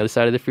Lake on the other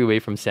side of the freeway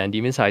from San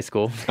Dimas High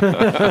School. All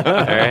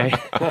right.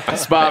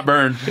 Spot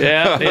burn.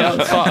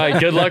 Yeah.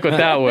 Good luck with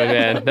that one,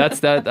 man.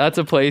 That's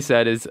a place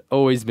that has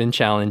always been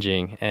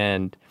challenging.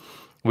 And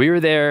we were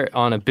there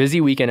on a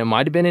busy weekend. It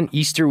might have been an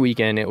Easter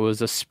weekend. It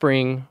was a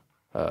spring.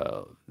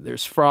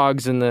 There's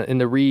frogs in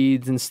the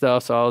reeds and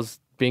stuff. So I was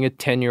being a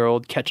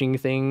 10-year-old catching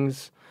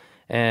things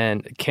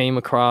and came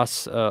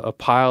across a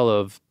pile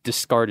of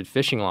discarded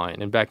fishing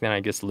line. And back then, I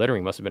guess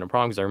littering must have been a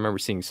problem because I remember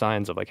seeing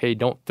signs of like, hey,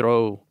 don't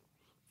throw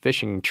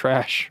fishing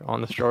trash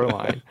on the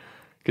shoreline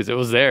because it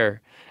was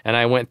there. And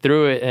I went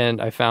through it and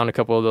I found a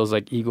couple of those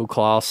like eagle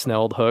claw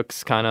snelled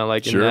hooks kind of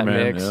like in that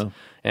mix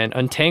and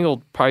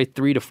untangled probably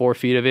 3 to 4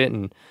 feet of it.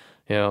 And,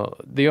 you know,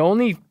 the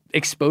only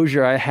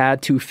exposure I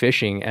had to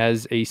fishing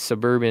as a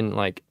suburban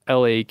like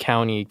LA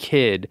County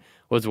kid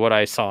was what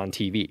I saw on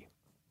TV.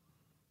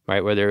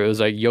 Right, whether it was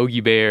like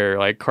Yogi Bear,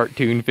 like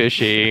cartoon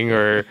fishing,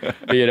 or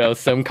you know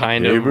some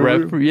kind of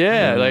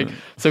like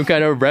some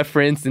kind of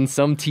reference in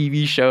some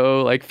TV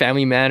show, like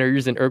Family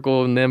Matters and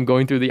Urkel and them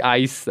going through the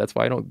ice. That's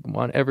why I don't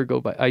want to ever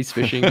go by ice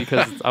fishing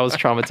because I was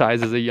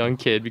traumatized as a young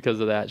kid because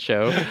of that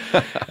show.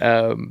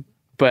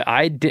 But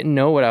I didn't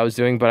know what I was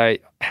doing, but I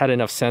had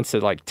enough sense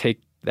to like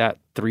take that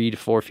 3 to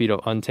 4 feet of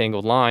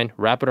untangled line,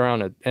 wrap it around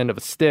the end of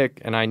a stick,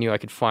 and I knew I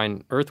could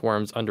find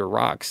earthworms under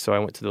rocks. So I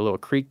went to the little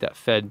creek that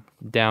fed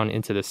down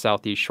into the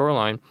southeast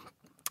shoreline.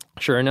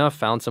 Sure enough,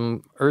 found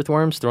some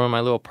earthworms, throw in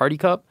my little party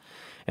cup,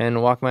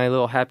 and walked my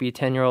little happy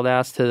 10-year-old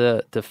ass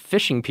to the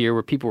fishing pier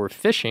where people were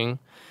fishing.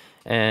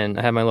 And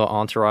I had my little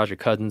entourage of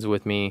cousins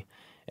with me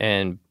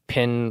and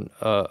pinned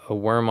a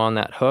worm on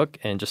that hook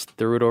and just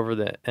threw it over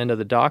the end of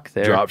the dock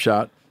there. Drop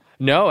shot.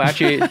 No,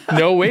 actually,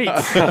 no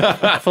weights.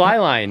 Fly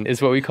line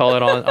is what we call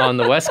it on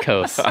the West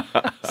Coast.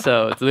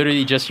 So it's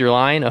literally just your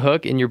line, a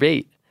hook, and your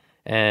bait.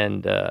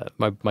 And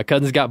my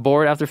cousins got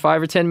bored after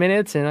 5 or 10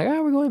 minutes and like,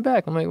 we're going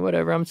back. I'm like,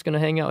 whatever, I'm just going to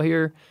hang out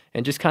here.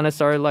 And just kind of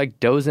started like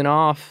dozing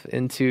off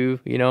into,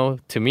 you know,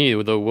 to me,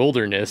 the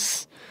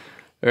wilderness,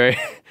 right?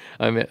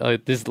 I'm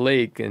at this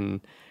lake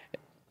and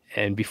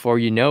before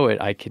you know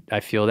it, I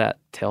feel that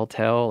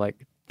telltale like,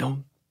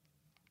 dump,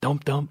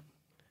 dump, dump.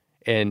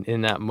 And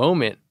in that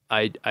moment,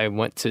 I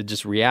went to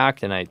just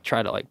react and I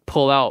tried to like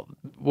pull out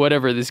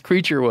whatever this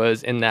creature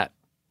was and that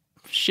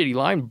shitty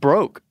line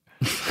broke.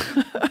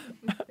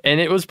 And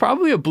it was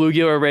probably a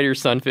bluegill or red ear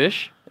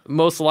sunfish,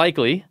 most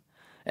likely.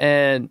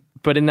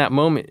 But in that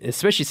moment,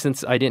 especially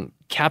since I didn't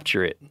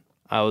capture it,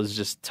 I was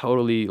just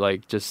totally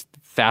like just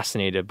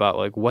fascinated about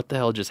like what the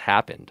hell just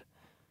happened.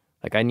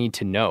 Like I need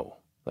to know.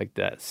 Like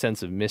that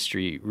sense of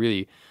mystery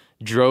really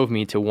drove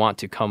me to want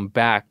to come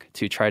back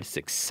to try to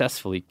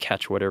successfully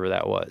catch whatever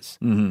that was.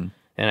 Mm-hmm.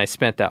 And I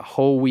spent that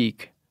whole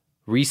week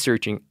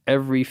researching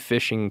every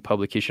fishing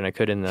publication I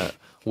could in the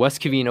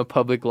West Covina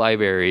Public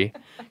Library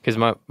because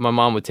my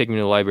mom would take me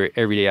to the library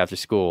every day after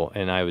school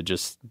and I would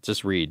just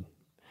read.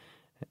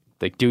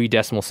 Like Dewey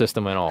Decimal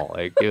System and all.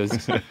 Like it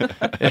was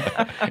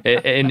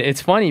and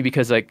it's funny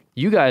because like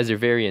you guys are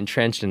very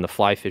entrenched in the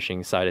fly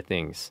fishing side of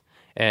things.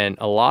 And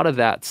a lot of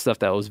that stuff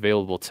that was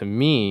available to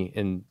me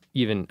and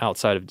even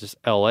outside of just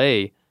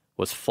LA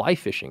was fly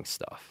fishing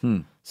stuff.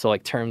 So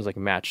like terms like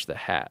match the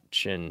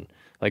hatch and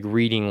like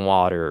reading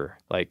water,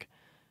 like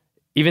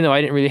even though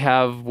I didn't really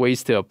have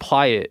ways to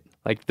apply it,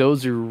 like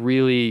those are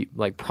really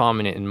like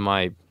prominent in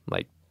my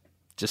like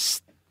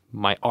just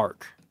my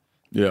arc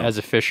as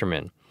a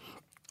fisherman.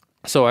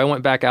 So I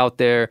went back out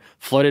there,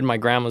 flooded my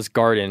grandma's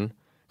garden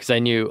because I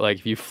knew like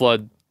if you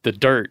flood the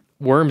dirt,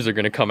 worms are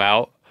going to come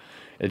out.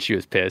 And she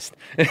was pissed.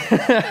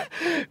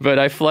 But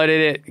I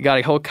flooded it, got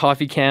a whole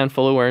coffee can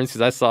full of worms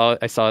because I saw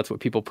that's what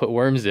people put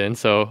worms in.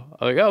 So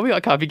I'm like, oh, we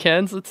got coffee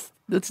cans.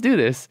 Let's do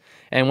this.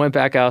 And went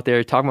back out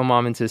there, talked my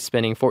mom into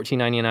spending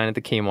 $14.99 at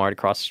the Kmart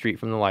across the street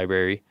from the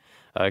library.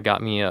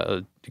 Got me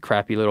a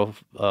crappy little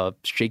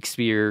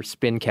Shakespeare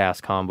spin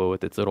cast combo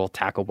with its little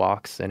tackle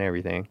box and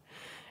everything.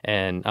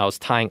 And I was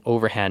tying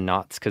overhand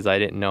knots because I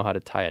didn't know how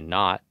to tie a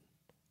knot.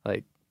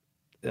 Like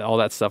all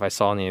that stuff I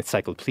saw in the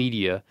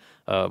encyclopedia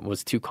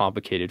was too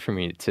complicated for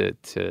me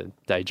to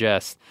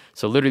digest.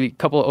 So literally a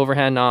couple of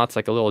overhand knots,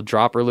 like a little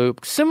dropper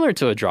loop, similar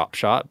to a drop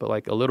shot, but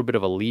like a little bit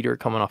of a leader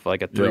coming off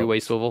like a three-way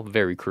swivel,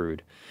 very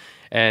crude.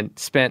 And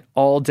spent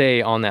all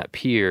day on that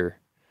pier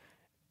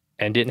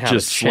and didn't have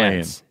just a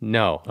chance. slaying.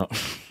 No.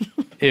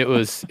 it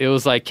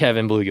was like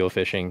Kevin bluegill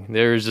fishing.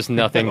 There was just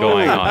nothing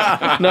going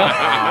on. No.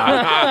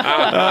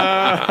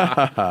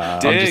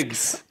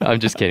 Digs. I'm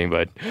just kidding,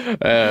 bud.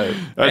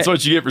 That's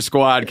what you get for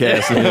squad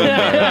casting.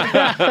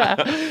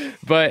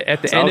 But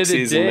at the end of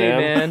the day,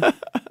 man,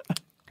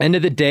 end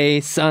of the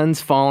day,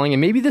 sun's falling, and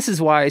maybe this is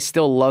why I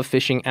still love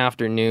fishing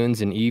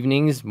afternoons and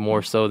evenings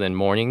more so than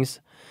mornings,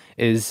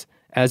 is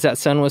as that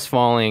sun was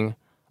falling,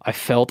 I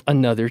felt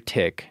another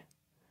tick,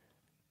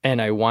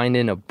 and I whined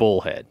in a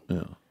bullhead.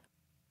 Yeah.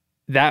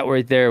 That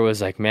right there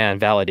was like, man,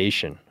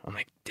 validation. I'm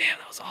like, damn,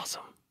 that was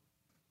awesome.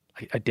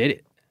 I did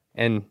it.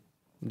 And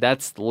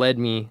that's led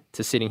me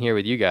to sitting here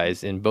with you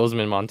guys in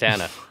Bozeman,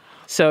 Montana.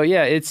 So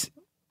yeah, it's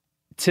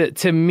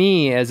to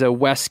me as a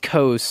West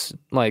Coast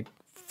like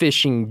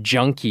fishing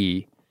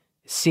junkie,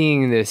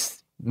 seeing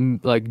this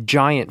like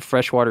giant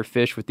freshwater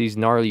fish with these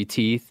gnarly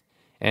teeth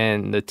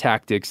and the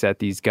tactics that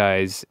these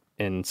guys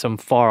in some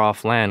far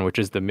off land, which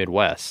is the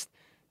Midwest,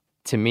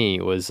 to me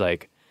was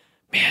like,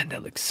 man,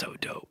 that looks so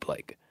dope.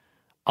 Like,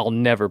 I'll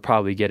never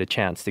probably get a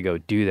chance to go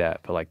do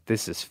that, but like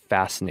this is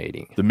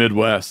fascinating. The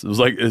Midwest.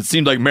 It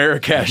seemed like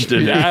Marrakesh did.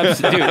 Dude,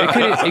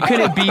 it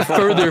couldn't be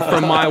further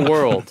from my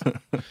world.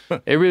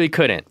 It really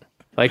couldn't.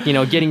 Like, you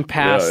know, getting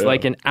past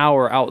like an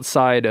hour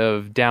outside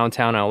of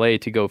downtown LA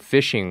to go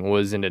fishing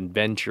was an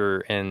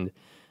adventure and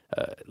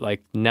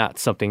like not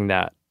something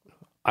that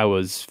I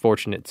was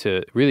fortunate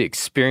to really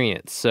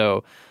experience.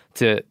 So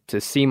to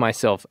see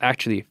myself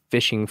actually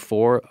fishing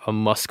for a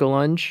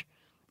muskellunge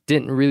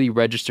didn't really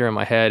register in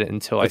my head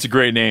until It's a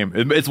great name.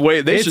 It's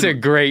a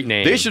great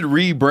name. They should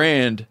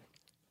rebrand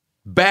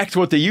back to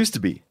what they used to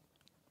be.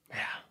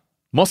 Yeah.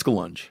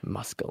 Muskellunge.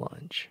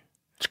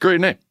 It's a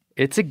great name.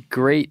 It's a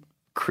great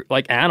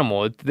like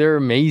animal. They're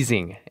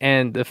amazing.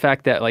 And the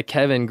fact that like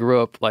Kevin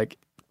grew up like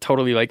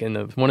totally like in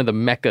one of the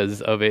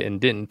meccas of it and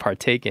didn't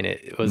partake in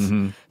it, it was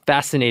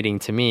fascinating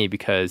to me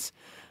because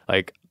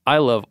like I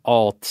love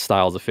all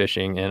styles of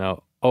fishing and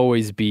I'll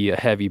always be a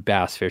heavy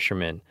bass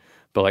fisherman.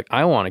 But like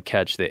I want to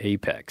catch the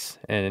apex,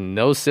 and in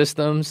those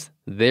systems,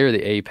 they're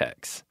the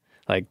apex.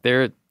 Like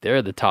they're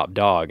the top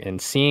dog.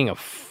 And seeing a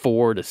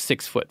 4 to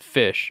 6 foot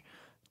fish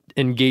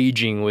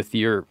engaging with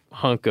your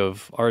hunk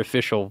of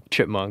artificial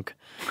chipmunk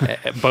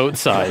at boat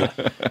side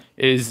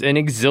is an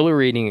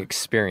exhilarating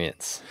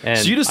experience. And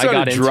so you just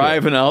started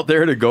driving out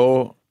there to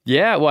go?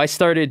 Yeah, well, I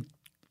started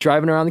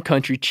driving around the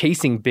country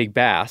chasing big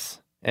bass.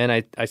 And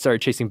I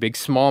started chasing big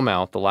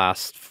smallmouth the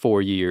last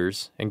 4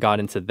 years and got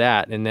into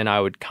that. And then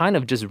I would kind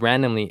of just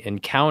randomly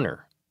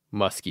encounter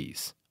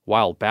muskies,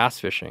 wild bass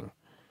fishing.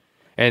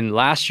 And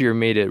last year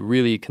made a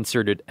really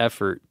concerted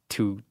effort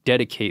to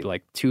dedicate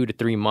like 2 to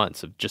 3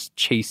 months of just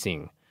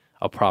chasing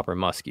a proper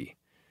muskie.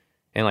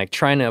 And like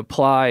trying to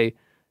apply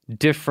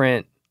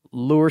different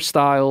lure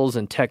styles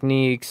and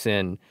techniques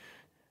and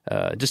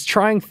just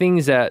trying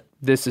things that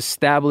this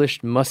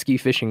established muskie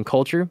fishing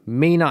culture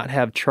may not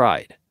have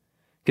tried.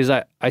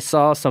 Because I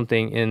saw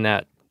something in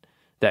that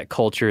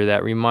culture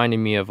that reminded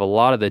me of a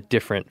lot of the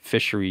different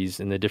fisheries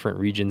in the different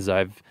regions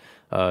I've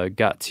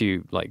got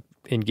to like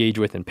engage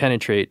with and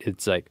penetrate.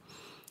 It's like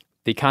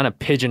they kind of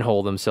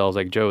pigeonhole themselves,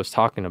 like Joe was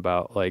talking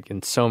about, like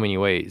in so many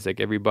ways. Like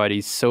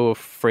everybody's so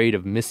afraid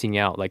of missing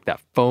out. Like that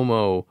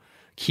FOMO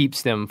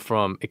keeps them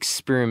from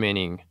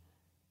experimenting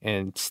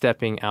and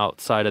stepping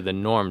outside of the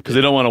norm. Because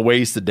they don't want to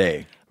waste a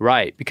day.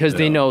 Right, because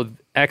they know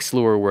X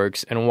lure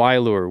works and Y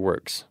lure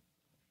works.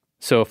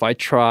 So if I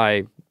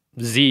try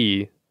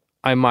Z,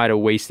 I might have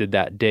wasted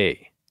that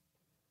day.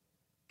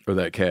 Or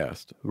that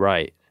cast.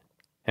 Right.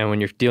 And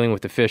when you're dealing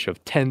with a fish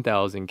of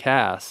 10,000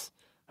 casts,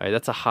 right,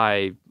 that's a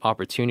high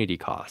opportunity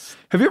cost.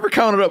 Have you ever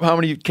counted up how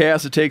many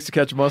casts it takes to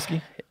catch a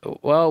muskie?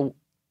 Well,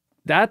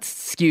 that's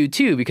skewed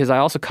too, because I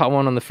also caught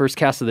one on the first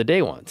cast of the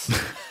day once.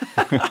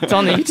 It's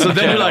on the YouTube So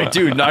then you're like,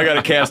 dude, now I got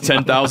to cast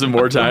 10,000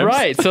 more times.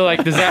 Right. So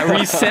like, does that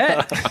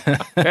reset?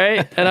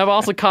 Right. And I've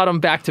also caught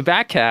them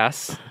back-to-back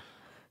casts.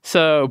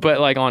 So,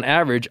 but like on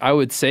average, I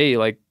would say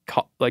like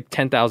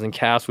 10,000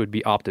 casts would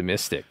be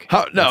optimistic.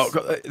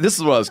 This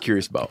is what I was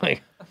curious about.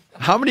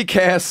 How many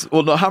casts?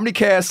 Well, no, how many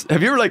casts?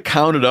 Have you ever like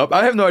counted up?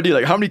 I have no idea.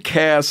 Like, how many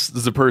casts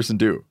does a person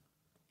do?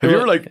 Have you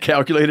ever like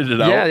calculated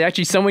it out? Yeah,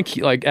 actually, someone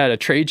like at a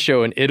trade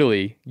show in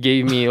Italy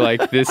gave me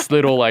like this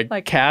little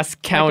like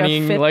cast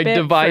counting like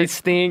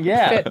device thing.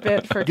 Yeah,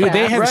 Fitbit for dude,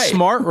 they have Right.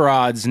 smart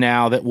rods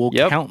now that will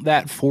count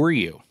that for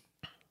you.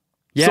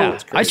 Yeah,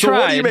 I tried. So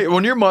what do you make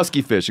when you're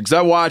muskie fishing? Because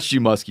I watched you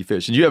muskie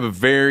fish, and you have a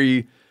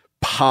very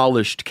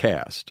polished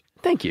cast.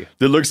 Thank you.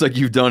 That looks like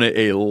you've done it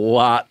a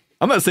lot.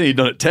 I'm not saying you've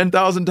done it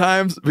 10,000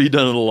 times, but you've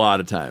done it a lot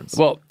of times.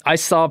 Well, I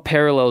saw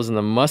parallels in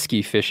the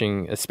muskie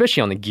fishing,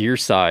 especially on the gear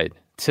side,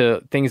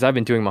 to things I've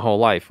been doing my whole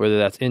life, whether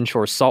that's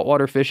inshore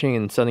saltwater fishing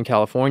in Southern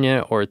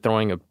California or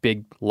throwing a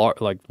big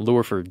like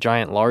lure for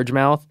giant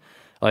largemouth.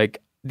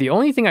 Like the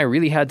only thing I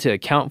really had to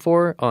account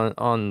for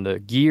on the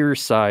gear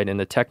side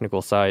and the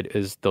technical side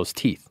is those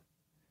teeth.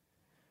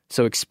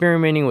 So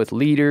experimenting with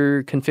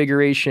leader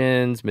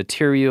configurations,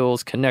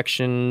 materials,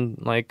 connection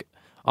like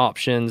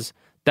options,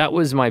 that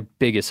was my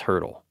biggest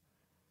hurdle.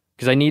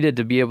 because I needed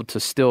to be able to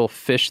still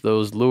fish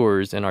those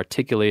lures and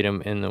articulate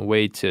them in a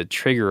way to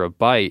trigger a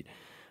bite,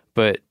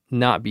 but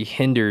not be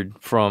hindered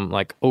from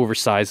like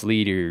oversized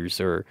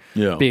leaders or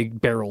big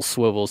barrel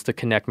swivels to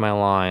connect my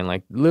line,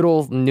 like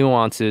little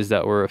nuances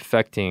that were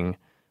affecting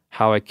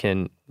how I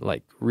can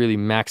like really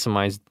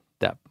maximize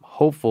that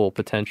hopeful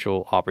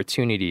potential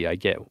opportunity I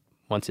get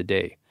once a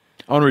day.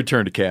 I want to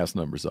return to cast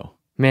numbers though.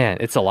 Man,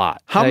 it's a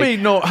lot. How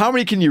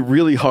many can you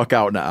really huck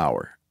out in an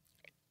hour?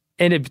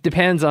 And it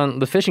depends on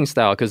the fishing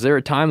style, because there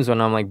are times when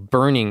I'm like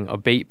burning a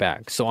bait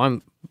bag. So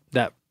I'm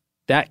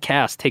that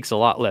cast takes a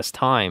lot less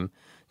time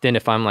than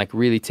if I'm like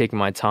really taking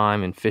my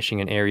time and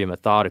fishing an area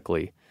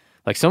methodically.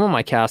 Like some of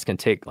my casts can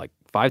take like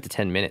 5 to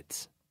 10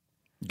 minutes.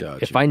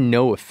 Gotcha. If I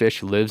know a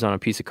fish lives on a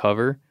piece of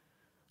cover,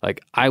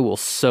 like I will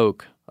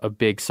soak a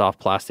big soft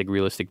plastic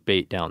realistic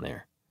bait down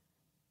there.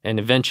 And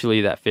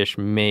eventually that fish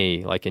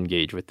may like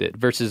engage with it.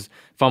 Versus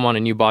if I'm on a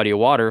new body of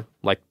water,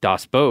 like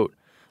Das Boat,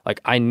 like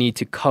I need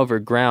to cover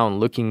ground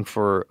looking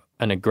for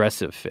an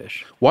aggressive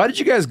fish. Why did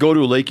you guys go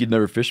to a lake you'd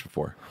never fished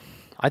before?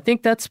 I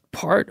think that's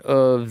part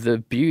of the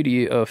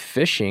beauty of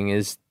fishing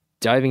is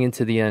diving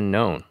into the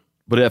unknown.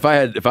 But if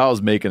I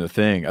was making a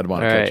thing, I'd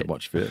want to catch a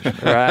bunch of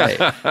fish. Right.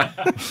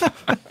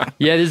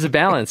 Yeah, there's a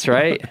balance,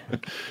 right?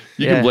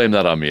 You can blame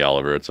that on me,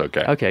 Oliver. It's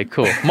okay. Okay,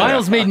 cool.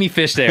 Miles made me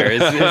fish there.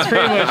 It's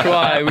pretty much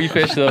why we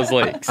fish those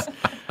lakes.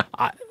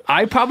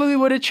 I probably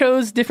would have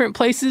chose different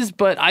places,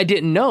 but I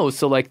didn't know.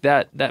 So like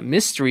that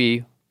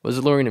mystery was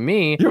alluring to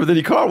me. Yeah, but then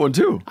he caught one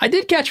too. I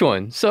did catch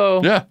one,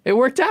 so it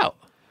worked out.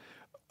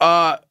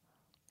 I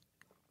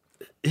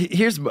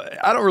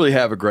don't really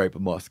have a gripe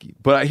with muskie,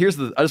 but I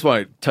just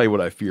want to tell you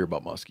what I fear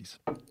about muskies.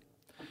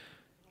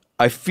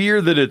 I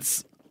fear that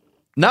it's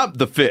not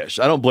the fish.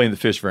 I don't blame the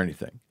fish for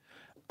anything.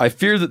 I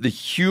fear that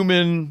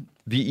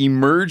the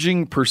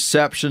emerging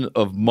perception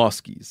of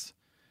muskies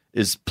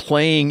is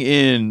playing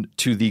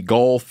into the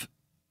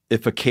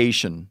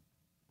golfification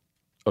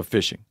of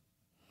fishing.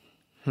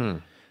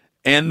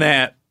 And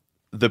that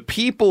the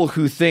people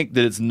who think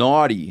that it's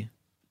naughty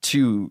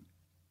to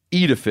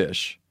eat a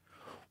fish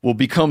will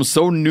become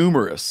so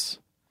numerous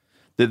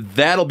that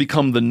that'll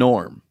become the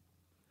norm.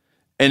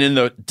 And in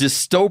the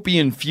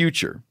dystopian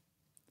future,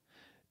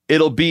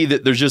 it'll be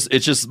that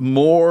it's just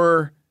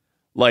more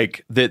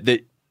like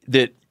that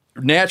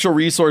natural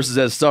resources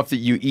as stuff that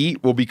you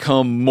eat will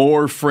become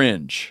more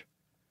fringe.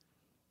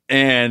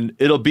 And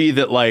it'll be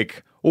that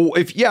like, well,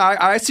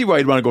 I see why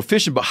you'd want to go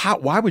fishing, but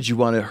why would you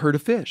want to hurt a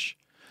fish?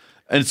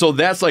 And so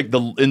that's like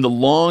in the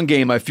long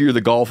game, I fear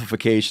the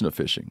golfification of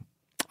fishing.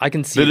 I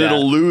can see that.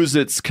 It'll lose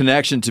its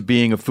connection to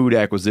being a food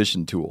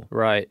acquisition tool.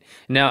 Right.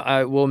 Now,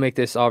 I will make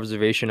this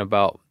observation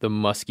about the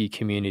muskie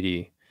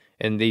community,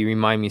 and they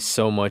remind me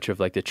so much of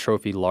like the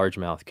trophy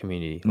largemouth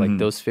community. Like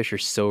those fish are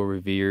so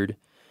revered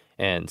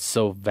and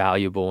so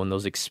valuable, and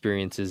those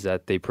experiences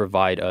that they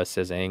provide us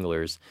as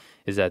anglers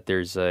is that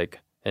there's like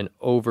an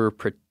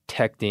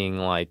overprotecting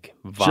like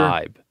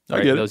vibe. Sure.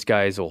 Right? Those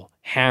guys will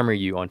hammer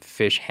you on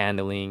fish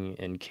handling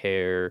and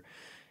care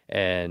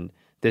and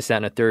this, that,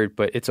 and a third,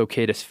 but it's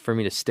okay for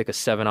me to stick a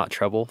 7/0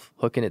 treble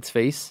hook in its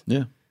face.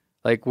 Yeah.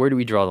 Like, where do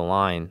we draw the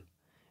line?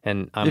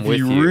 And if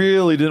you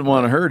really didn't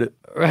want to hurt it,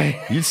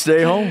 right, you'd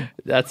stay home.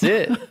 That's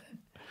it.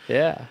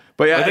 Yeah.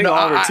 But yeah, I think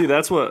Oliver too.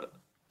 That's what.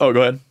 Oh,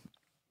 go ahead.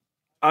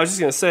 I was just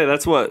gonna say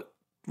that's what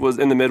was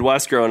in the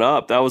Midwest growing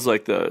up. That was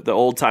like the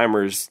old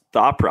timers'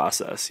 thought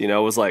process. You know,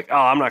 it was like, oh,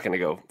 I'm not gonna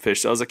go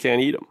fish those. I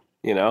can't eat them.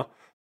 You know,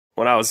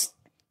 when I was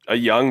a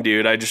young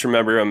dude, I just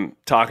remember him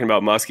talking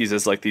about muskies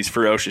as like these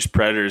ferocious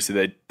predators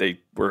who they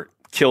were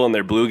killing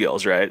their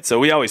bluegills, right? So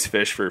we always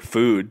fished for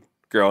food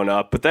growing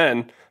up. But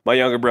then my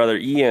younger brother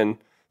Ian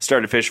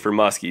started fishing for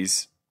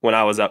muskies when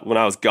I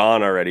was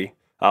gone already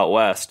out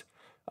west.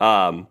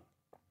 And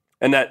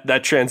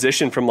that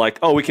transition from like,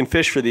 oh, we can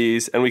fish for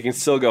these and we can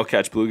still go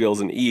catch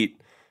bluegills and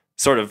eat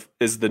sort of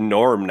is the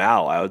norm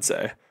now, I would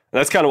say. And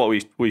that's kind of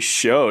what we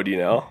showed, you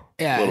know.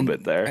 Yeah, a little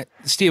bit there.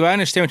 Steve, I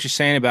understand what you're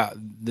saying about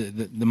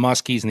the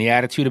muskies and the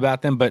attitude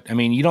about them, but I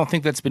mean, you don't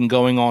think that's been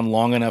going on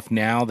long enough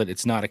now that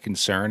it's not a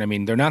concern? I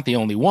mean, they're not the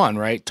only one,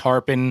 right?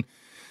 Tarpon,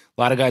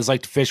 a lot of guys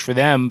like to fish for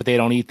them, but they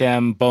don't eat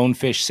them.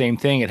 Bonefish, same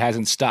thing. It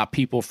hasn't stopped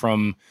people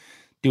from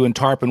doing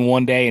tarpon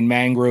one day and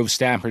mangrove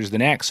snappers the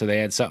next, so they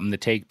had something to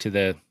take to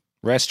the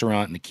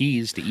restaurant in the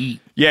Keys to eat.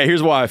 Yeah,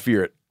 here's why I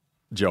fear it,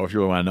 Joe, if you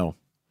really want to know.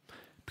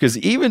 Because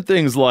even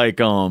things like,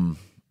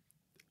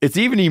 it's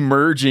even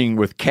emerging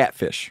with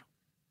catfish.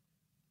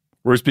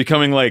 Where it's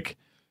becoming like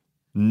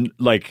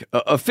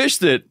a fish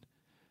that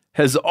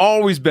has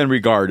always been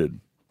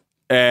regarded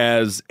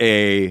as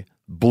a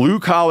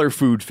blue-collar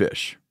food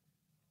fish.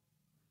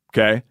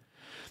 Okay?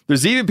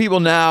 There's even people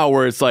now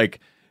where it's like,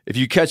 if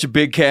you catch a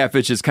big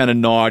catfish, it's kind of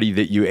naughty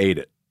that you ate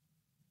it.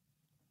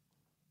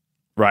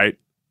 Right?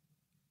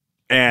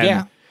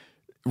 And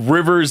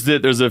rivers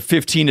that there's a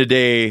 15 a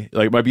day,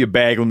 like it might be a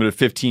bag limit of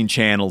 15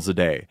 channels a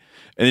day.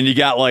 And then you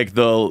got like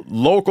the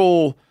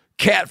local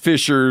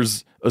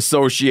catfishers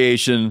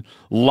association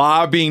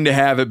lobbying to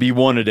have it be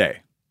one a day,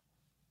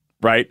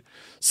 right?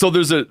 So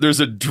there's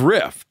a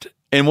drift,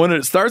 And when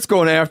it starts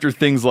going after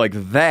things like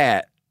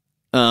that,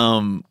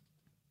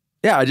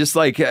 I just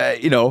like,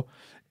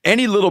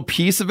 any little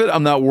piece of it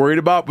I'm not worried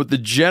about, but the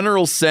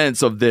general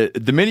sense of the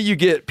minute you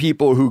get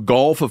people who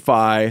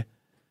golfify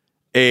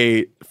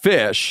a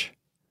fish,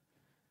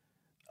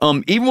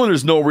 even when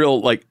there's no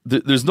real, like,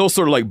 there's no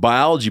sort of like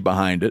biology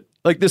behind it.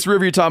 Like this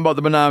river you're talking about,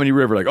 the Menominee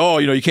River,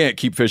 like, you can't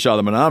keep fish out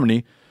of the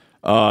Menominee,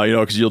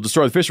 because you'll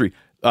destroy the fishery.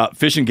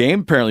 Fish and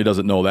Game apparently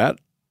doesn't know that.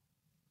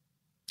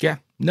 Yeah.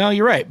 No,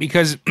 you're right,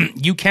 because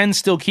you can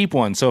still keep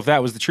one. So if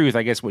that was the truth,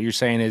 I guess what you're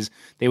saying is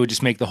they would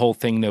just make the whole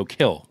thing no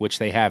kill, which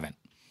they haven't.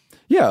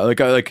 Yeah,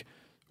 like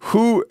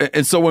who?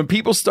 And so when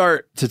people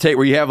start to take,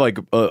 where you have like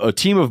a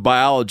team of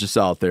biologists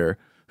out there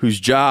whose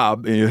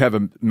job, and you have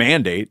a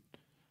mandate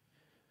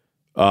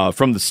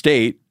from the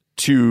state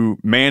to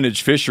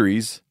manage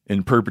fisheries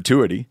in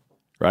perpetuity,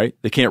 right?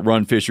 They can't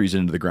run fisheries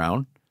into the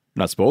ground.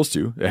 You're not supposed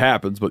to. It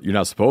happens, but you're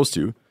not supposed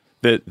to.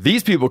 That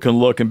these people can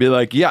look and be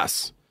like,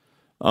 yes,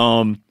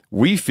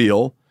 we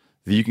feel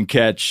that you can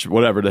catch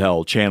whatever the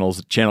hell channel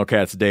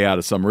cats a day out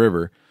of some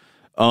river.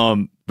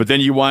 But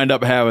then you wind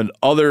up having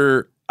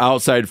other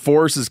outside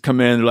forces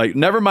come in. They're like,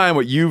 never mind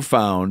what you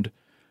found.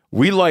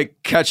 We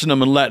like catching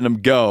them and letting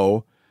them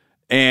go.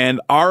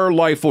 And our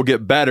life will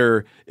get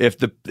better if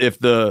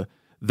the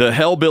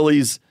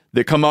hellbillies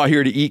that come out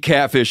here to eat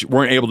catfish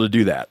weren't able to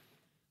do that.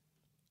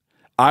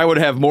 I would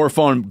have more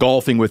fun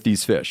golfing with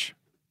these fish.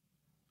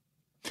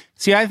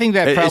 See, I think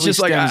that probably it's just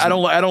stems, like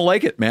I don't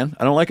like it, man.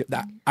 I don't like it.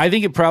 I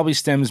think it probably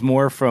stems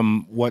more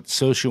from what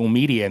social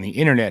media and the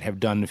internet have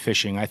done to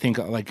fishing. I think,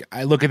 like,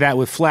 I look at that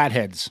with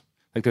flatheads.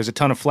 Like, there's a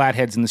ton of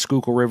flatheads in the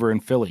Schuylkill River in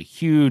Philly.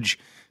 Huge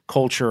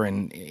culture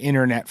and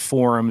internet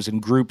forums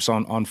and groups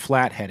on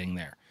flatheading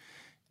there.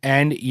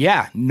 And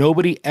yeah,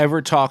 nobody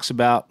ever talks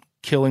about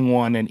killing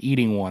one and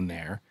eating one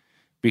there,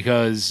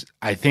 because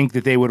I think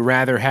that they would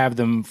rather have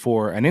them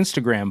for an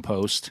Instagram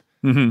post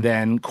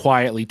than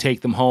quietly take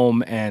them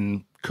home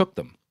and cook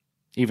them.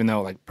 Even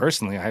though, like,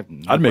 personally, I'd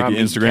make an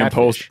Instagram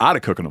post out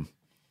of cooking them.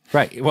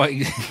 Right. Well,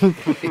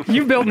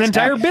 you've built an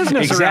entire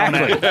business around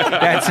it.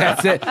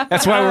 That's it.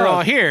 That's why we're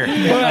all here.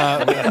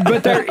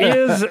 But there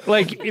is,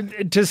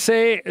 like, to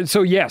say,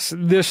 so yes,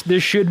 this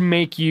should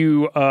make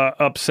you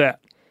upset.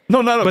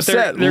 No, not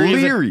upset.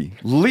 Leery.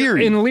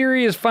 And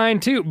leery is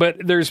fine too, but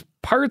there's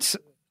parts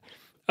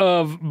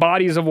of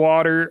bodies of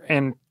water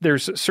and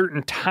there's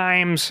certain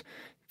times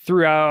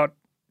throughout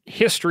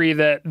history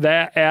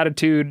that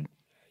attitude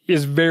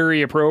is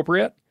very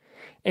appropriate,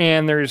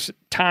 and there's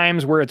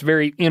times where it's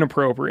very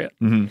inappropriate.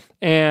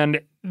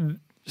 And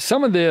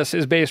some of this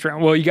is based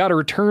around, well, you got to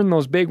return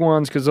those big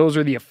ones because those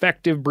are the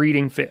effective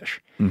breeding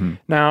fish.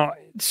 Now,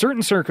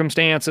 certain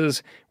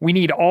circumstances, we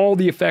need all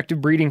the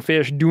effective breeding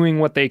fish doing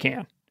what they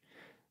can,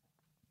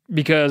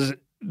 because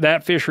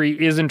that fishery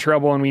is in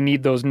trouble and we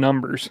need those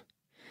numbers.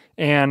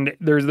 And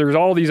there's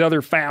all these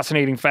other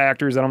fascinating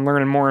factors that I'm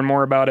learning more and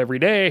more about every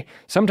day.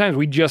 Sometimes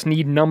we just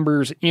need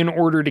numbers in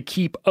order to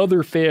keep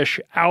other fish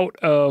out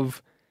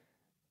of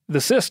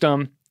the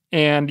system,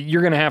 and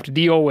you're going to have to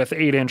deal with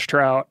 8-inch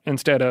trout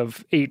instead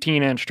of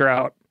 18-inch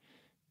trout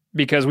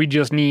because we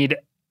just need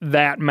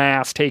that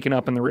mass taken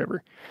up in the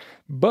river.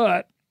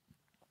 But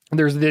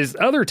there's this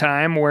other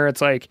time where it's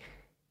like,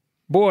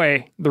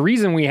 boy, the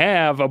reason we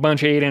have a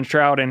bunch of 8-inch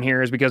trout in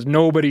here is because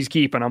nobody's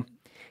keeping them.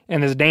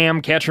 And this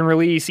damn catch and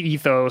release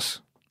ethos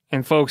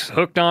and folks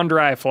hooked on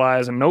dry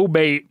flies and no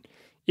bait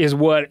is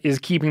what is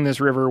keeping this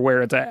river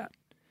where it's at.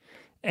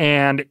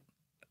 And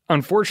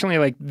unfortunately,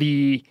 like,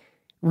 the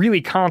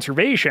really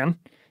conservation,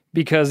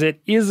 because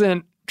it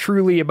isn't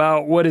truly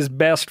about what is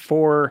best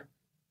for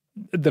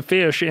the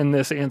fish in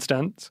this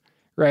instance,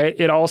 right?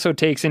 It also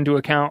takes into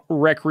account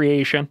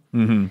recreation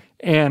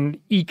and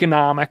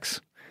economics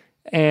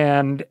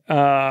and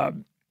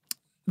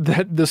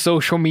the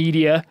social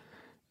media,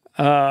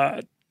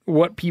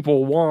 what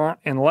people want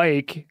and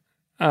like,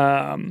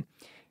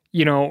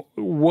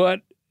 what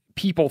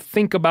people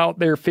think about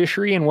their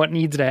fishery and what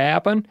needs to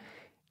happen.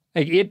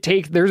 Like,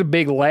 there's a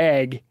big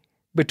lag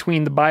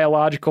between the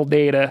biological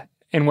data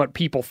and what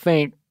people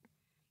think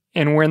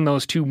and when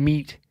those two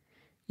meet.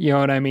 You know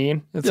what I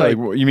mean? It's like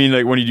you mean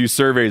like when you do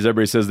surveys,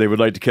 everybody says they would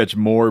like to catch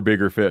more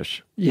bigger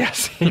fish.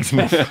 Yes,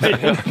 exactly.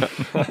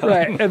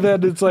 Right. And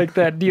then it's like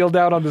that deal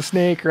down on the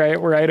Snake, right?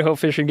 Where Idaho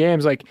Fish and Game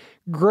is like,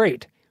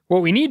 great.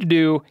 What we need to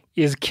do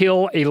is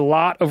kill a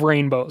lot of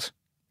rainbows.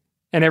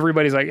 And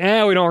everybody's like,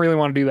 we don't really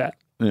want to do that.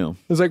 Yeah.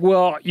 It's like,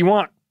 well, you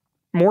want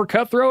more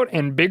cutthroat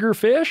and bigger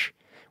fish?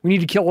 We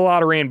need to kill a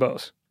lot of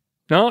rainbows.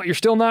 No, you're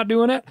still not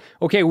doing it?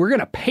 Okay, we're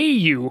going to pay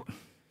you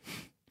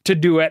to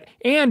do it,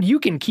 and you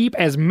can keep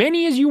as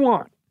many as you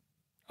want.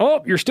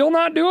 Oh, you're still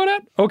not doing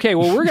it? Okay,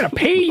 well, we're going to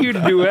pay you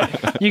to do it.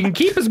 You can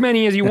keep as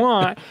many as you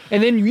want,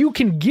 and then you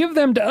can give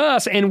them to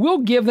us, and we'll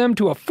give them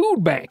to a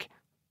food bank.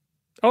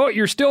 Oh,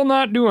 you're still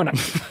not doing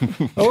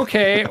it.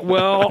 Okay,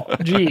 well,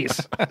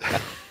 geez.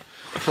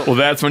 Well,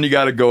 that's when you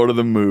got to go to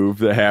the move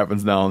that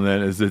happens now and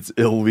then, is it's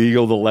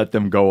illegal to let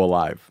them go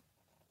alive.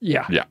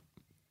 Yeah. Yeah.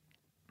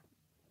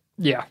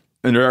 Yeah.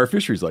 And there are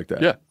fisheries like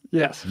that. Yeah.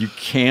 Yes. You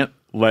can't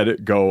let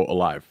it go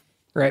alive.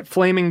 Right,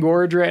 Flaming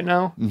Gorge right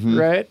now,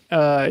 right?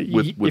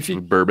 With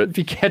burbot. If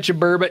you catch a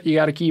burbot, you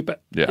got to keep it.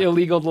 Yeah.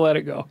 Illegal to let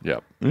it go. Yeah.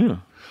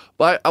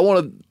 But I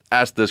want to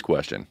ask this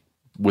question,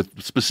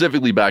 with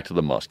specifically back to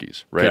the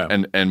muskies, right?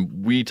 Yeah.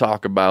 And we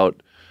talk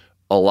about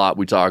a lot.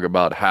 We talk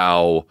about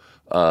how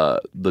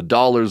the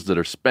dollars that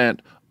are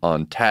spent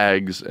on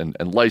tags and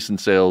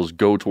license sales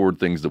go toward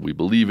things that we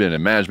believe in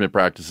and management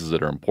practices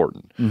that are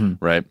important,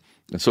 right?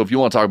 And so if you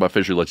want to talk about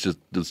fishery, let's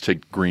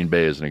take Green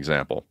Bay as an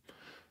example.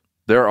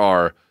 There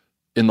are,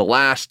 in the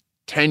last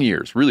 10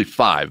 years, really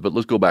 5, but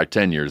let's go back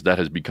 10 years, that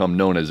has become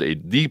known as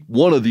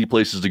one of the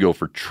places to go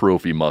for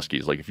trophy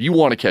muskies. Like if you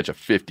want to catch a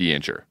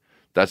 50-incher,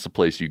 that's the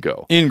place you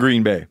go. In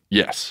Green Bay.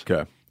 Yes.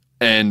 Okay.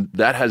 And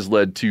that has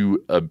led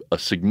to a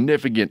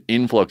significant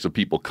influx of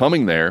people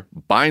coming there,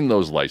 buying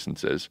those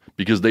licenses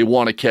because they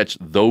want to catch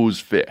those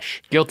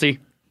fish. Guilty.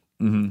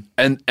 And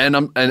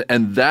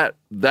that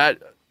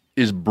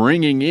is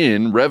bringing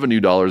in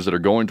revenue dollars that are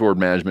going toward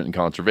management and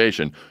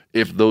conservation.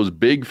 If those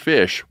big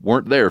fish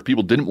weren't there, if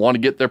people didn't want to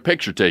get their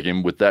picture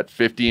taken with that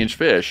 50-inch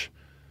fish,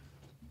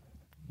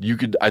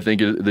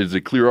 there's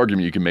a clear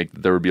argument you can make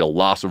that there would be a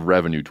loss of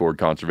revenue toward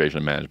conservation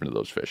and management of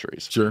those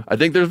fisheries. Sure. I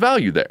think there's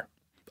value there.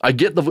 I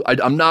get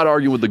I'm not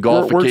arguing with the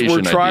golfification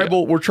we're tribal.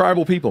 idea. We're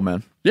tribal people,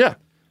 man. Yeah.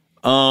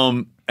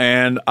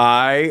 And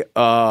I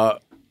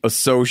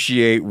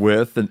associate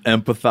with and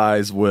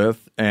empathize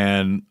with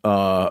and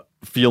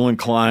feel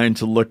inclined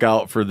to look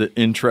out for the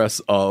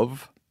interests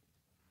of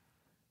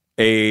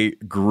a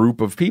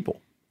group of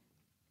people.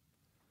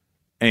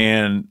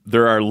 And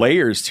there are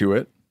layers to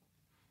it.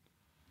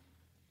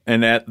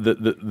 And at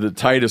the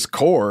tightest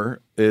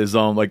core is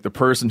like the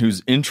person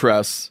whose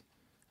interests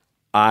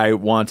I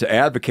want to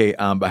advocate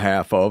on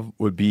behalf of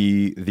would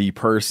be the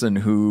person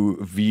who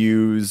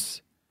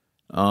views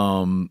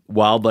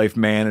wildlife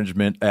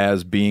management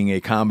as being a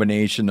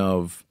combination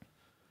of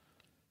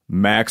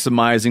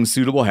maximizing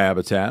suitable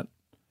habitat,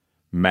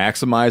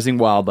 maximizing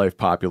wildlife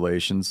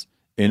populations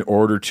in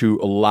order to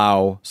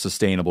allow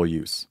sustainable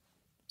use,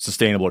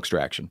 sustainable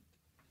extraction.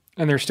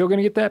 And they're still going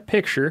to get that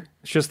picture.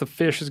 It's just the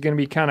fish is going to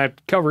be kind of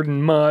covered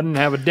in mud and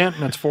have a dent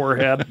in its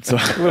forehead. So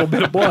a little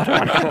bit of blood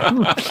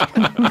on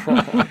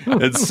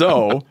it. And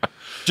so,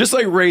 just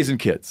like raising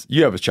kids,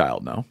 you have a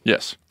child now.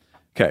 Yes.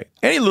 Okay.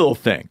 Any little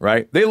thing,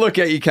 right? They look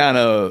at you, kind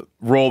of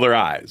roll their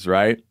eyes,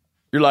 right?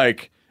 You're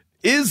like,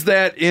 is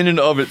that in and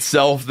of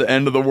itself the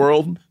end of the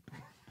world?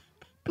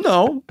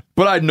 No,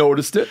 but I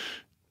noticed it.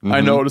 I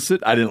noticed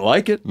it. I didn't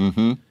like it.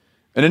 And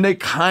then they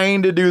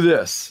kind of do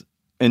this.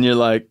 And you're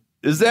like,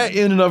 is that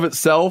in and of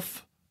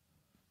itself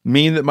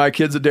mean that my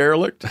kid's a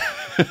derelict?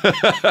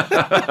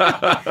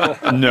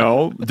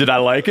 No. Did I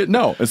like it?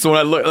 No. And so when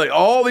I look, like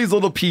all these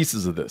little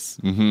pieces of this,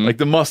 like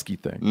the muskie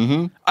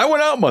thing. I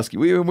went out muskie.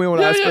 We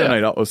went out, spent a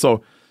night out.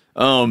 So,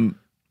 and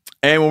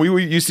when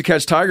we used to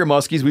catch tiger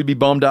muskies, we'd be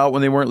bummed out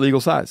when they weren't legal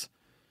size.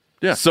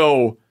 Yeah.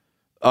 So,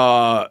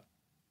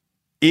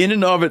 in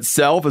and of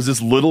itself, is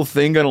this little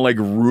thing going to like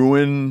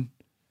ruin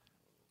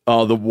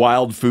the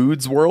wild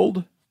foods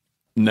world?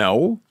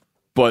 No.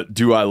 But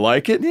do I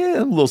like it?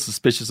 Yeah, I'm a little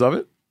suspicious of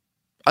it.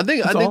 I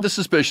think the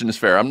suspicion is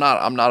fair. I'm not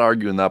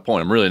arguing that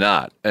point. I'm really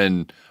not.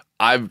 And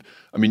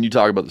you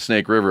talk about the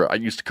Snake River. I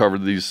used to cover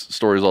these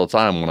stories all the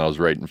time when I was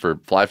writing for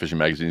fly fishing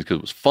magazines because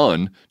it was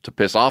fun to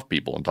piss off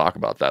people and talk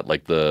about that.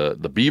 Like the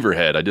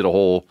beaverhead. I did a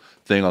whole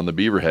thing on the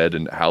beaverhead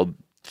and how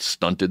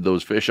stunted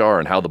those fish are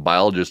and how the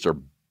biologists are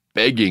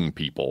begging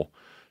people.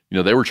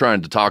 They were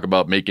trying to talk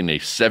about making a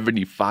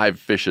 75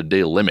 fish a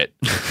day limit.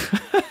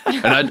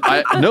 And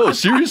I no,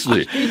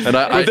 seriously. And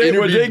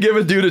would they give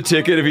a dude a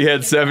ticket if he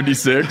had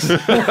 76?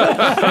 But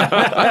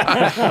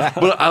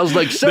I was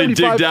like, 75 they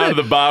dig down to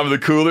the bottom of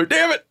the cooler.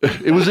 Damn it!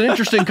 It was an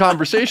interesting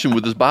conversation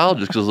with this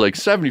biologist because I was like,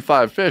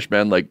 75 fish,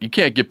 man. Like, you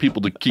can't get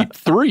people to keep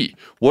 3.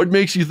 What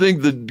makes you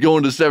think that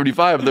going to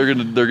 75 they're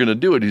gonna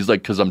do it? He's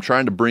like, because I'm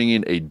trying to bring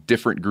in a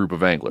different group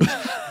of anglers.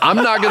 I'm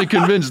not going to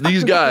convince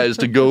these guys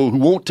to go who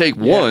won't take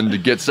one to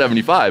get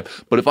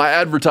 75. But if I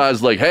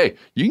advertise like, hey,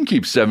 you can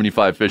keep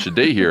 75 fish a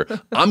day here,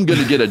 I'm going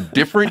to get a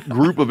different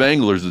group of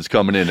anglers that's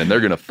coming in and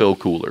they're going to fill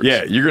coolers.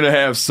 Yeah, you're going to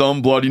have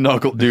some bloody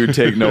knuckle dude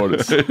take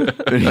notice.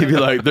 And he'd be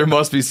like, there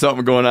must be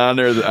something going on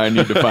there that I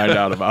need to find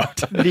out about.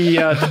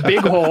 The big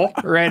hole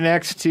right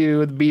next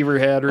to the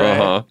beaverhead,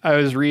 right? I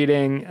was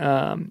reading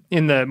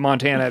in the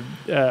Montana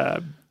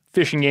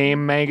Fish and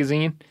Game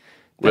magazine.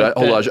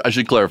 Hold on, I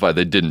should clarify,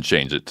 they didn't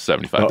change it to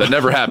 75. That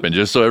never happened,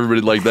 just so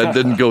everybody, that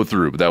didn't go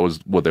through, but that was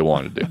what they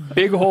wanted to do.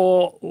 Big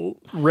hole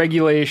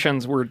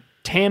regulations were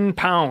 10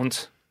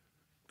 pounds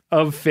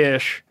of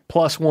fish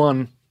plus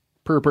 1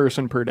 per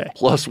person per day.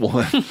 Plus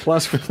 1.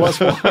 Plus 1.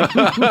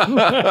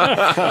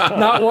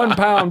 Not 1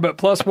 pound, but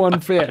plus 1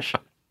 fish.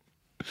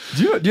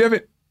 Do you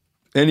have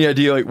any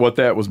idea like what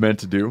that was meant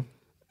to do?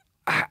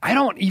 I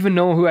don't even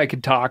know who I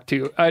could talk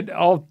to.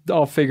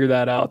 I'll figure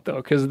that out though,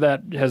 because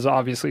that has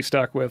obviously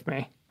stuck with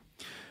me.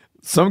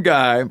 Some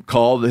guy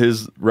called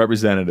his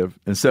representative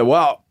and said,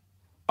 "Well,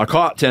 I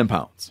caught 10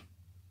 pounds.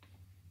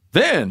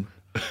 Then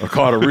I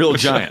caught a real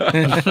giant,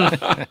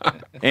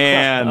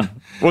 and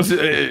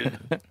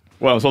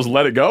Well, I'm supposed to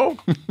let it go?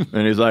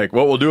 And he's like,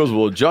 what we'll do is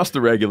we'll adjust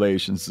the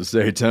regulations to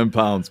say 10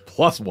 pounds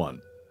plus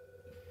 1.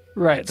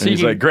 Right. So And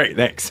he's like, great,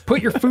 thanks.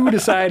 put your food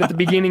aside at the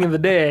beginning of the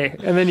day,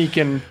 and then you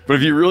can. But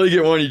if you really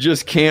get one, you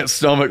just can't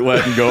stomach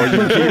letting go.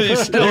 You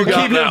Still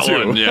got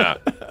that one. Yeah.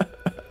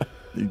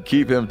 You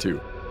keep him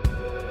too.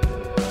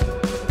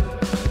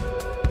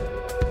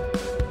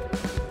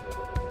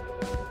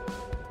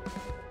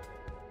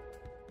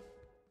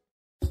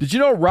 Did you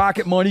know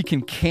Rocket Money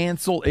can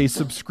cancel a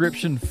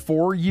subscription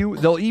for you?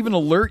 They'll even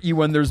alert you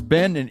when there's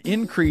been an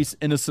increase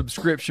in a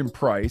subscription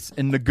price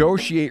and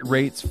negotiate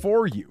rates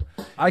for you.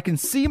 I can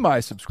see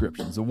my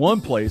subscriptions in one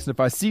place, and if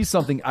I see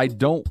something I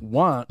don't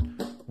want,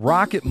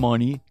 Rocket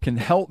Money can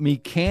help me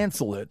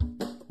cancel it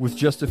with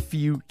just a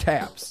few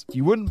taps.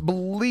 You wouldn't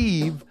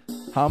believe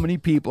how many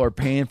people are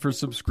paying for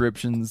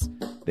subscriptions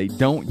they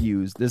don't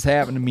use. This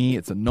happened to me.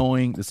 It's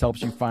annoying. This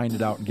helps you find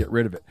it out and get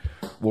rid of it.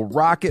 Well,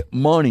 Rocket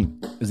Money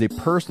is a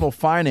personal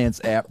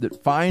finance app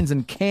that finds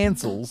and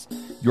cancels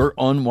your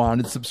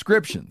unwanted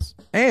subscriptions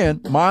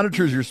and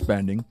monitors your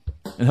spending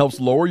and helps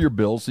lower your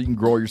bills so you can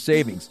grow your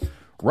savings.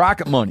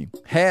 Rocket Money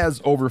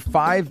has over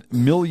 5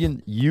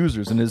 million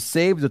users and has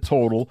saved a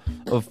total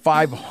of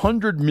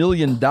 $500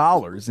 million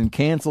in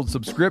canceled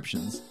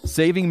subscriptions,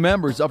 saving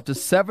members up to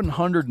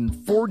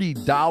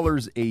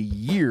 $740 a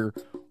year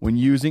when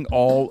using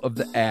all of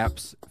the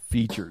app's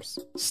features.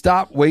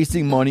 Stop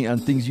wasting money on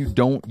things you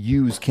don't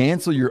use.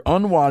 Cancel your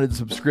unwanted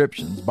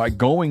subscriptions by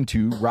going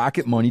to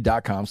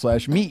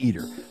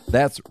rocketmoney.com/meateater.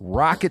 That's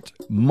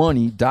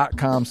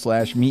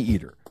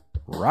rocketmoney.com/meateater.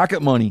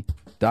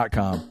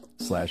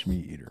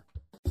 rocketmoney.com/meateater.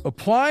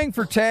 Applying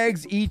for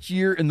tags each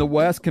year in the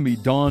West can be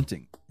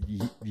daunting.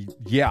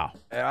 Yeah,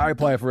 I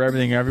apply for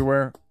everything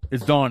everywhere.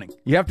 It's daunting.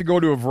 You have to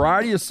go to a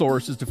variety of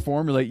sources to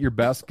formulate your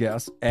best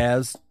guess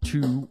as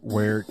to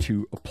where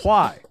to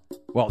apply.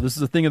 Well, this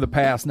is a thing of the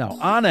past now.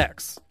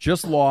 OnX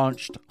just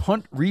launched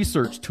hunt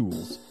research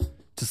tools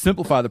to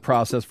simplify the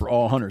process for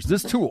all hunters.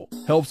 This tool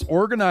helps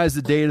organize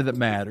the data that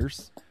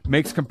matters,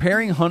 makes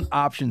comparing hunt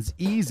options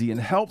easy, and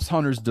helps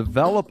hunters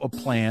develop a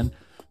plan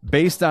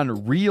based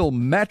on real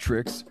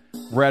metrics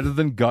rather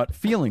than gut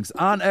feelings.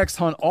 OnX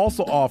Hunt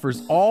also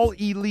offers all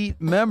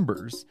elite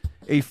members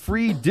a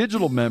free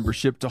digital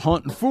membership to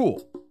Hunt and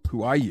Fool,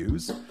 who I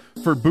use,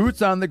 for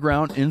boots on the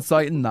ground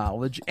insight and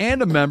knowledge,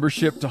 and a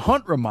membership to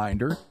Hunt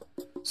Reminder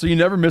so you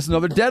never miss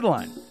another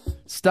deadline.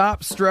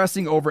 Stop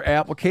stressing over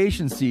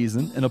application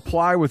season and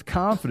apply with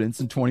confidence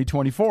in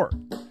 2024.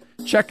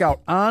 Check out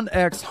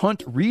OnX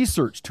Hunt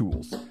Research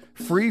Tools,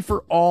 free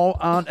for all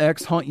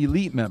OnX Hunt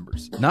Elite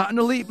members. Not an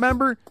Elite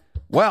member?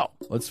 Well,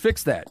 let's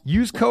fix that.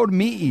 Use code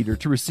MeatEater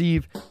to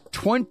receive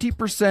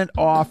 20%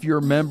 off your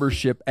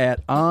membership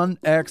at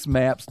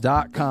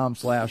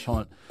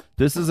onxmaps.com/hunt.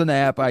 This is an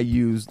app I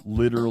use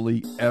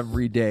literally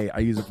every day. I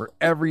use it for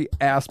every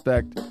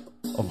aspect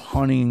of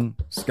hunting,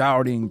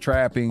 scouting,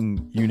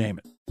 trapping, you name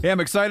it. Hey, I'm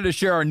excited to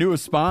share our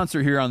newest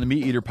sponsor here on the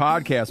Meat Eater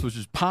podcast, which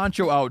is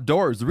Poncho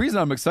Outdoors. The reason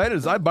I'm excited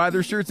is I buy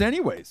their shirts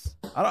anyways.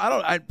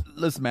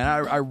 Listen, man,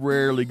 I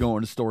rarely go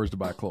into stores to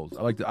buy clothes.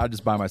 I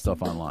just buy my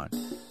stuff online,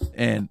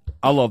 and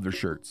I love their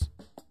shirts.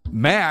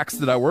 Max,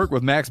 that I work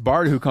with, Max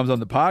Bard, who comes on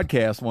the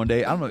podcast one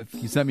day, I don't know if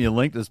he sent me a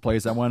link to this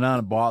place. I went on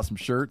and bought some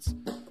shirts.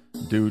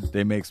 Dude,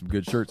 they make some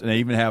good shirts, and they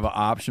even have an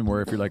option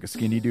where if you're like a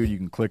skinny dude, you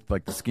can click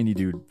like the skinny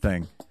dude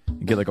thing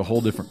and get like a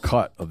whole different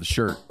cut of the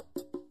shirt.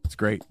 It's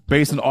great.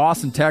 Based in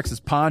Austin, Texas,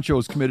 Poncho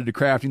is committed to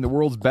crafting the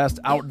world's best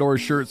outdoor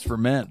shirts for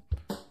men.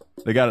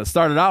 They got it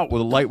started out with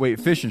a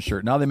lightweight fishing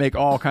shirt. Now they make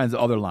all kinds of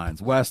other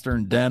lines: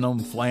 Western, denim,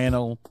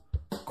 flannel,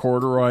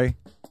 corduroy.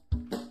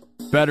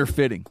 Better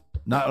fitting,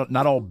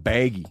 not all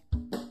baggy.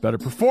 Better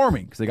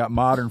performing because they got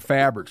modern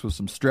fabrics with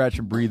some stretch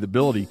and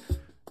breathability,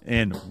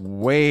 and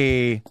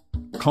way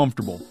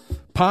comfortable.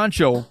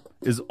 Poncho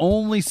is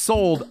only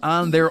sold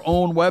on their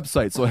own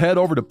website, so head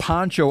over to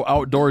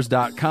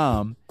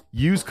ponchooutdoors.com.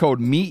 Use code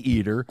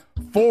MeatEater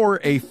for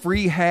a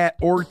free hat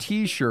or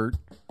t-shirt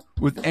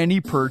with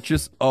any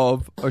purchase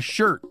of a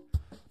shirt.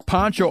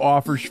 Poncho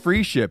offers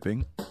free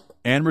shipping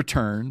and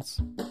returns,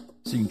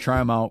 so you can try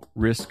them out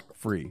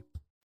risk-free.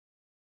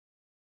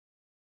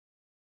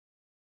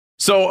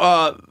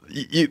 So,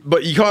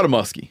 but you caught a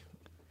muskie.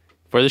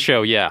 For the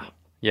show, yeah.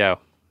 The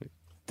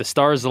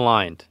stars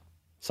aligned.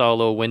 Saw a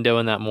little window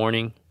in that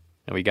morning,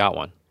 and we got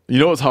one. You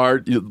know what's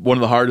hard? One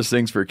of the hardest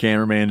things for a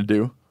cameraman to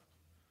do?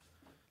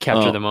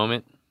 Capture the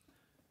moment.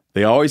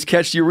 They always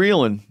catch you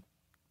reeling,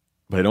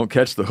 but they don't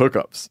catch the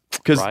hookups.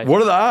 Because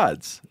What are the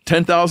odds?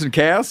 10,000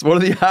 casts? What are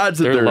the odds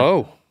that they're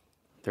low?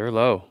 They're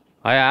low.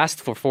 I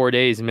asked for 4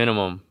 days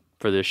minimum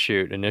for this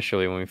shoot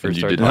initially when we first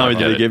started. How many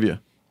did they give you?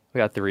 We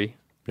got 3.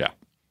 Yeah.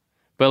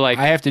 But like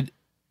I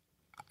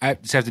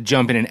just have to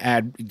jump in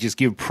and just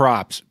give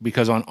props,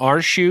 because on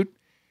our shoot,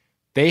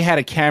 they had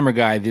a camera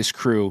guy, this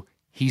crew,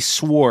 he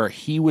swore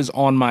he was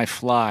on my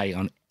fly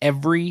on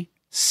every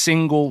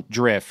single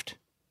drift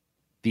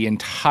the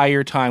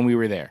entire time we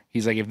were there.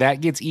 He's like, if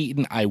that gets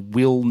eaten, I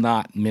will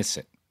not miss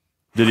it.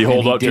 Did he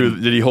hold up to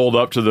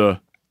the...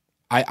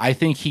 I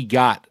think he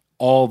got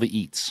all the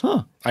eats.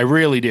 Huh. I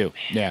really do.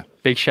 Yeah.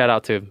 Big shout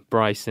out to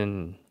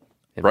Bryson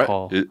and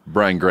Paul.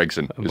 Brian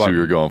Gregson is who you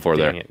were going for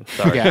there.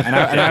 Sorry. Yeah, and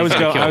I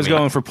was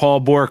going for Paul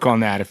Bork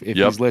on that if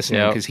he's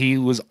listening, because he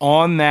was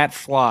on that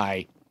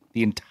fly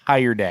the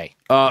entire day.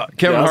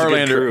 Kevin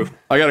Harlander,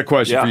 I got a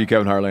question for you,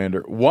 Kevin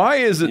Harlander. Why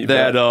is it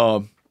that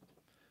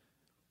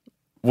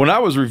when I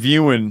was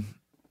reviewing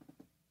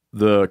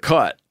the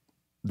cut,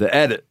 the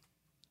edit,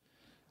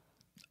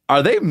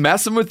 are they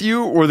messing with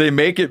you, or they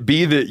make it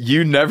be that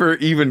you never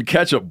even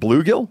catch a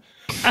bluegill?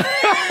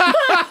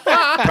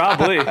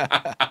 Probably.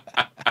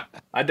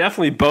 I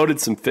definitely boated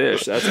some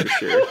fish, that's for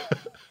sure.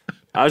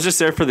 I was just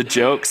there for the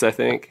jokes, I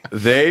think.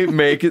 They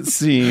make it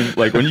seem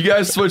like when you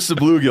guys switch to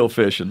bluegill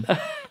fishing,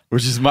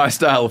 which is my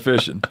style of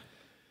fishing,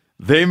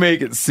 they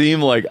make it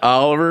seem like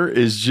Oliver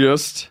is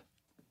just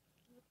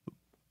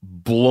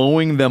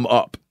blowing them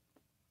up.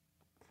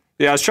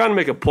 Yeah, I was trying to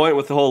make a point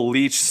with the whole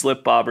leech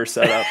slip bobber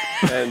setup,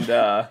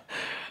 and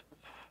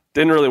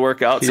didn't really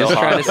work out so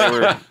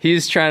hard.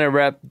 He's trying to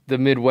rep the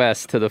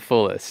Midwest to the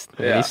fullest.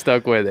 And he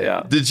stuck with it.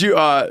 Yeah. Did you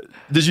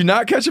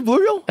not catch a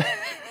bluegill?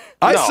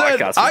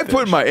 I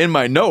put in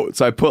my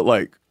notes, I put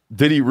like,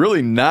 did he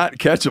really not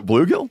catch a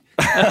bluegill?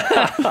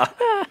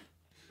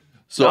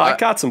 So I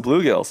caught some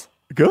bluegills.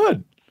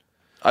 Good.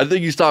 I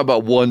think he's talking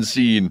about one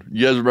scene.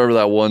 You guys remember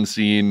that one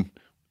scene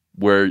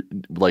where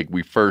like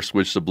we first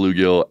switched to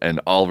bluegill and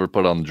Oliver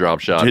put on the drop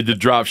shot? Did the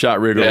drop shot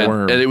rig a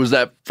worm? And it was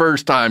that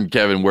first time,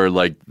 Kevin, where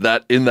like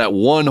that in that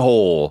one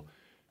hole,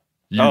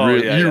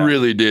 you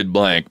really did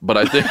blank. But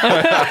I think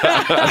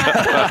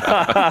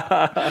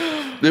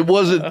it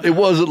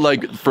wasn't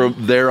like from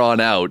there on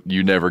out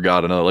you never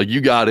got another. Like you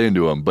got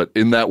into him, but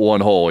in that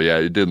one hole,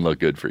 it didn't look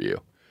good for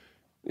you.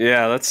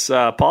 Yeah, that's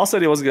Paul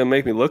said he wasn't going to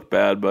make me look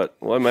bad, but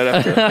I might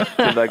have to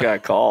give that guy a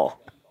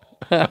call.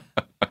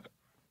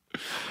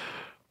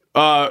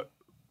 How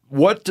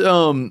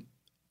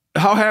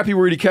happy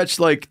were you to catch,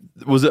 like,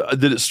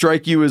 did it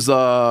strike you as,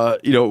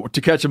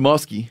 to catch a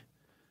muskie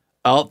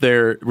out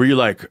there? Were you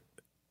like,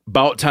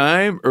 about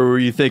time, or were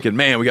you thinking,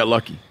 man, we got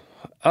lucky?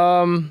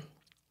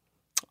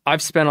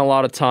 I've spent a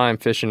lot of time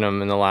fishing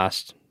them in the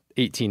last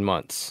 18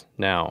 months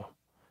now,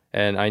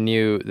 and I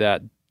knew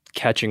that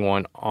catching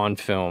one on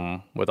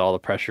film with all the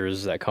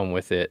pressures that come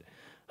with it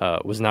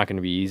was not going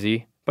to be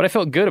easy. But I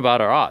felt good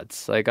about our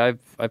odds. Like I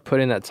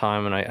put in that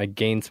time, and I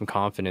gained some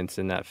confidence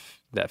in that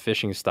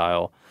fishing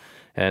style,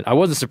 and I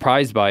wasn't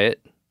surprised by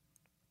it.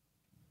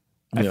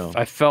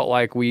 I felt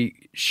like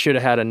we should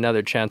have had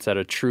another chance at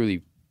a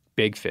truly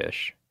big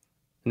fish,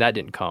 and that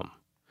didn't come.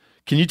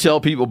 Can you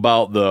tell people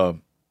about the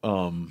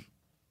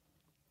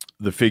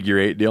figure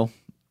eight deal?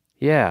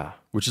 Yeah.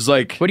 Which is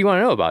like, what do you want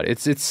to know about it?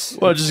 It's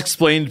just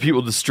explain to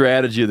people the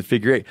strategy of the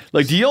figure eight.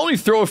 Like, do you only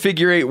throw a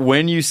figure eight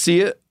when you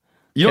see it?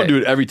 You don't do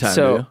it every time,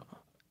 do you?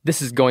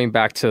 This is going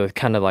back to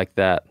kind of like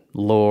that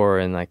lore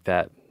and like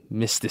that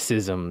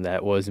mysticism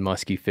that was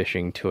muskie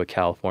fishing to a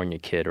California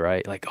kid,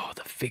 right? Like, oh,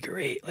 the figure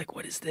eight, like,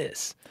 what is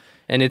this?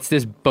 And it's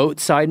this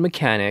boat side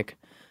mechanic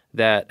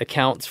that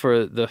accounts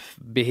for the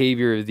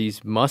behavior of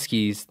these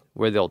muskies,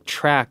 where they'll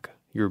track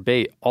your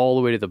bait all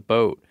the way to the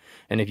boat.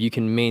 And if you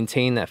can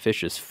maintain that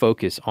fish's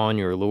focus on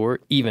your lure,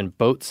 even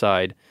boat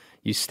side,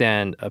 you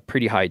stand a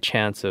pretty high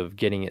chance of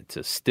getting it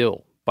to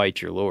still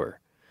bite your lure.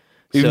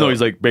 Even though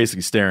he's like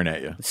basically staring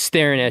at you.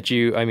 Staring at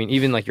you. I mean,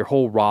 even like your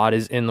whole rod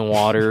is in the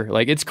water.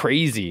 Like, it's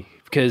crazy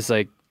because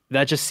like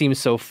that just seems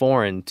so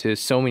foreign to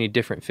so many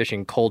different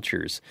fishing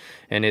cultures.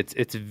 And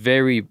it's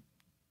very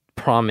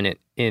prominent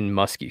in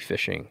muskie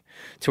fishing,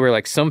 to where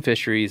like some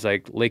fisheries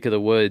like Lake of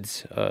the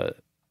Woods,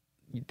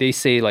 they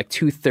say like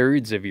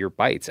 2/3 of your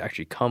bites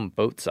actually come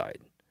boat side.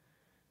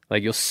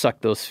 Like you'll suck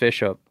those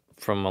fish up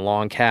from a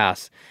long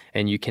cast,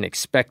 and you can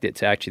expect it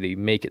to actually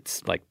make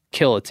its like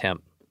kill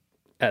attempt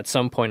at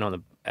some point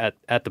on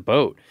at the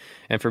boat.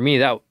 And for me,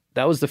 that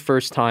was the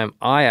first time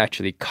I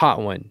actually caught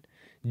one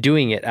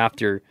doing it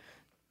after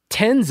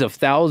tens of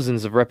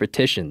thousands of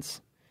repetitions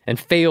and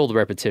failed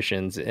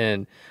repetitions.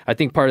 And I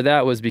think part of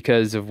that was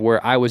because of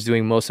where I was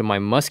doing most of my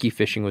muskie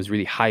fishing was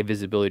really high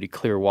visibility,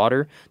 clear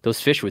water. Those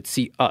fish would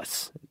see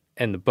us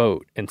and the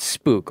boat and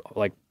spook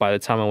like by the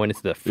time I went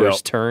into the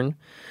first turn,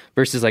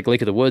 versus like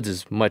Lake of the Woods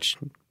is much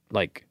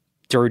like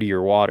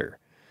dirtier water.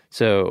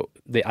 So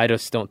I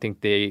just don't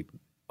think they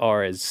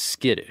are as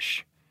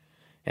skittish.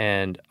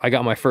 And I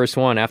got my first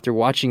one after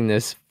watching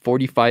this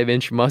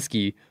 45-inch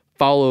muskie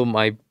follow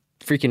my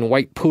freaking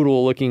white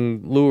poodle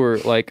looking lure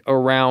like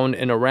around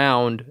and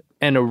around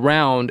and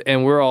around,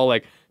 and we're all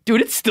like,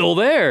 dude, it's still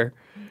there.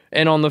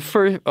 And on the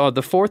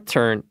fourth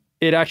turn,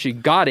 it actually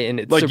got it, and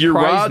it like surprised your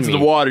rod's me. in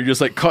the water, you're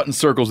just like cutting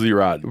circles with your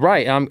rod.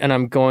 Right, and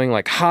I'm going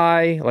like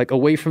high, like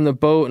away from the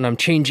boat, and I'm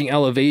changing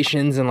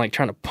elevations and like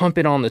trying to pump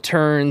it on the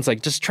turns,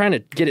 like just trying to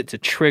get it to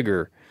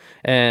trigger.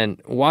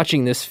 And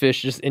watching this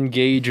fish just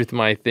engage with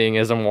my thing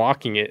as I'm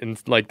walking it in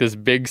like this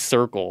big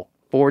circle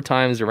 4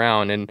 times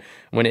around. And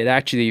when it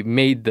actually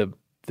made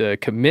the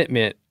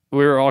commitment,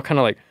 we were all kind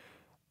of like,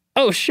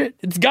 oh shit,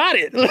 it's got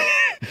it.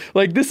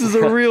 Like this is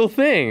a real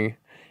thing.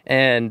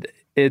 And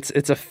it's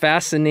a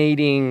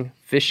fascinating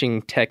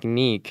fishing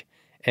technique.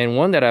 and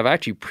one that I've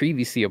actually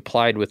previously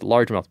applied with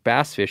largemouth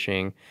bass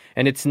fishing,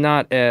 and it's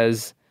not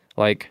as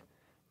like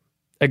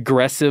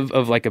aggressive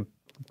of like a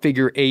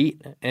figure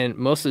 8, and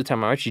most of the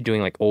time I'm actually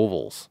doing like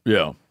ovals.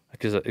 Yeah.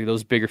 Because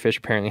those bigger fish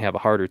apparently have a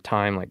harder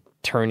time like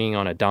turning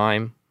on a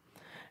dime,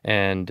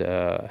 and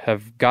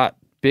have got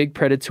big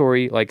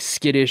predatory, like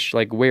skittish,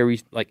 like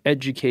wary, like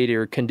educated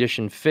or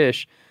conditioned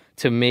fish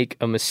to make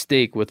a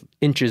mistake with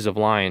inches of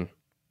line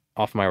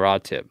off my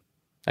rod tip.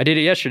 I did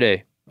it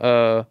yesterday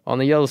on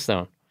the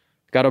Yellowstone.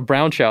 Got a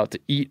brown trout to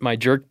eat my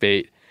jerk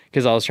bait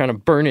because I was trying to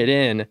burn it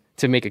in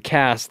to make a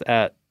cast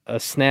at a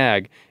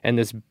snag, and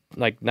this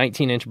like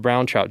 19-inch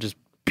brown trout just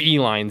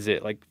beelines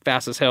it like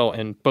fast as hell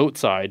and boat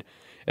side.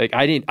 Like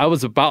I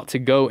was about to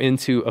go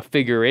into a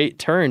figure 8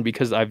 turn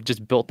because I've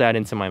just built that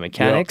into my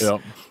mechanics. Yep.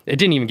 It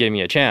didn't even give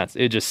me a chance.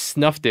 It just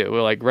snuffed it.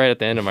 We're like right at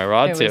the end of my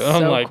rod tip.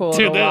 I'm like, cool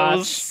dude, to that was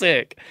watch.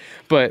 sick.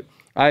 But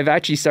I've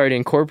actually started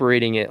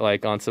incorporating it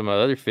like on some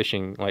other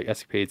fishing like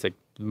escapades, like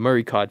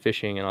Murray cod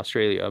fishing in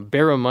Australia,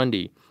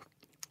 barramundi.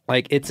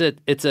 Like it's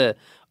a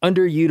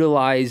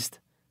underutilized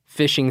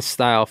fishing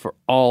style for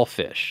all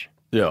fish.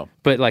 Yeah.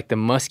 But like the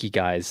musky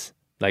guys,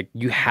 like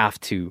you have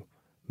to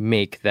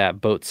make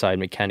that boat side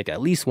mechanic at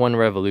least one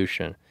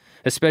revolution,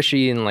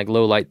 especially in like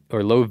low light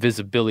or low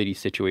visibility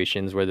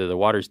situations, whether the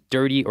water's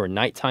dirty or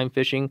nighttime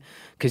fishing,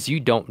 because you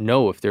don't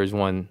know if there's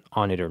one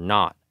on it or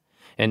not.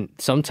 And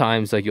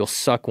sometimes like you'll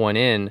suck one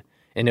in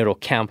and it'll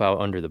camp out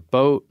under the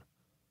boat,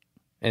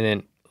 and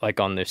then like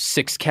on the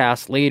 6th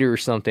cast later or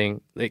something,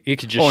 like it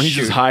could just and he's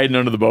just hiding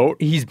under the boat?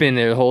 He's been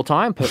there the whole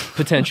time,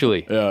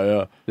 potentially.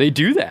 Yeah. They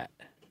do that.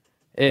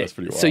 That's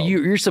pretty wild. So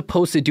you're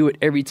supposed to do it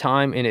every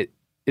time, and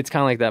it's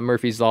kind of like that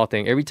Murphy's Law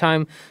thing. Every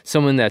time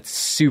someone that's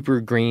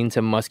super green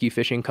to musky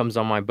fishing comes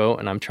on my boat,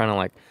 and I'm trying to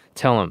like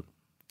tell them,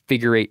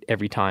 figure 8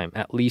 every time,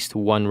 at least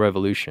one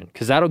revolution,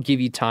 because that'll give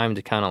you time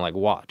to kind of like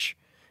watch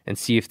and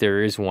see if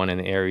there is one in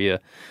the area.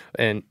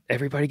 And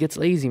everybody gets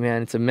lazy,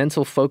 man. It's a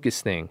mental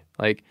focus thing.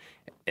 Like,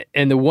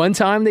 and the one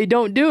time they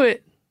don't do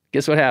it,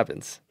 guess what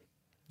happens?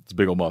 It's a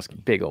big old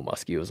muskie. Big old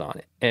muskie was on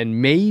it.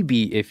 And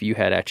maybe if you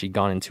had actually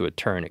gone into a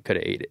turn, it could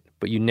have ate it.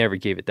 But you never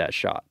gave it that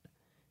shot.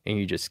 And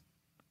you just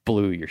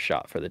blew your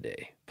shot for the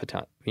day,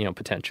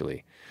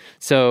 potentially.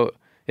 So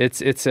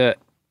it's a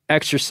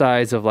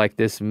exercise of like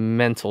this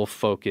mental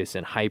focus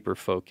and hyper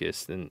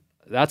focus. And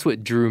that's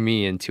what drew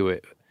me into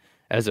it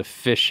as a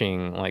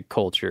fishing like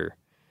culture.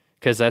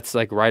 Because that's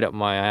like right up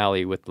my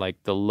alley with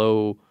like the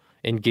low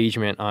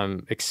engagement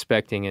I'm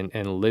expecting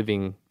and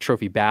living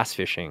trophy bass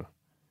fishing.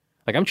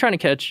 Like I'm trying to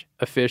catch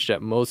a fish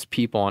that most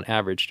people on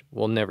average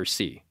will never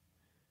see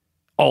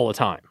all the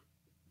time.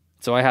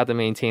 So I have to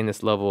maintain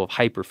this level of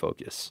hyper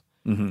focus.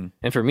 Mm-hmm.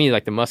 And for me,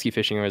 like the musky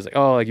fishing, I was like,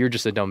 oh, like you're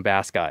just a dumb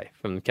bass guy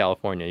from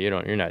California.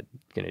 You're not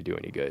gonna do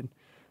any good.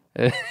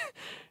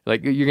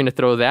 Like you're gonna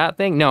throw that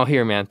thing? No,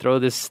 here, man, throw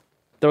these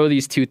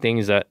 2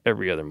 things that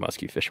every other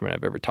musky fisherman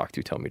I've ever talked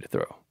to tell me to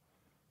throw.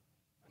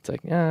 It's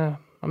like,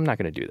 I'm not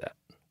gonna do that.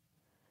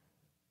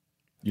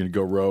 You're going to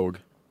go rogue.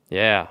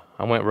 Yeah,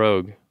 I went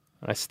rogue.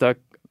 I stuck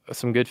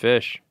some good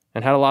fish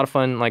and had a lot of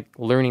fun like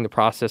learning the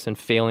process and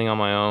failing on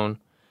my own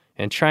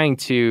and trying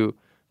to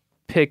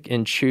pick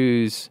and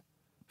choose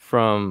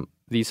from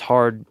these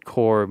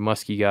hardcore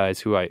musky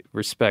guys who I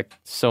respect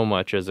so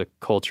much as a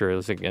culture,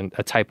 as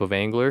a type of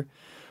angler.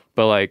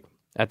 But like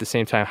at the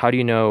same time, how do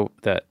you know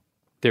that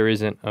there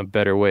isn't a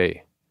better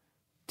way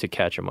to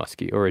catch a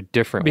muskie or a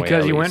different way?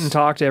 Because you went and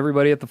talked to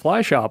everybody at the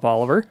fly shop,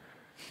 Oliver.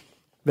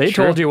 They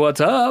told you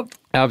what's up.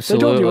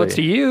 Absolutely. They told you what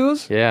to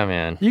use. Yeah,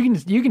 man.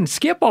 You can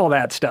skip all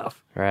that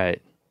stuff. Right.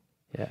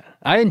 Yeah.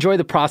 I enjoy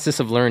the process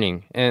of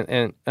learning,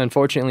 and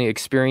unfortunately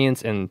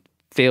experience and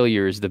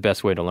failure is the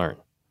best way to learn.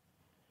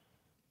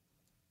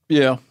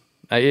 Yeah.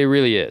 It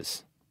really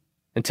is.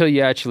 Until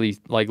you actually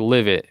like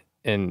live it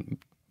and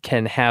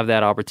can have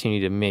that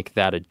opportunity to make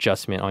that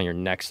adjustment on your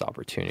next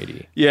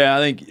opportunity. Yeah, I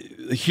think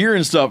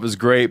hearing stuff is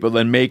great, but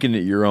then making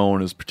it your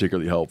own is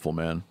particularly helpful,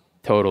 man.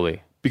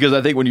 Totally. Because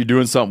I think when you're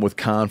doing something with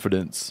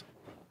confidence,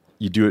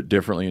 you do it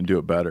differently and do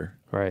it better.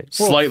 Right.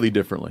 Slightly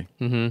differently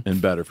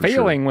and better for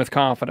Failing sure. with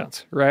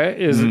confidence, right,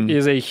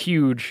 is a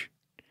huge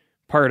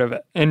part of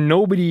it. And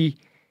nobody,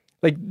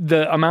 like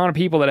the amount of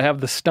people that have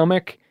the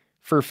stomach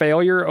for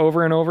failure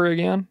over and over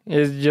again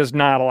is just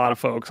not a lot of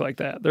folks like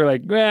that. They're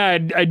like,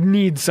 I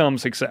need some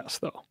success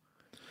though.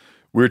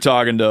 We were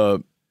talking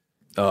to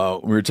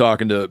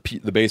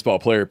the baseball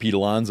player Pete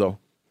Alonso.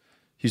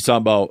 He's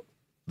talking about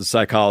the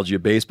psychology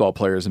of baseball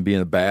players and being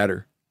a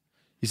batter.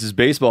 He says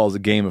baseball is a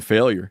game of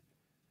failure.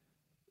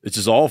 It's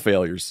just all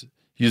failures.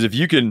 Because if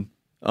you can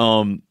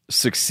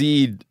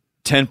succeed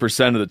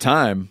 10% of the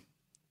time,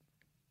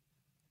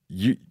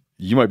 you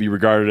might be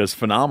regarded as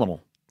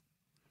phenomenal.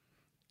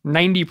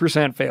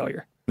 90%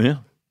 failure. Yeah.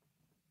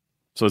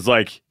 So it's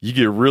like you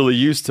get really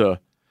used to.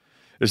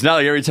 It's not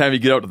like every time you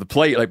get out to the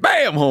plate, like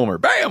bam homer,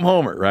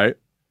 right?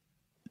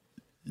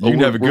 You can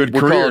have a good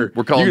career.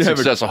 We're calling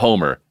success a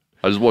homer.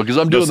 Because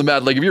I'm doing the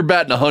math. Like if you're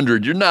batting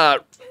 100, you're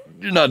not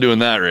you're not doing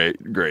that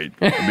right. Great.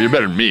 I mean, you're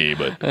better than me,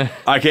 but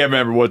I can't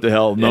remember what the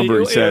hell number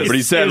he said, but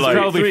he said it's like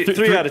probably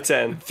three out of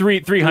 10.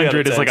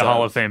 300 is like a times.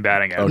 Hall of Fame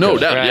batting average. no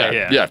doubt.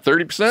 Right. Yeah.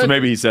 30%. So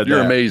maybe he said you're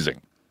that.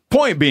 amazing.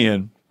 Point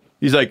being,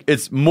 he's like,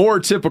 it's more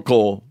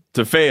typical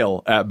to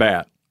fail at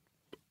bat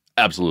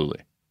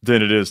Absolutely.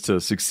 than it is to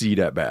succeed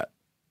at bat.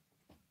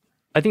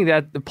 I think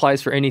that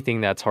applies for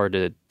anything that's hard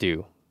to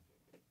do,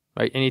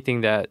 right?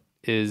 Anything that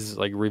is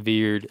like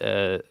revered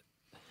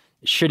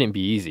shouldn't be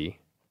easy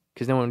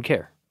because no one would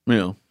care. You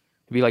know,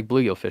 It'd be like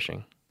bluegill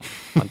fishing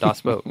on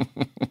Das boat.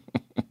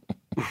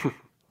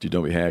 dude,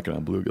 don't be hacking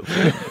on bluegill.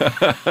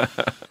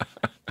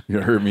 You're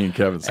gonna hurt me and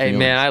Kevin's Hey feelings.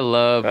 man, I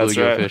love That's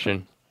bluegill right.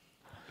 fishing.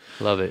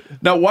 Love it.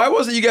 Now, why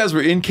was it you guys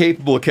were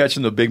incapable of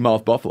catching the big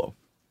mouth buffalo?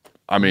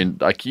 I mean,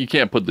 you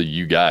can't put the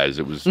you guys.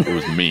 It was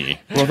me.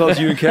 Well, I thought it was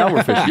you and Cal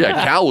were fishing.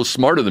 Yeah, Cal was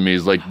smarter than me.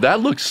 He's like,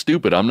 that looks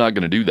stupid. I'm not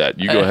going to do that.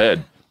 You go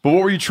ahead. But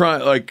what were you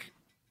trying? Like,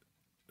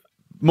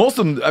 most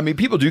of them. I mean,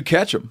 people do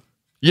catch them.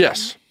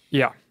 Yes.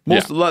 Yeah.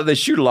 A lot, they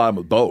shoot a lot of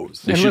them with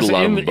bows. They And shoot listen, a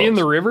lot of in, them in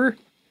the bows. river,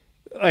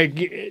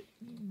 like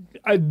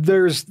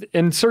there's,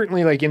 and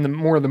certainly like in the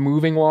more of the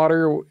moving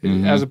water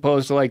as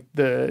opposed to like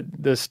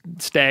the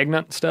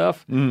stagnant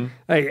stuff.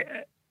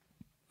 Like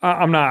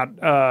I'm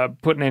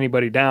not putting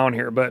anybody down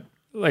here, but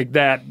like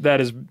that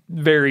is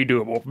very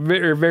doable,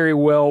 very very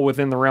well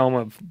within the realm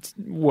of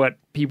what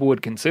people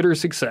would consider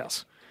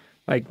success.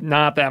 Like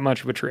not that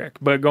much of a trick,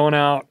 but going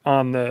out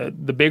on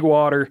the big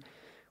water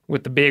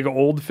with the big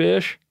old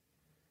fish,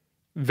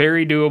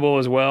 very doable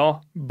as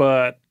well,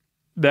 but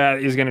that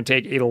is going to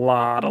take a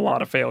lot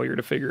of failure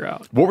to figure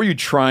out. What were you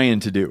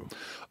trying to do?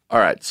 All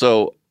right.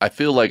 So I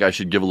feel like I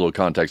should give a little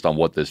context on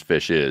what this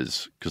fish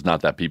is because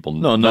not that many people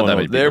know what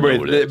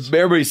it is.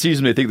 Everybody sees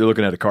them, they think they're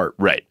looking at a carp.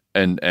 Right.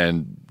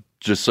 And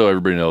just so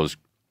everybody knows,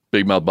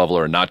 big mouth buffalo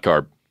are not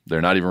carp.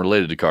 They're not even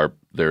related to carp.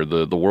 They're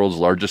the world's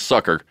largest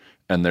sucker,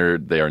 and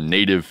they are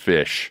native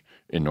fish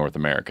in North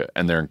America,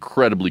 and they're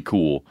incredibly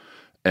cool.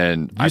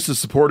 And Used to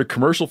support a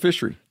commercial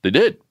fishery. they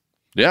did.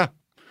 Yeah.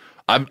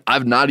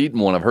 I've not eaten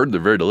one. I've heard they're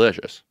very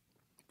delicious.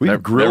 We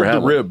Never grilled had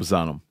the one. ribs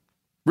on them.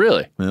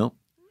 Really? Well,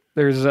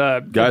 There's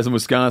guys in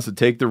Wisconsin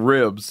take the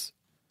ribs,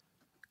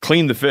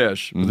 clean the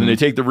fish, but then they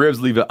take the ribs,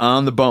 leave it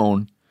on the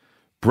bone,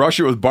 brush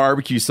it with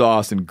barbecue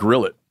sauce, and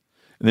grill it.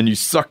 And then you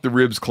suck the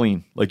ribs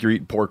clean like you're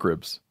eating pork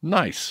ribs.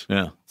 Nice.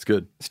 Yeah, it's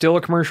good. still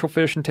a commercial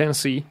fish in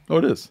Tennessee. Oh,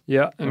 it is.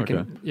 Yeah, and Okay.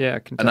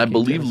 Kentucky And I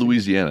believe Tennessee.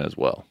 Louisiana as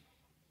well.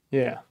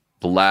 Yeah.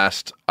 The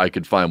last I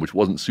could find, which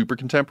wasn't super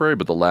contemporary,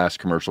 but the last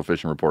commercial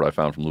fishing report I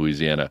found from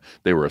Louisiana,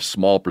 they were a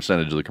small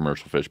percentage of the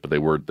commercial fish, but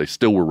they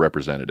still were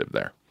representative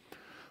there.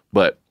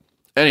 But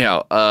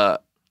anyhow,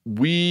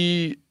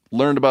 we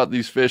learned about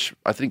these fish.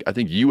 I think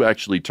you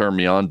actually turned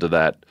me on to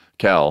that,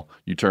 Cal.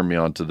 You turned me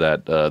on to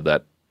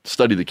that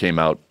study that came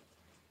out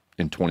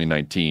in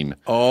 2019,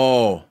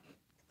 Oh,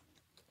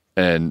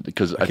 and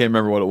because I can't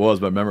remember what it was,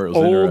 but I remember it was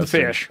Old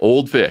interesting. fish.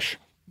 old fish,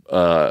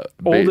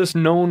 Oldest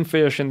known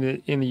fish in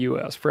the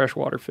U.S.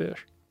 freshwater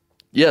fish.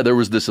 yeah, there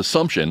was this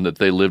assumption that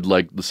they lived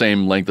like the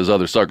same length as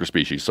other sucker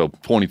species, so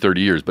 20,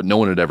 30 years, but no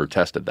one had ever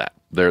tested that.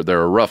 They're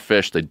a rough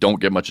fish. They don't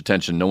get much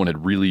attention. No one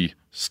had really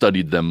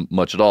studied them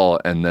much at all.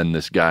 And then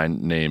this guy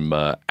named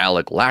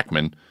Alec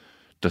Lackman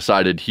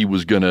decided he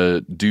was going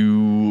to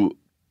do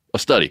a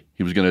study.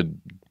 He was going to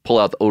pull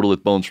out the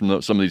otolith bones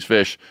from some of these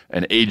fish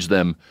and age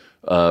them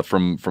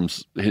from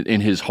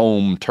in his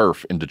home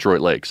turf in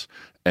Detroit Lakes,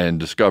 and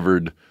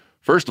discovered,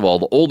 first of all,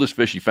 the oldest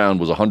fish he found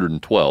was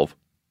 112.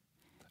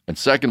 And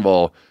second of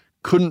all,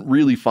 couldn't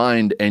really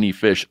find any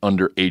fish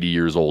under 80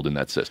 years old in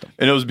that system.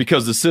 And it was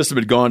because the system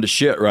had gone to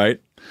shit, right?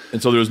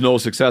 And so there was no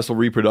successful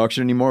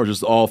reproduction anymore. It was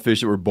just all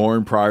fish that were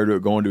born prior to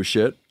it going to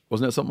shit.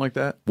 Wasn't that something like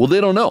that? Well,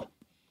 they don't know.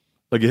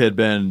 Like it had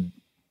been.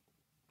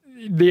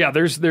 Yeah,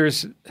 there's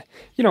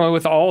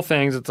with all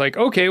things, it's like,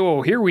 okay,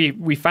 well, here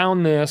we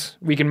found this.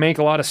 We can make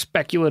a lot of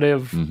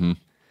speculative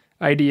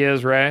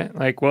ideas, right?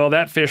 Like, well,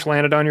 that fish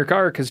landed on your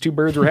car because two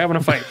birds were having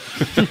a fight.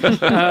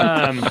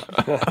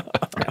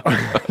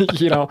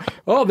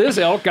 Oh, this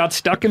elk got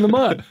stuck in the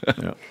mud.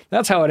 Yeah.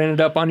 That's how it ended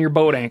up on your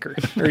boat anchor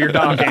or your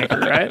dock anchor,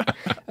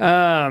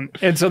 right?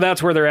 And so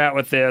that's where they're at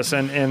with this.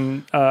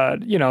 And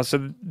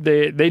so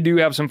they do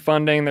have some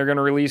funding. They're going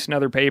to release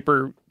another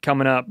paper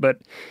coming up.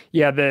 But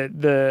yeah,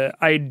 the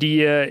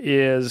idea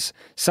is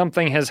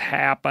something has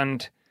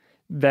happened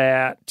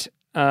that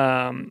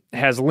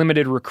has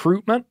limited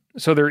recruitment.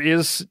 So there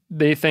is,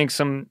 they think,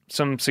 some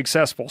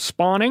successful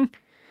spawning,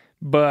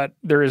 but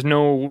there is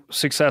no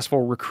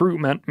successful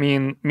recruitment,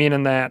 meaning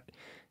that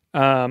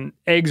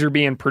eggs are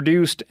being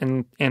produced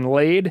and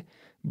laid,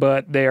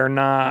 but they are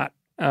not,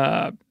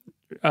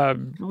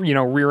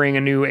 rearing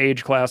a new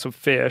age class of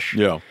fish.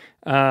 Yeah.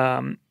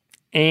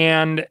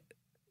 And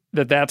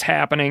that's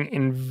happening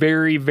in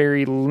very,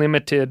 very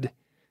limited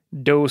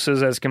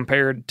doses as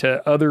compared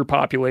to other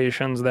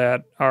populations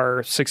that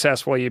are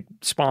successfully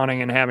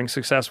spawning and having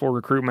successful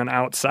recruitment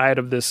outside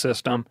of this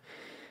system.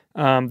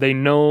 They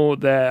know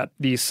that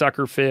these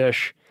sucker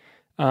fish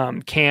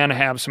can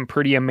have some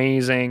pretty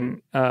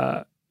amazing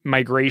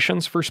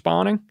migrations for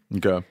spawning.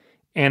 Okay.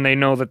 and they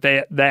know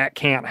that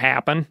can't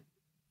happen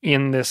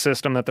in this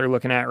system that they're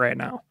looking at right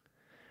now,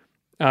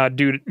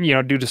 due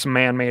to some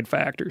man-made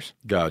factors.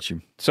 Got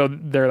you. So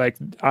they're like,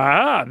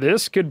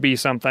 this could be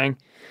something.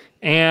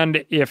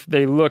 And if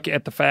they look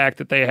at the fact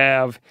that they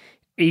have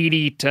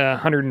 80 to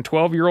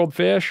 112-year-old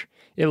fish,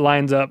 it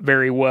lines up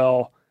very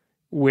well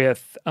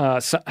with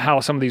how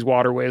some of these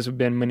waterways have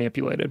been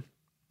manipulated.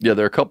 Yeah,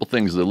 there are a couple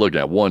things they're looking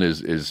at. One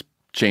is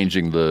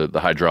changing the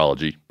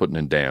hydrology, putting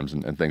in dams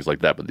and things like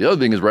that. But the other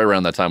thing is right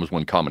around that time was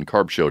when common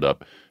carp showed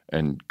up,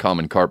 and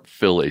common carp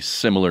fill a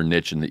similar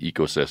niche in the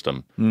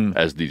ecosystem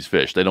as these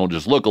fish. They don't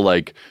just look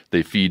alike.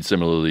 They feed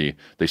similarly.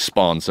 They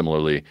spawn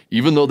similarly.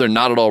 Even though they're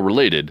not at all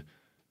related,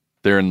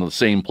 they're in the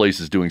same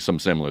places doing some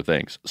similar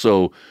things.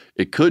 So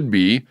it could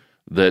be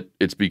that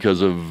it's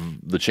because of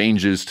the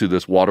changes to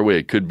this waterway.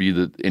 It could be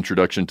the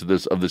introduction to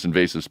this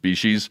invasive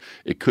species.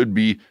 It could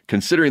be,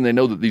 considering they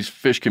know that these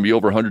fish can be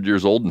over 100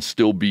 years old and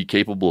still be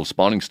capable of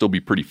spawning, still be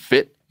pretty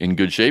fit, in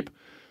good shape.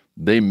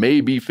 They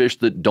may be fish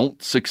that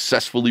don't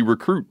successfully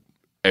recruit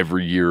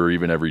every year or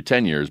even every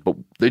 10 years, but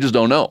they just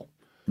don't know.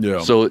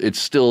 Yeah. So it's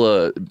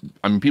still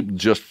people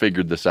just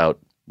figured this out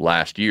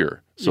last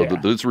year. So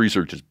this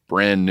research is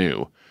brand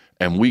new.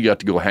 And we got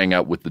to go hang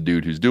out with the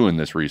dude who's doing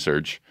this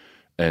research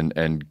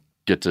and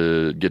get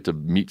to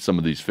meet some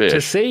of these fish.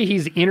 To say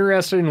he's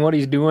interested in what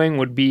he's doing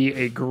would be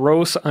a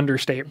gross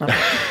understatement.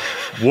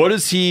 What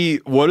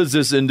does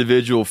this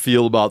individual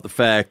feel about the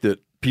fact that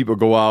people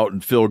go out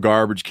and fill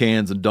garbage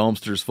cans and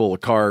dumpsters full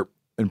of carp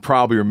and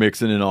probably are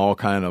mixing in all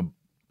kind of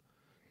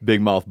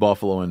big mouth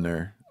buffalo in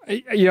there?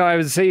 I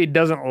would say he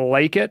doesn't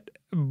like it,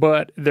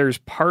 but there's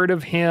part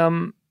of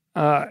him.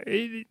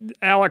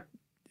 Alec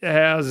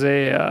has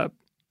an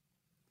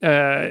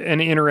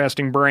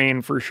interesting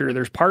brain for sure.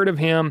 There's part of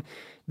him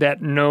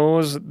that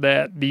knows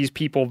that these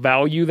people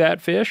value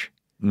that fish,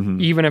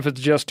 even if it's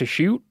just to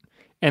shoot,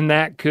 and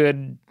that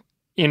could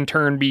in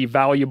turn be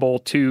valuable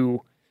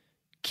to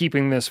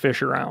keeping this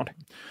fish around.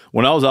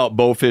 When I was out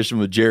bow fishing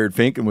with Jared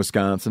Fink in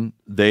Wisconsin,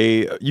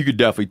 you could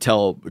definitely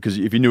tell, because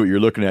if you knew what you're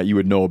looking at, you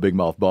would know a big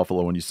mouth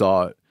buffalo when you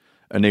saw it,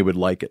 and they would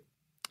like it.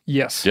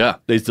 Yes. Yeah.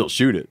 They still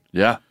shoot it.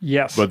 Yeah.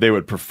 Yes. But they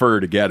would prefer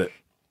to get it.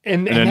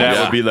 And then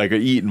that would be like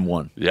an eaten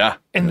one. Yeah.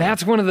 And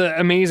that's one of the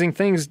amazing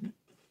things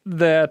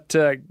that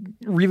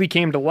really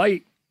came to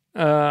light,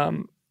 because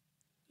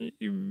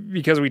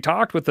we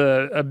talked with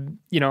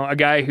a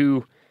guy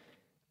who,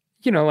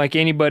 like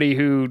anybody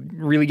who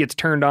really gets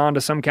turned on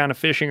to some kind of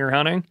fishing or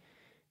hunting,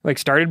 like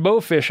started bow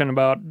fishing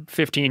about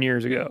 15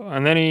 years ago.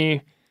 And then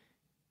he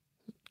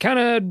kind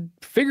of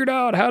figured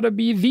out how to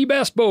be the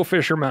best bow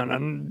fisherman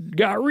and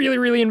got really,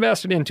 really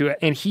invested into it.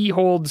 And he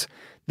holds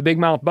the big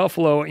mouth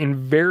buffalo in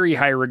very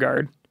high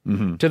regard,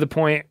 to the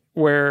point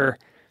where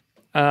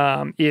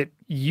it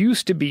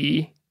used to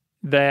be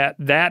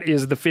that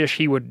is the fish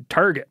he would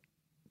target,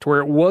 to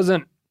where it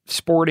wasn't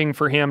sporting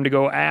for him to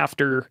go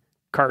after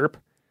carp.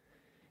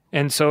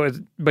 And so,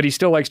 but he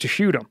still likes to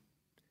shoot them.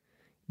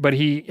 But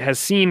he has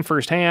seen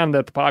firsthand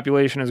that the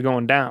population is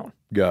going down.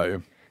 Got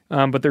you.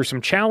 But there's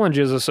some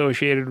challenges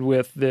associated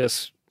with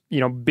this,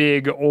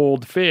 big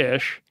old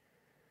fish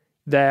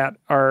that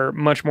are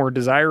much more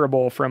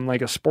desirable from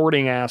like a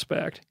sporting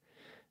aspect,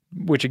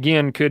 which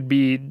again could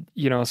be,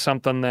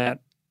 something that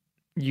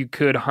you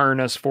could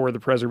harness for the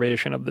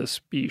preservation of this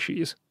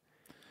species.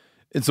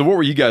 And so what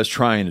were you guys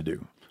trying to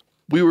do?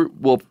 We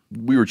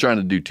were trying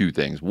to do two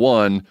things.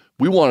 One,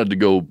 we wanted to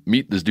go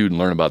meet this dude and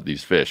learn about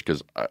these fish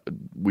because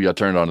we got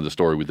turned on to the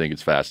story. We think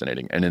it's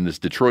fascinating. And in this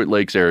Detroit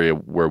Lakes area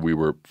where we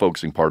were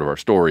focusing part of our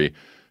story,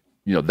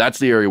 that's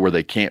the area where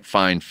they can't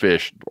find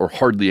fish or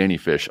hardly any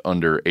fish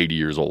under 80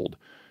 years old.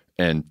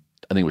 And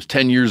I think it was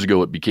 10 years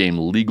ago it became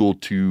legal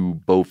to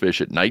bow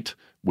fish at night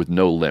with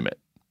no limit.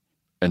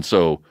 And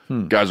so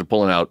guys are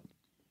pulling out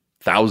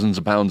thousands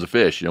of pounds of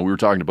fish. We were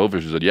talking to bow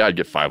fishers who said, I'd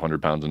get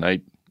 500 pounds a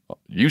night.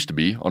 Used to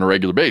be on a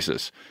regular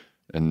basis.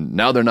 And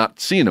now they're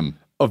not seeing them.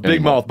 Of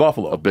big mouth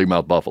buffalo. Of big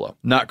mouth buffalo.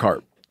 Not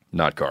carp.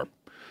 Not carp.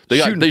 They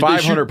shoot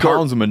 500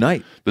 pounds of them a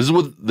night.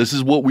 This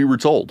is what we were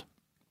told.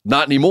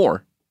 Not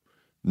anymore.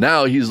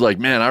 Now he's like,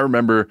 man, I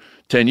remember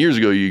 10 years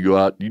ago you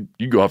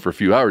go out for a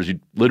few hours,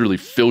 you literally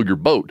fill your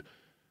boat.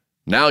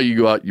 Now you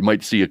go out, you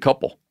might see a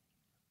couple.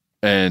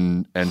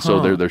 And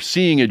so they're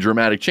seeing a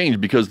dramatic change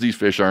because these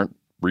fish aren't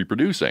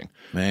reproducing.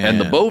 Man. And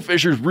the bow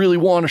fishers really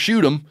want to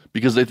shoot them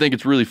because they think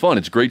it's really fun.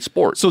 It's great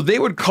sport. So they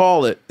would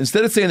call it,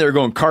 instead of saying they were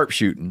going carp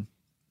shooting,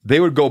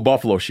 they would go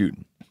buffalo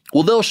shooting.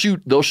 Well, they'll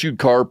shoot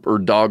carp or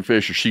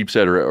dogfish or sheep's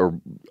head or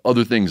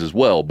other things as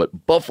well,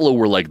 but buffalo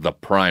were like the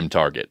prime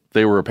target.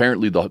 They were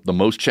apparently the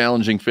most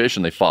challenging fish,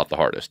 and they fought the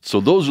hardest. So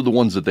those are the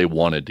ones that they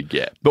wanted to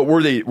get. But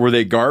were they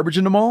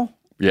garbaging them all?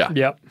 Yeah.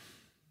 Yep.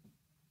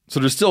 So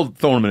they're still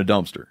throwing them in a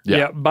dumpster.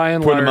 Yeah. By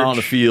and Put large. them out in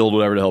the field,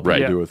 whatever the hell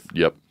they do with.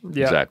 Yep.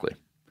 Exactly.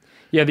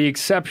 Yeah, the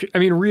exception, I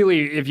mean,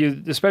 really,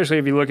 especially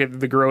if you look at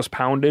the gross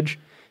poundage,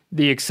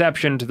 the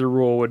exception to the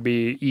rule would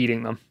be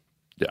eating them.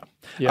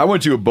 Yeah. I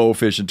went to a bow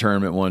fishing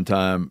tournament one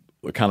time,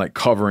 kind of like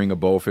covering a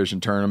bow fishing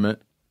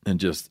tournament, and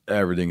just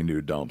everything into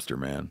a dumpster,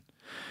 man.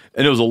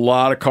 And it was a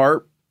lot of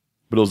carp,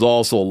 but it was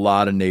also a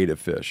lot of native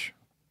fish.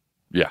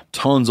 Yeah.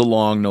 Tons of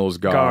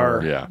long-nosed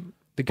gar. Yeah.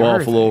 The gar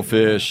Buffalo thing,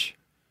 fish,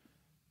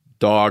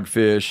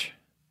 dogfish,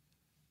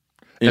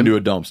 into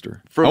a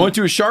dumpster. I went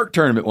to a shark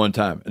tournament one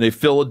time, and they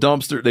filled 2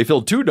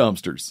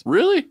 dumpsters.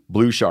 Really?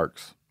 Blue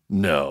sharks.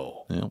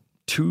 No.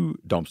 2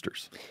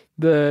 dumpsters.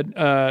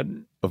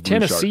 The Of blue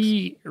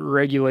Tennessee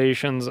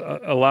regulations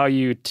allow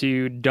you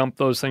to dump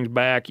those things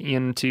back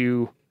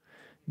into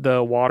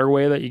the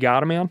waterway that you got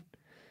them in,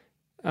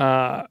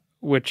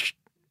 which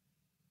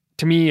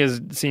to me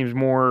seems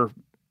more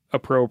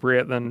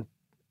appropriate than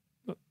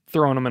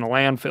throwing them in a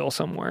landfill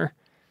somewhere.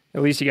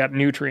 At least you got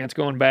nutrients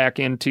going back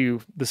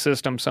into the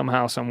system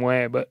somehow, some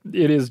way. But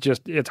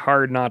it's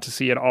hard not to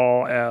see it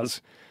all as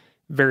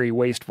very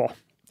wasteful.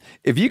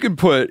 If you can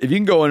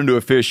go into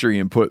a fishery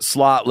and put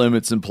slot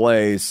limits in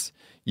place,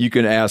 you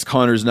can ask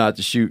hunters not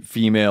to shoot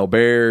female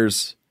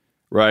bears,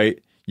 right?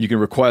 You can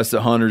request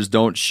that hunters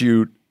don't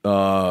shoot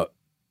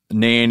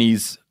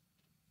nannies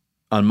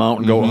on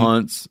mountain goat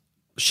hunts.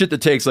 Shit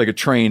that takes like a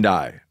trained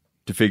eye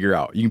to figure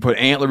out. You can put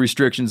antler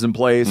restrictions in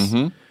place,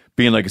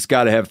 being like it's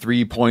got to have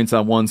 3 points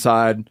on one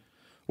side,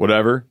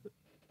 whatever.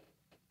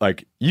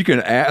 Like you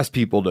can ask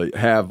people to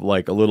have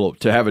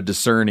a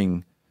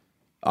discerning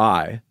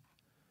eye.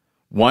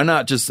 Why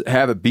not just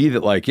have it be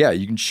that like, yeah,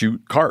 you can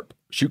shoot carp.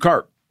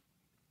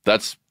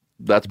 That's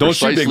Don't shoot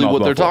precisely big mouth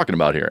what they're buffalo. talking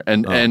about here.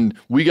 And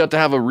we got to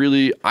have a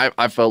really,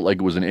 I felt like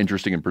it was an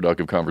interesting and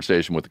productive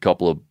conversation with a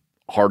couple of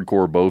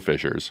hardcore bow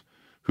fishers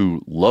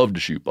who love to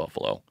shoot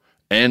buffalo,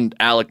 and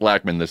Alec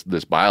Lackman,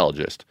 this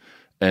biologist,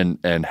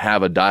 and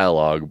have a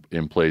dialogue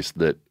in place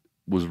that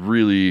was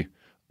really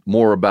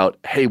more about,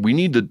 hey, we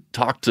need to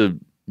talk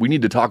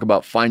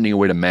about finding a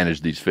way to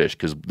manage these fish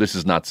because this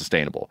is not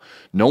sustainable.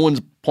 No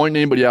one's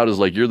pointing anybody out as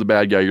like, you're the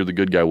bad guy, you're the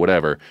good guy,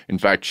 whatever. In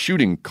fact,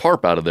 shooting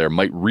carp out of there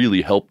might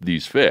really help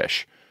these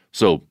fish.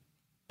 So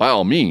by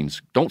all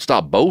means, don't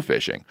stop bow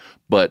fishing,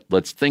 but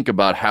let's think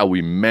about how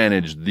we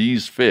manage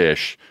these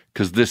fish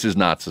because this is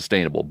not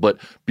sustainable. But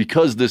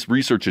because this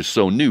research is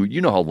so new,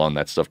 you know how long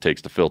that stuff takes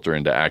to filter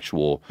into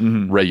actual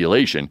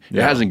regulation.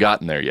 It hasn't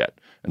gotten there yet.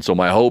 And so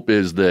my hope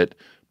is that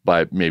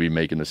by maybe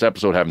making this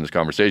episode, having this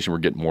conversation, we're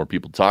getting more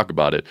people to talk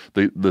about it.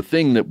 The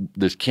thing that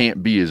this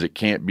can't be is it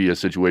can't be a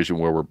situation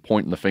where we're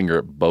pointing the finger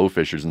at bow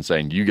fishers and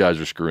saying, you guys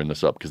are screwing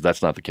this up, because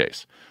that's not the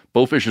case.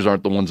 Bow fishers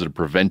aren't the ones that are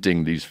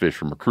preventing these fish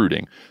from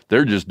recruiting.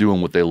 They're just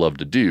doing what they love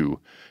to do.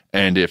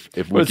 And if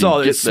we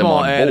can get them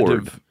on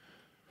board.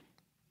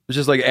 It's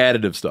just like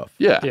additive stuff.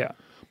 Yeah.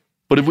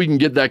 But if we can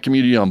get that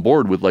community on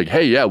board with like,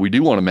 hey, yeah, we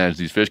do want to manage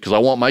these fish because I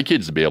want my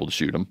kids to be able to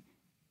shoot them.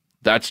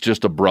 That's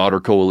just a broader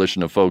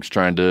coalition of folks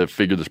trying to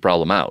figure this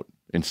problem out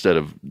instead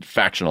of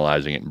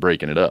factionalizing it and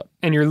breaking it up.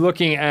 And you're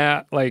looking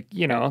at like,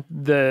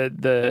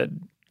 the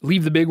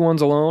leave the big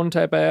ones alone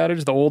type of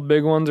adage. The old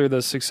big ones are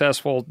the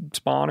successful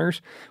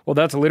spawners. Well,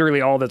 that's literally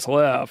all that's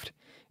left.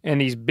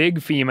 And these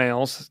big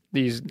females,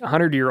 these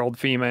 100-year-old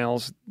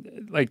females,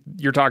 like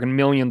you're talking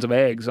millions of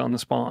eggs on the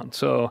spawn.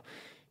 So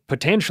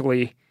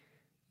potentially,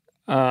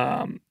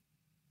 laying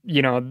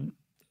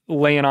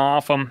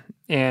off them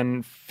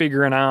and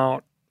figuring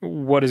out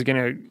what is going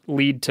to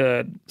lead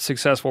to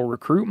successful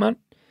recruitment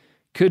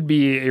could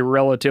be a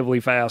relatively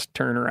fast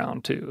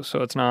turnaround too.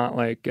 So it's not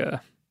like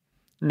a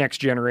next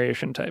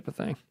generation type of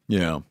thing.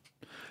 Yeah.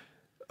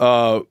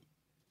 I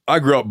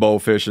grew up bow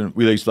fishing.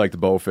 We used to like to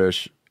bow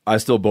fish. I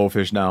still bow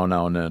fish now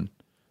and then.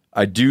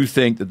 I do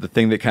think that the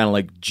thing that kind of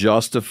like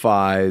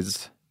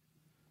justifies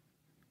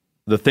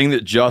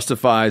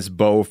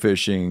bow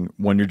fishing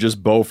when you're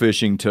just bow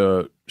fishing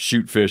to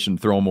shoot fish and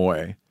throw them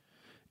away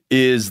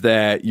is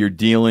that you're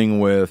dealing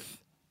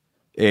with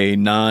a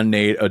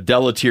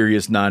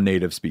deleterious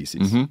non-native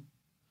species.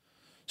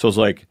 So it's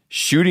like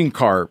shooting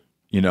carp,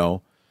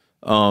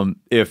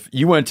 if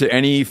you went to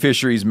any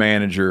fisheries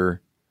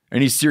manager,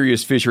 any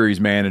serious fisheries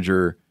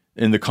manager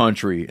in the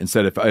country and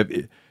said,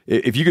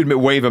 if you could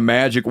wave a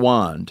magic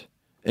wand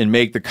and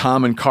make the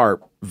common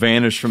carp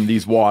vanish from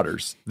these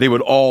waters, they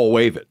would all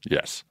wave it.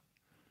 Yes.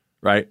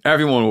 Right?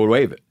 Everyone would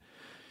wave it.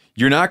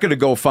 You're not going to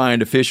go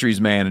find a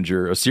fisheries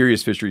manager, a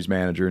serious fisheries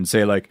manager, and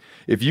say, like,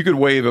 if you could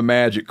wave a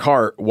magic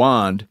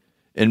wand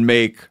and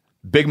make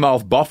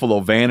big-mouth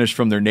buffalo vanish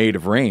from their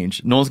native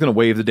range, no one's going to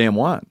wave the damn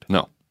wand.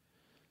 No.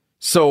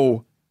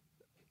 So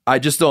I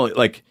just don't,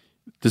 like,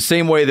 the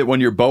same way that when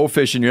you're bow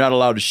fishing, you're not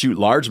allowed to shoot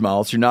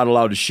largemouths, you're not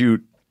allowed to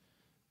shoot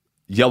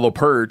yellow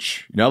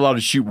perch, you're not allowed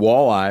to shoot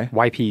walleye.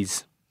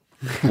 YPs.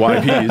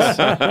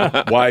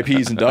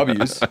 YPs and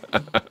W's.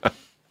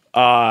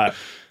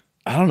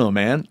 I don't know,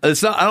 man.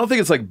 It's not. I don't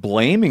think it's like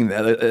blaming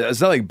that.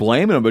 It's not like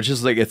blaming them, but it's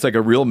just like it's like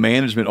a real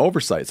management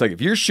oversight. It's like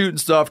if you're shooting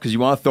stuff because you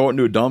want to throw it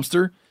into a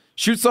dumpster,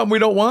 shoot something we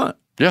don't want.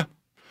 Yeah,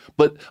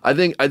 but I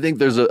think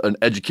there's an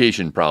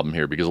education problem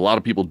here because a lot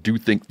of people do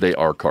think they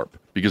are carp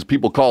because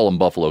people call them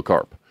buffalo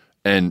carp,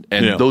 and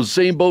those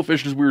same bow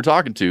fishers we were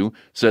talking to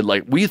said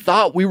like we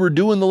thought we were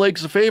doing the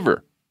lakes a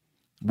favor.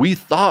 We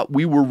thought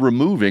we were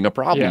removing a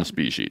problem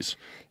species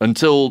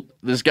until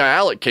this guy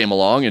Alec came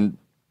along and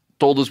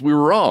told us we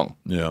were wrong.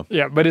 Yeah.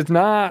 Yeah, but it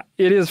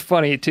is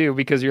funny too,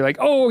 because you're like,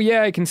 oh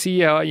yeah, I can see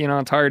how,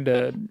 it's hard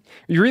to,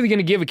 you're really going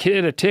to give a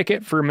kid a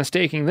ticket for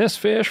mistaking this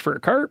fish for a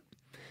carp?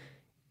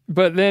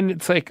 But then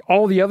it's like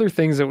all the other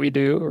things that we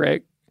do,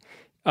 right?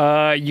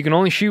 You can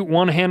only shoot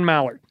one hen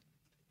mallard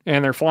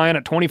and they're flying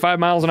at 25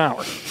 miles an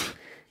hour.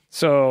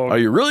 So are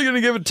you really going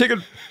to give a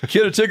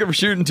kid a ticket for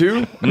shooting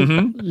two?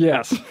 Mm-hmm.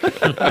 Yes.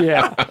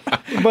 Yeah.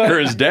 But, or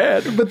his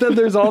dad. But then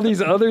there's all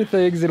these other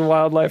things in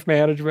wildlife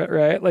management,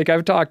 right? Like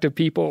I've talked to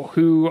people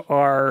who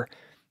are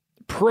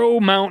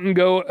pro mountain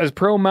goat as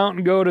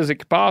it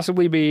could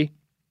possibly be.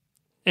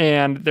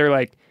 And they're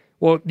like,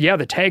 well, yeah,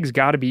 the tag's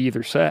got to be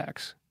either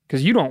sex,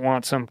 because you don't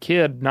want some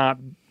kid not,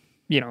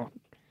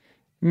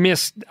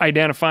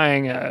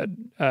 misidentifying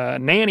a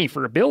nanny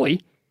for a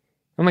billy.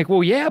 I'm like,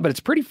 well, yeah, but it's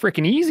pretty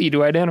freaking easy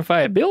to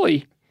identify a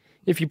billy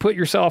if you put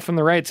yourself in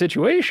the right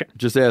situation.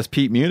 Just ask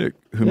Pete Munich,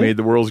 who made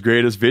the world's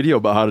greatest video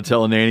about how to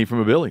tell a nanny from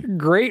a billy.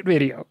 Great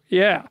video,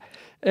 yeah.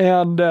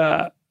 And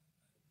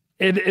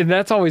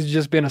that's always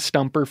just been a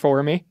stumper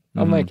for me.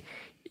 I'm like,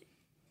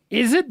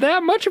 is it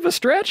that much of a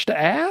stretch to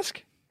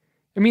ask?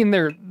 I mean,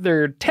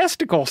 their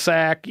testicle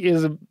sac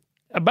is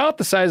about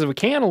the size of a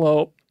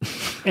cantaloupe,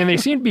 and they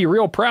seem to be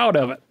real proud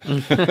of it.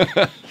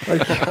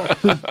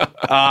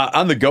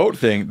 On the goat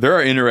thing, there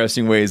are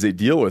interesting ways they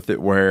deal with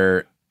it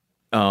where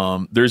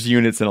there's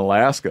units in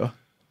Alaska.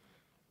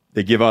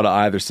 They give out an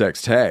either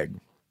sex tag.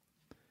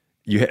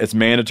 It's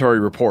mandatory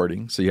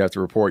reporting, so you have to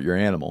report your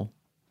animal.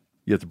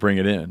 You have to bring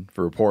it in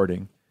for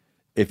reporting.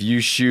 If you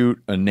shoot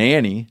a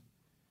nanny,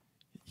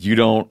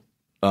 you're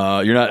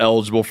not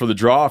eligible for the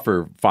draw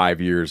for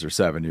 5 years or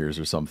 7 years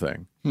or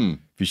something. If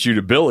you shoot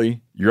a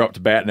billy, you're up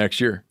to bat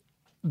next year.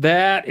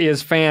 That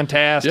is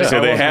fantastic. Yeah. So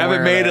they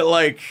haven't made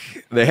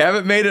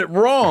it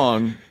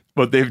wrong,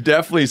 but they've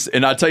definitely.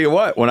 And I'll tell you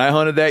what, when I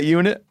hunted that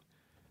unit,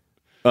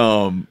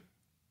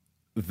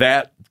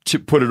 that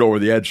put it over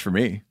the edge for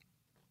me.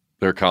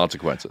 There are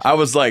consequences. I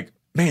was like,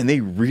 man, they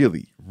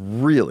really,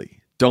 really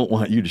don't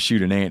want you to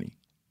shoot a nanny,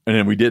 and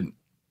then we didn't.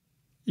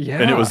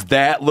 Yeah, and it was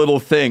that little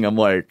thing. I'm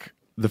like,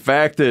 the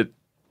fact that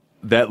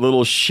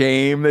little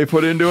shame they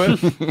put into it,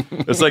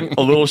 it's like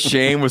a little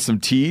shame with some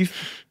teeth.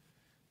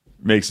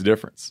 Makes a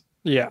difference.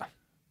 Yeah.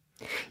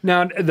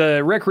 Now,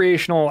 the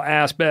recreational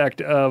aspect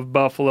of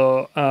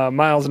buffalo,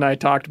 Miles and I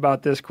talked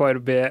about this quite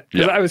a bit,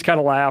 because I was kind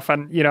of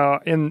laughing, and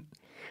I'm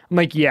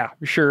like, yeah,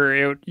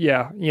 sure.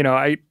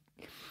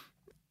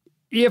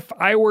 If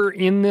I were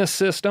in this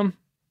system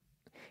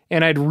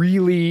and I'd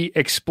really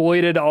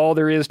exploited all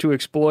there is to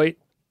exploit,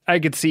 I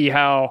could see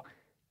how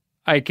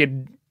I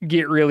could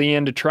get really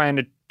into trying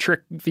to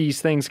trick these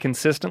things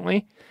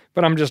consistently,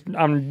 but I'm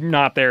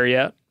not there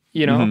yet,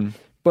 Mm-hmm.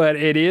 But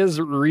it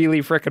is really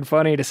freaking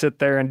funny to sit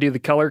there and do the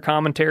color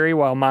commentary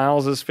while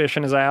Miles is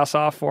fishing his ass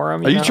off for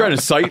him. Are you trying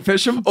to sight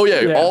fish him? Oh,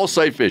 yeah, all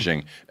sight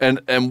fishing.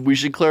 And we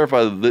should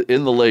clarify that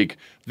in the lake,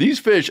 these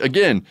fish,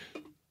 again,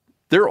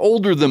 they're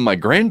older than my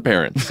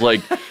grandparents.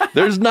 Like,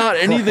 there's not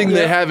anything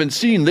they haven't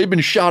seen. They've been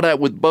shot at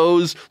with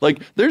bows.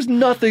 Like, there's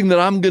nothing that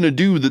I'm going to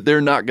do that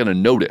they're not going to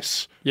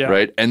notice. Yeah.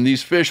 Right? And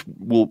these fish,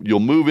 you'll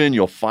move in,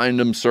 you'll find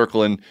them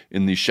circling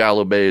in these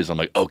shallow bays. I'm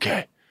like,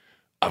 okay,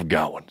 I've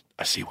got one.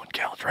 I see one,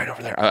 Cal. It's right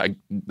over there.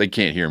 They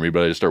can't hear me,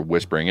 but I just start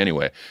whispering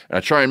anyway. And I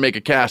try and make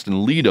a cast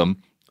and lead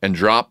them and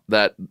drop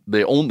that.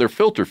 They own their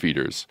filter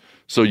feeders.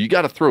 So you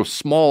got to throw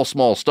small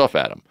stuff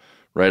at them,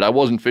 right? I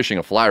wasn't fishing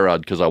a fly rod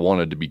because I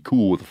wanted to be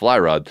cool with a fly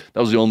rod. That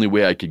was the only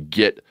way I could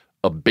get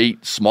a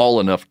bait small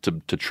enough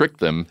to trick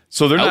them.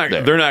 So they're not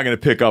going to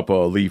pick up a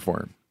leaf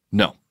worm.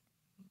 No.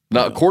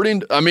 Now,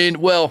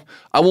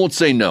 I won't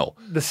say no.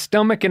 The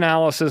stomach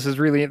analysis is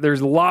really,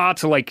 there's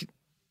lots of like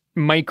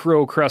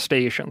micro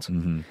crustaceans.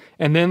 Mm-hmm.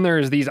 And then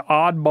there's these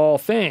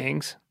oddball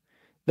things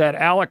that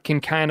Alec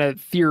can kind of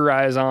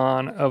theorize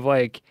on of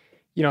like,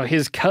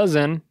 his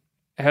cousin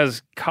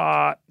has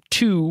caught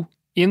 2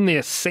 in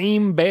the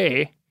same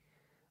bay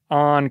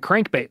on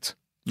crankbaits.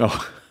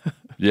 Oh,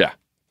 yeah.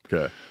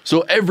 Okay.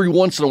 So every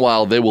once in a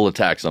while they will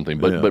attack something,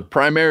 but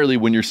primarily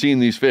when you're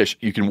seeing these fish,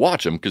 you can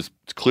watch them because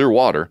it's clear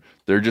water.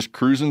 They're just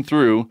cruising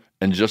through,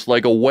 and just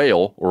like a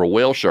whale or a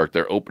whale shark,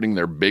 they're opening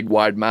their big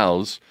wide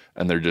mouths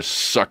and they're just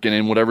sucking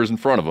in whatever's in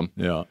front of them.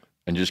 Yeah.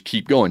 And just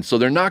keep going. So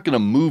they're not going to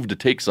move to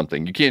take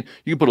something. You can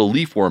put a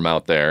leaf worm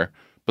out there,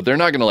 but they're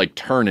not going to like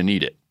turn and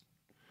eat it.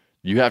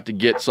 You have to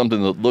get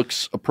something that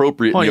looks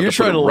appropriate. Oh, you're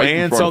trying to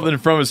land something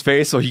from his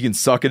face so he can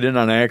suck it in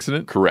on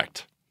accident?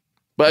 Correct.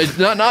 But it's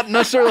not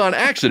necessarily on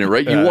accident,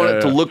 right? You want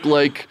it to look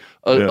like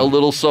a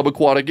little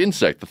subaquatic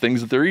insect, the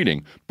things that they're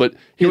eating. But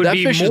that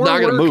fish is not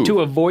going to move.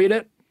 To avoid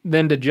it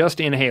than to just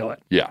inhale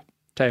it. Yeah.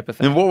 Type of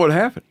thing. And what would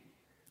happen?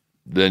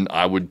 Then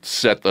I would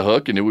set the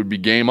hook and it would be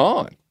game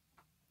on.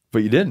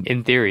 But you didn't.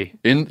 In theory.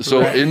 In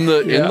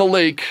the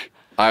lake,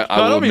 I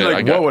don't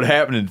mean what would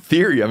happen in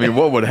theory. I mean,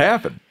 what would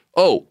happen?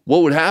 Oh,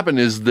 what would happen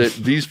is that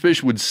these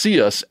fish would see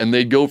us and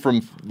they'd go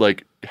from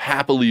like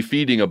happily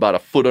feeding about a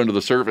foot under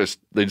the surface.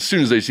 As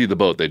soon as they see the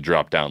boat, they'd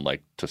drop down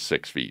like to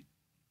 6 feet.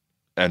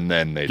 And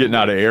then they'd getting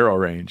out of arrow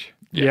range.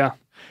 Yeah.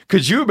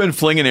 Could you have been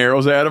flinging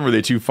arrows at them, or were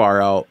they too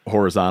far out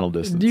horizontal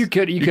distance? You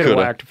could have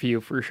whacked a few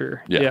for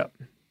sure. Yeah.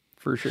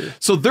 For sure.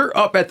 So they're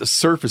up at the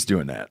surface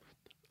doing that.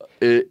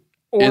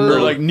 Or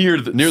like near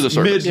the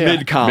surface.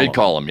 Mid column. Mid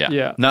column, yeah.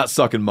 Yeah. Not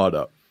sucking mud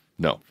up.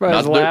 No. I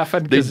was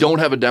laughing They 'cause- don't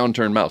have a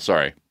downturned mouth.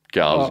 Sorry,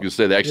 Cal. I was going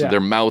to say, their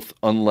mouth,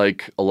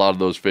 unlike a lot of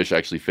those fish,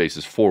 actually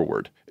faces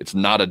forward. It's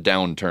not a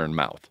downturned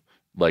mouth.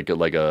 Like a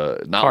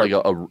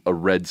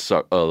red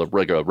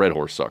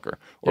horse sucker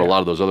or a lot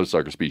of those other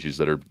sucker species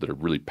that are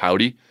really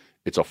pouty.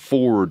 It's a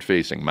forward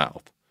facing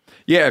mouth.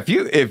 Yeah, if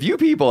you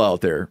people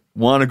out there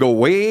want to go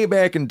way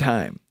back in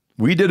time,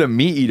 we did a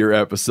meat eater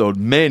episode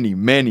many,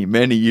 many,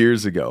 many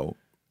years ago,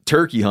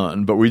 turkey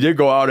hunting, but we did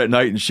go out at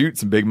night and shoot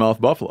some big mouth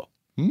buffalo.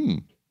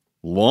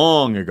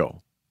 Long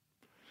ago.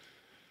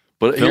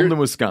 But filmed in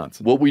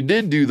Wisconsin. What we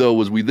did do though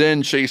was we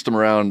then chased them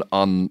around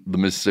on the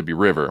Mississippi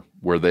River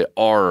where they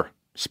are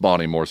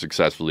spawning more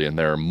successfully and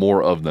there are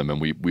more of them,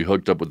 and we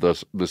hooked up with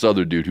this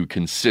other dude who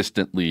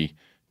consistently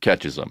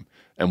catches them,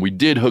 and we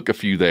did hook a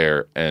few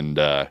there, and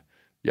I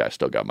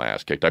still got my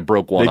ass kicked. I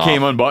broke one off. They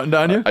came unbuttoned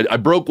on you? I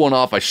broke one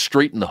off. I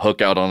straightened the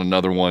hook out on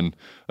another one.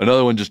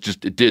 Another one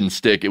just it didn't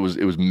stick. It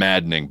was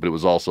maddening, but it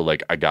was also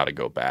like I got to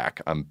go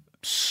back. How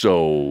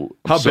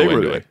big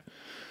were they?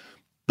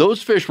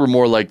 Those fish were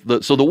more like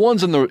the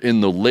ones in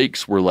the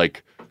lakes were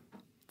like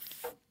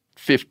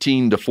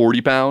 15 to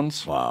 40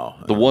 pounds.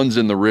 Wow. The ones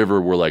in the river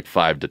were like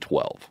 5 to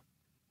 12.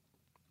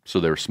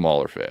 So they were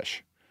smaller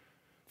fish.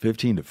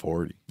 15 to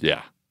 40.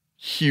 Yeah.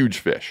 Huge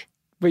fish.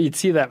 But you'd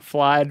see that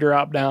fly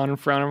drop down in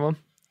front of them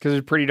because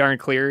it's pretty darn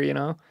clear,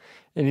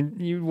 and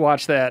you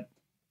watch that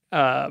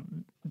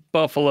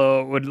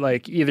buffalo would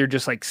like either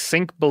just like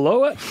sink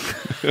below it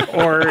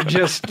or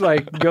just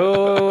like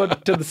go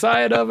to the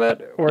side of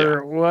it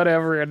or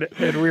whatever. And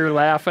we were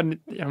laughing.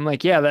 I'm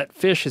like, yeah, that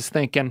fish is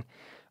thinking,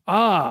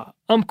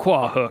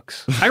 umpqua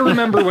hooks. I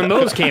remember when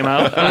those came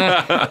out.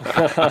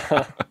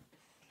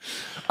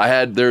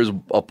 There's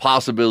a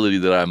possibility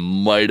that I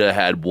might have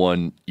had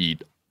one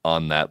eat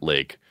on that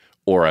lake,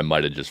 or I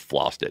might have just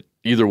flossed it.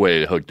 Either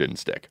way, the hook didn't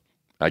stick.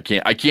 I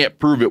can't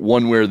prove it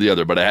one way or the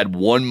other, but I had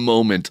one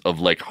moment of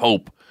like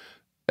hope,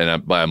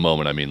 and by a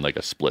moment I mean like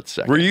a split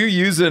second. Were you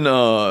using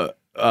were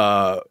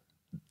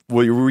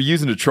you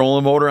using a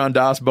trolling motor on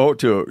Das boat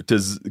to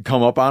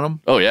come up on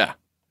them? Oh yeah.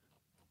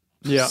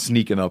 Yeah,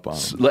 sneaking up on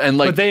them. And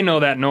like, but they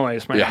know that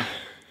noise, man. Yeah,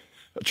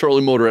 a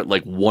trolling motor at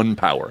like 1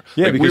 power.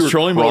 Yeah, like because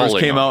trolling motors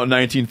came out in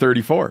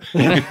 1934.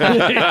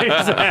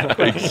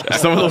 Exactly.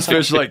 Some of those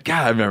fish are like,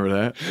 God, I remember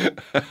that.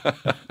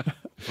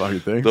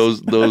 Fucking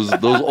things. Those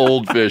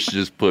old fish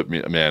just put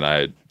me.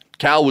 Man,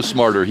 Cal was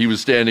smarter. He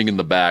was standing in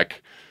the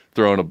back,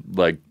 throwing a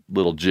like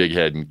little jig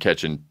head and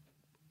catching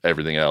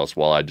everything else,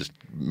 while I just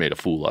made a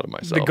fool out of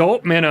myself. The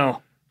goat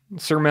minnow,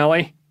 Sir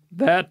Melly.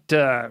 That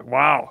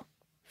wow.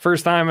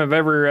 First time I've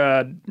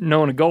ever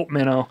known a goat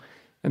minnow,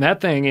 and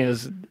that thing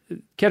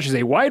catches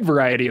a wide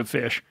variety of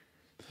fish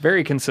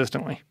very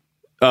consistently.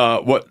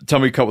 Tell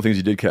me a couple things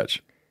you did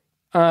catch.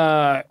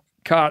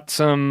 Caught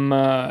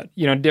some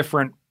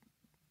different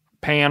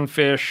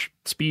panfish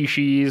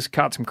species.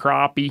 Caught some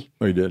crappie.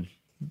 Oh, you did.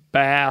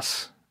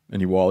 Bass.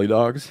 Any wally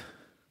dogs?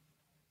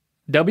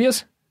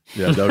 W's?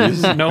 Yeah,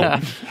 W's. No.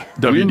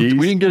 WDs.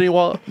 We didn't get any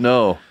walleye.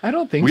 No, I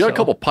don't think we so. got a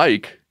couple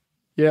pike.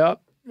 Yeah.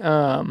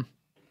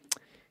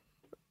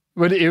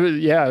 But it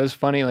was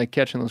funny, like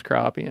catching those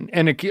crappie,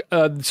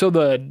 and so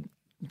the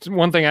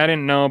one thing I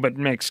didn't know but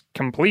makes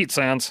complete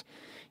sense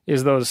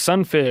is those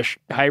sunfish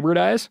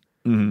hybridize.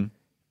 Mm-hmm.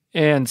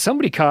 And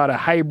somebody caught a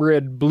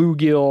hybrid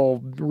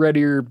bluegill red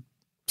ear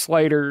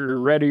slider,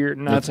 red ear.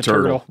 No, that's a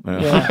turtle.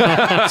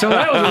 Yeah. So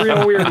that was a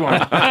real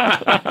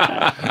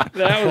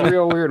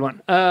weird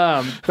one.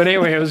 But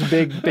anyway, it was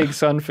a big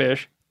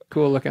sunfish.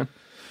 Cool looking.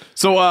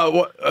 So,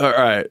 all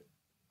right.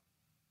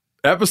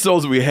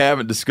 Episodes we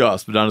haven't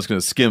discussed, but I'm just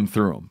going to skim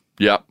through them.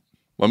 Yeah.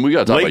 When we got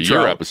to talk Lake about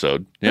trout. your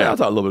episode. Yeah, I'll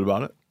talk a little bit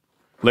about it.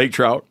 Lake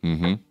trout.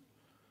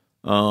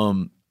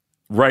 Mm-hmm.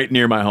 Right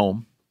near my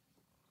home.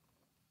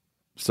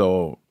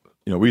 So,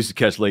 we used to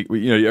catch lake.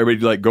 Everybody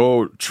like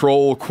go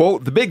troll,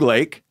 quote, the big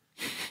lake.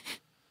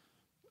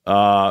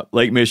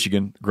 Lake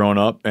Michigan growing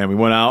up. And we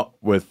went out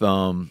with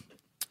a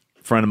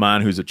friend of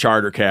mine who's a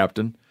charter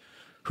captain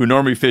who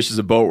normally fishes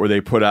a boat where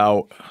they put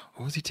out,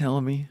 what was he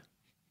telling me?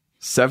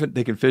 7,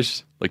 they can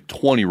fish like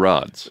 20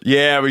 rods.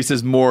 Yeah, but he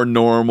says more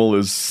normal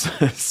is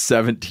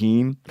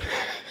 17.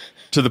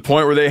 To the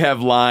point where they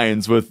have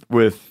lines with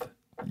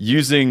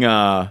using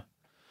Planing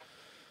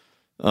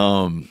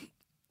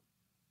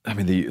you're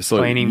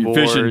fishing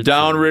boards,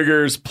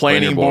 downriggers,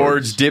 planing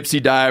boards, dipsy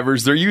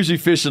divers. They're usually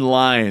fishing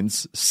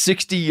lines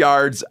 60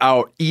 yards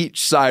out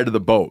each side of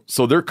the boat.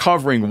 So they're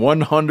covering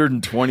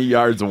 120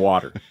 yards of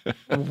water.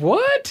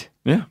 What?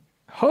 Yeah.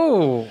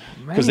 Oh,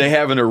 man. Because they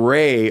have an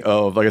array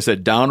of, like I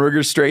said,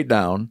 downriggers straight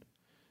down.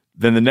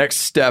 Then the next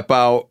step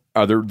out,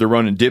 they're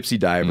running dipsy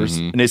divers.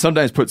 Mm-hmm. And they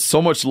sometimes put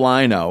so much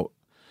line out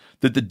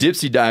that the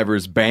dipsy diver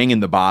is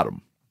banging the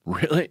bottom.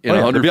 Really? In Oh,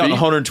 yeah. 100 They'll be out in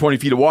feet? 120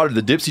 feet of water.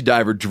 The dipsy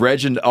diver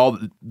dredging all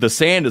the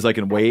sand is like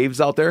in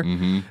waves out there,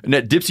 and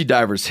that dipsy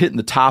diver is hitting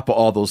the top of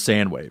all those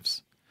sand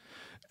waves.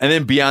 And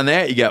then beyond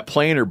that, you got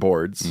planer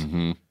boards,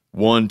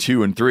 1,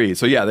 2, and 3.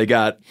 So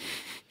yeah,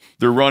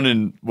 they're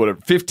running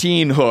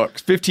 15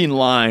 hooks, 15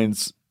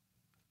 lines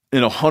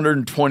in a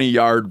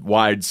 120-yard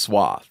wide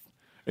swath,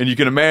 and you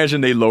can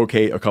imagine they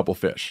locate a couple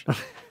fish.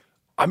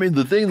 I mean,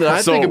 the thing that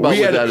I So think about we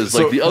with had- that is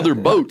so- like the other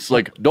boats.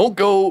 Like, don't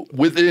go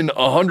within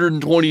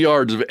 120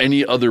 yards of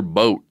any other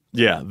boat.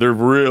 Yeah, they're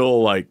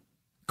real like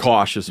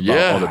cautious about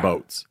Yeah. other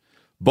boats.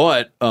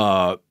 But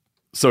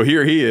so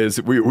here he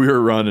is. We were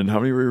running. How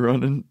many were we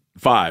running?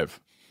 5.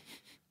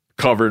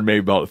 Covered maybe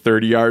about a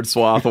 30-yard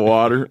swath of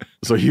water.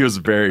 So he was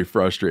very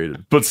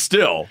frustrated. But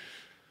still,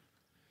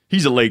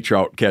 he's a lake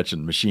trout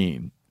catching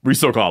machine. We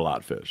still caught a lot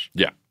of fish.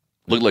 Yeah.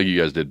 Looked like you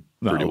guys did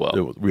pretty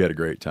well. We had a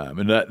great time.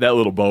 And that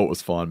little boat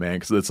was fun, man,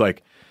 because it's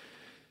like,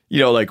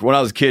 like when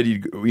I was a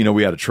kid,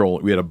 we had a troll.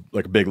 We had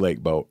a big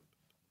lake boat,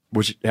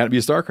 which had to be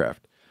a Starcraft.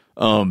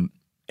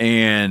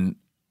 And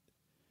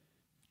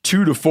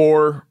 2 to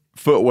 4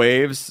 foot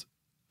waves,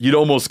 you'd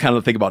almost kind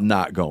of think about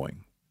not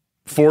going.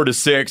 4 to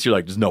 6, you're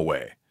like, there's no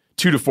way.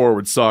 2 to 4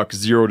 would suck.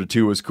 0 to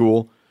 2 was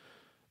cool.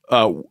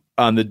 On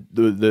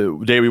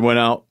the day we went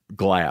out,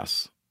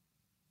 glass.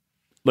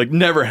 Like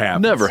never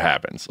happens. Never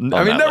happens.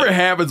 I mean, never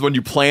happens when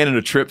you plan in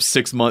a trip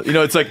 6 months.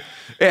 It's like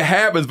it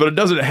happens, but it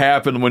doesn't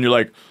happen when you're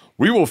like,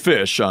 we will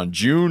fish on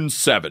June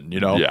 7,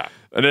 Yeah.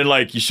 And then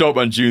like you show up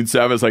on June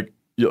 7, it's like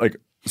you're like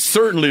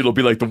certainly it'll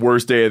be like the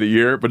worst day of the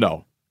year, but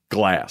no,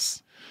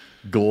 glass.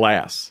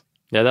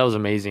 Yeah, that was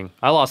amazing.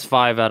 I lost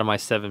 5 out of my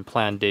 7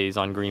 planned days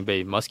on Green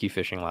Bay muskie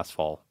fishing last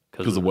fall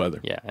Because of weather.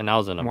 Yeah, and I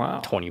was in a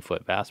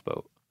 20-foot bass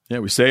boat. Yeah,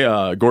 we say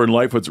Gordon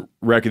Lightfoot's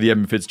wreck of the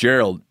Edmund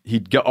Fitzgerald,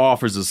 he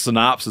offers a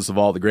synopsis of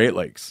all the Great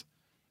Lakes.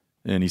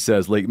 And he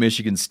says, Lake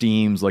Michigan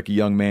steams like a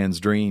young man's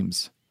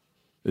dreams.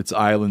 Its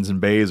islands and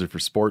bays are for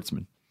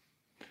sportsmen.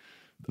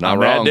 Not On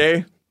wrong. that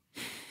day,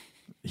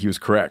 he was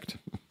correct.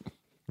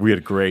 We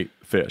had great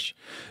fish.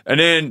 And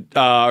then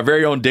our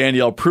very own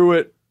Danielle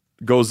Pruitt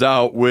goes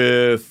out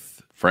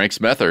with Frank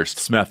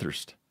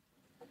Smethurst.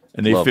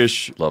 And they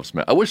fish. Love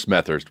Smeth. I wish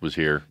Smethurst was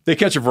here. They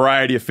catch a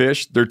variety of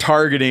fish. They're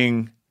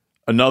targeting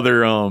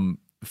another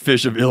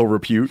fish of ill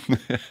repute.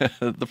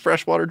 The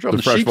freshwater drum.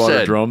 The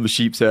freshwater drum, the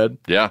sheep's head.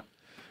 Yeah.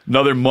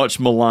 Another much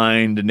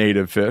maligned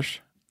native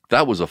fish.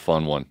 That was a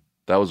fun one.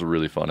 That was a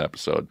really fun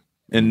episode.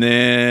 And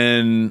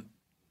then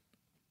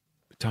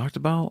we talked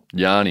about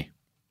Yanni.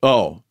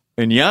 Oh,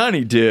 and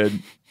Yanni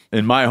did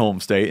in my home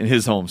state, in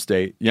his home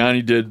state.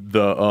 Yanni did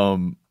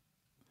the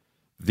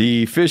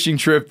fishing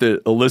trip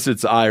that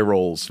elicits eye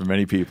rolls from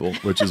many people,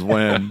 which is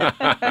when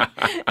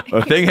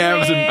a thing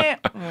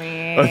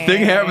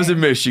happens in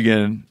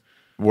Michigan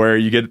where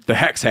you get the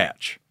hex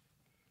hatch.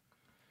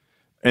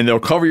 And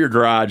they'll cover your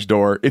garage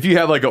door. If you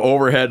have like an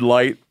overhead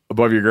light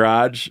above your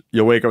garage,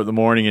 you'll wake up in the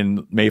morning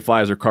and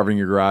mayflies are covering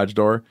your garage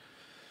door.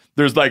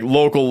 There's like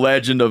local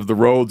legend of the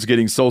roads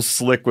getting so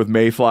slick with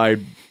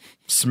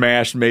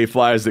smashed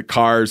mayflies that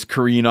cars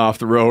careen off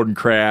the road and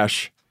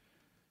crash.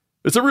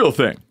 It's a real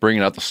thing.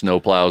 Bringing out the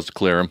snowplows to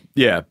clear them.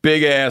 Yeah,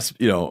 big ass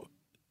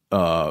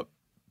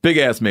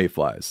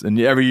mayflies. And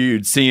every year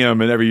you'd see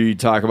them, and every year you'd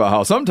talk about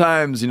how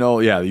sometimes, you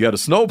got to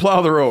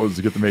snowplow the roads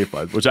to get the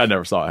mayflies, which I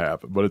never saw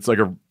happen, but it's like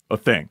a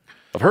thing.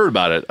 I've heard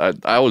about it.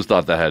 I always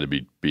thought that had to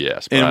be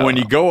BS. And when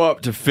you go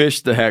up to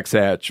fish the hex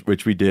hatch,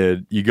 which we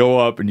did, you go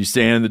up and you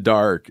stand in the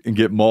dark and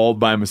get mauled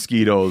by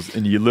mosquitoes,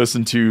 and you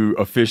listen to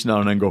a fish now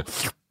and then go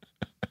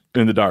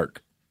in the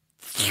dark.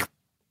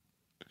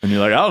 And you're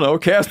like, I don't know,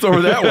 cast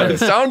over that way. It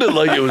sounded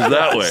like it was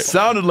that way.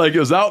 Sounded like it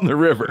was out in the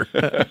river.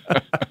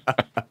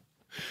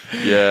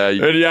 Yeah.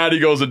 And Yanni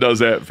goes and does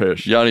that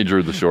fish. Yanni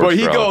drew the short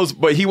straw.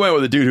 But he went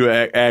with a dude who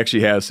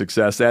actually has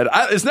success at it.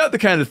 It's not the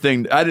kind of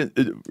thing,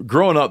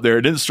 growing up there,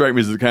 it didn't strike me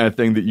as the kind of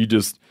thing that you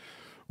just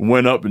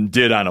went up and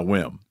did on a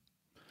whim.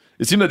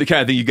 It seemed like the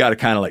kind of thing you got to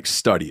kind of like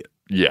study it.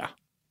 Yeah.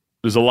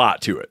 There's a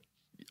lot to it.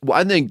 Well,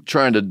 I think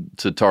trying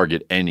to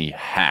target any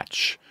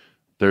hatch,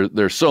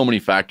 there's so many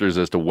factors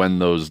as to when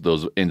those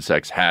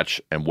insects hatch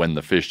and when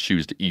the fish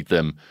choose to eat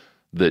them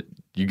that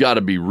you got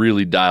to be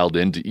really dialed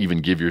in to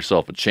even give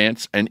yourself a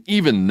chance. And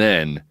even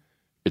then,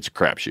 it's a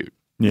crapshoot.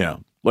 Yeah.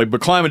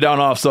 But climbing down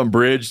off some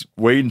bridge,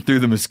 wading through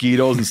the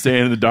mosquitoes and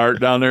staying in the dark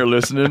down there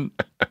listening,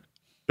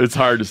 it's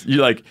hard to.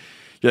 You're like,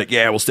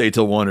 yeah, we'll stay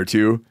till 1 or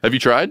 2. Have you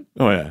tried?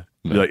 Oh, yeah.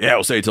 You're like, yeah,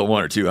 we'll stay till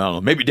 1 or 2. I don't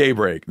know. Maybe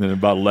daybreak. And then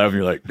about 11,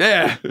 you're like,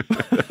 yeah.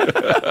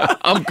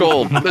 I'm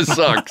cold. This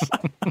sucks.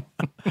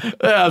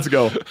 Yeah, let's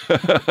go.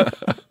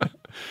 I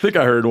think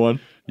I heard one.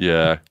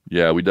 Yeah.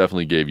 We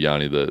definitely gave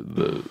Yanni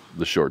the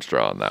short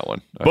straw on that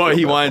one. But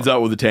he winds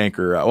up with a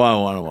tanker.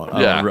 Well, I don't want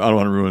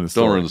to ruin the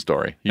story. Don't ruin the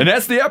story. And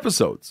that's the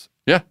episodes.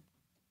 Yeah.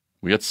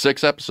 We got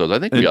 6 episodes. I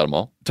think we got them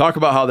all. Talk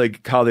about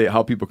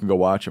how people can go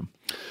watch them.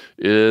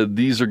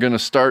 These are going to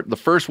start. The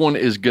first one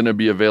is going to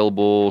be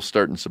available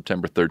starting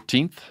September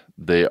 13th.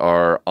 They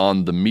are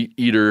on the Meat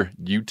Eater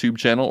YouTube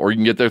channel, or you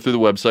can get there through the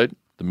website,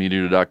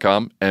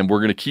 themeateater.com. And we're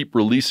going to keep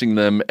releasing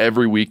them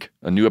every week,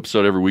 a new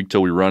episode every week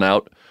till we run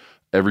out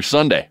every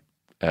Sunday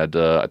at,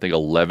 I think,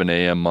 11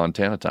 a.m.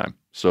 Montana time.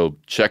 So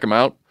check them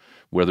out.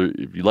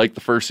 If you like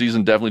the first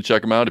season, definitely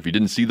check them out. If you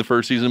didn't see the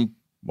first season,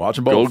 watch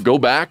them both. Go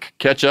back,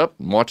 catch up,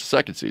 and watch the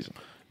second season.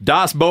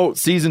 Das Boat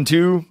Season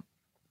 2,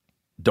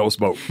 Dose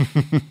Boat.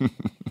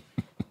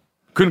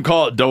 Couldn't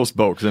call it Dose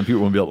Boat because then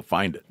people wouldn't be able to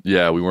find it.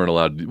 Yeah, we weren't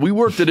allowed. We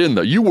worked it in,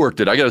 though. You worked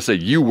it. I got to say,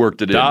 you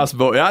worked it in. Das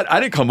Boat. I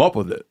didn't come up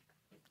with it.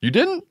 You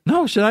didn't?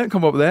 No, shit, I didn't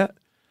come up with that.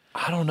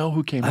 I don't know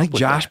who came up I think with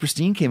Josh that.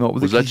 Pristine came up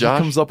with Was it. that Josh?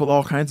 He comes up with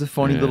all kinds of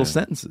funny little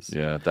sentences.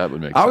 Yeah, that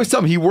would make sense. I always tell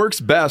him he works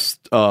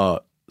best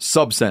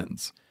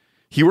sub-sentence.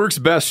 He works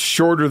best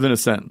shorter than a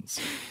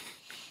sentence.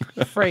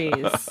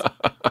 Phrase.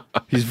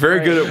 He's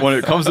very good at when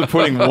it comes to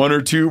putting one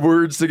or two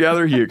words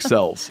together, he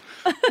excels.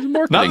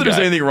 Not that there's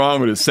anything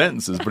wrong with his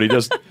sentences, but he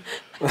just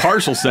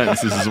partial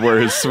sentences is where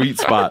his sweet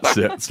spot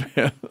sits.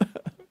 Man.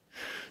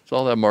 It's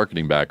all that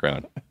marketing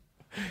background.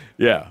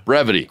 Yeah.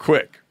 Brevity.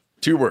 Quick.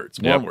 2 words.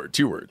 One word.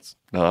 2 words.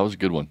 No, that was a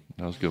good one.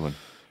 All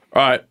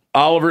right.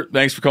 Oliver,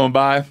 thanks for coming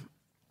by.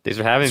 Thanks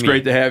for having me. It's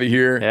great to have you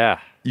here. Yeah.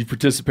 You've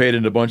participated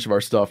in a bunch of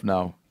our stuff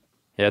now.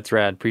 Yeah, it's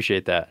rad.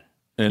 Appreciate that.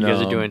 And, you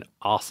guys are doing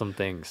awesome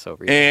things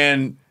over here.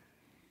 And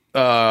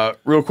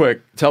real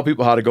quick, tell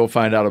people how to go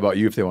find out about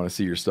you if they want to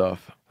see your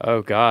stuff.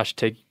 Oh, gosh.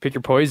 Pick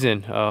your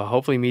poison.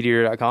 Hopefully,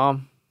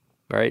 meteor.com,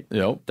 right?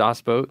 Yep.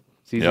 Das Boat,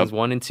 seasons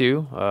 1 and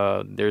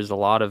 2. There's a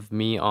lot of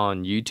me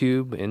on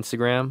YouTube,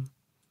 Instagram.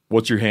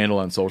 What's your handle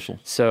on social?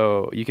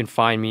 So you can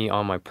find me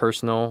on my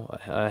personal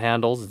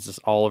handles. It's just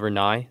Oliver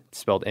Nye,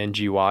 spelled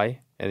N-G-Y.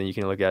 And then you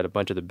can look at a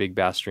bunch of the Big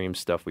Bass Stream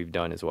stuff we've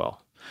done as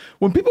well.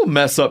 When people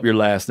mess up your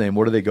last name,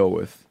 what do they go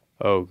with?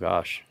 Oh,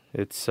 gosh.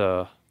 It's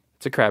a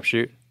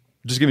crapshoot.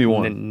 Just give me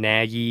one.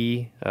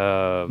 Nagy.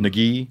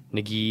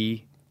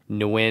 Nagy.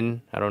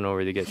 Nguyen. I don't know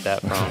where they get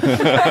that from.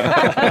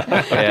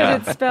 Yeah.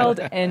 It's spelled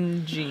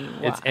N-G-Y.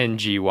 It's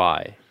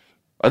N-G-Y.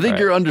 I think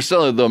you're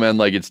underselling it, though, man.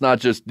 Like, it's not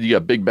just you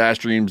got big bass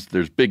dreams.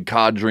 There's big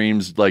cod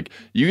dreams. Like,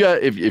 you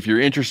got if you're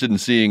interested in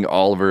seeing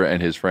Oliver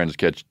and his friends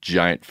catch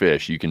giant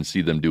fish, you can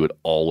see them do it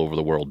all over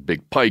the world.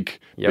 Big pike,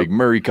 big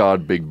Murray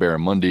cod, big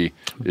barramundi.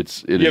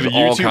 It is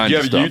all kinds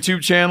of stuff. You have a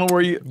YouTube channel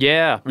where you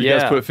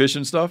guys put fish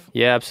and stuff?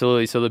 Yeah,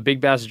 absolutely. So the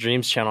Big Bass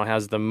Dreams channel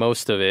has the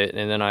most of it,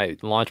 and then I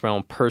launched my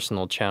own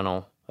personal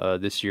channel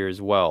this year as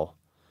well.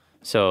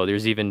 So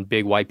there's even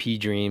big YP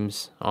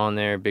dreams on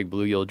there, big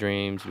bluegill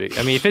dreams.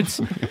 I mean, if it's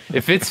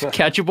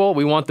catchable,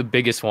 we want the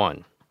biggest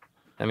one.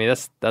 I mean,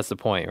 that's the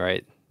point,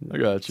 right? I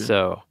got you.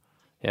 So,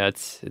 yeah,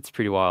 it's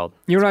pretty wild.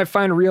 You know what I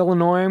find real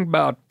annoying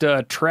about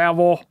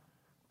travel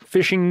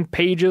fishing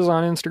pages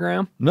on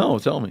Instagram? No,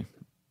 tell me.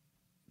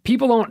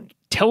 People don't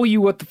tell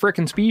you what the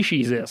frickin'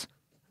 species is.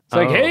 It's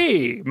like,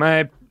 hey,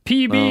 my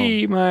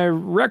PB, my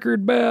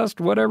record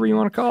best, whatever you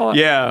want to call it.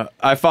 Yeah,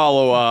 I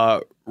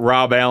follow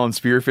Rob Allen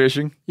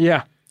Spearfishing.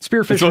 Yeah,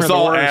 spearfishing. So it's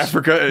all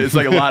Africa. It's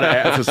like a lot of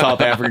it's a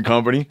South African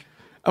company.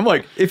 I'm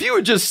like, if you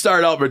would just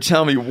start out by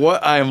telling me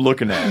what I am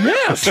looking at.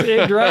 Yes,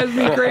 it drives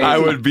me crazy. I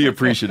would be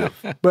appreciative.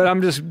 But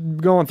I'm just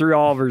going through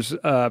Oliver's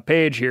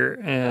page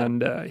here,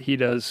 and he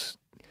does.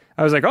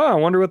 I was like, oh, I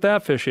wonder what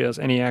that fish is,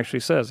 and he actually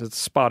says it's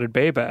spotted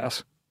bay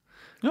bass.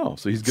 Oh,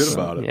 so he's good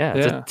about it. Yeah,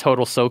 it's a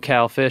total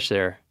SoCal fish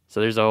there. So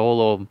there's a whole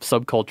little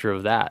subculture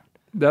of that.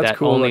 That's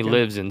cool. Only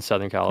lives in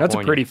Southern California.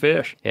 That's a pretty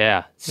fish.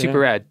 Yeah, super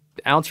rad.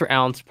 Ounce for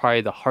ounce,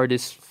 probably the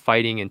hardest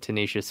fighting and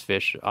tenacious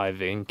fish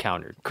I've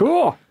encountered.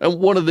 Cool. And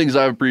one of the things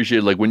I've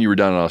appreciated, like when you were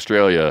down in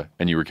Australia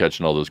and you were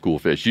catching all those cool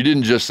fish, you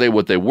didn't just say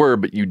what they were,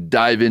 but you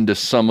dive into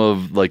some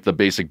of like the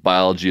basic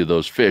biology of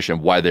those fish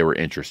and why they were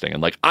interesting.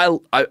 And like, I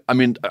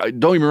mean,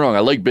 don't get me wrong, I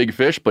like big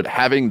fish, but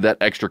having that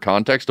extra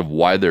context of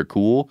why they're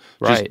cool,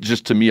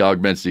 just to me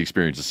augments the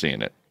experience of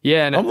seeing it.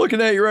 Yeah, and I'm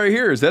looking at you right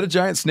here. Is that a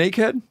giant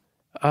snakehead?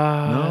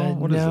 No.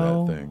 What is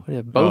that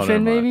thing?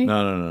 Bowfin, maybe?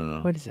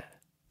 No. What is that?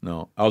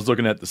 No, I was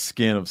looking at the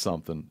skin of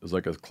something. It was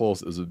like it's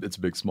a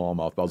big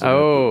smallmouth.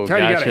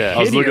 Gotcha. I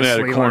was looking at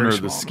a corner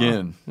of the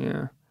skin.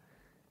 Yeah,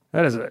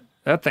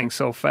 that thing's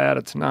so fat.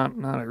 It's not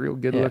a real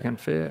good looking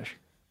fish.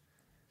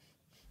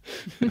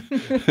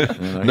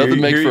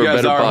 Nothing makes for a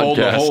better podcast.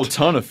 Holding a whole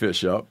ton of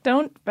fish up.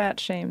 Don't fat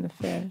shame the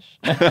fish.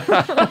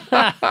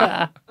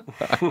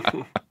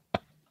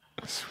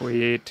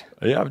 Sweet.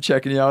 Yeah, I'm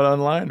checking you out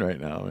online right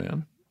now,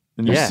 man.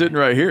 And you're sitting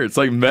right here. It's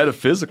like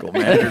metaphysical,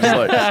 man. You're just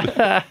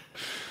like,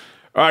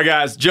 all right,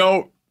 guys.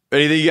 Joe,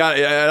 anything you got?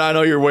 I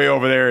know you're way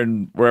over there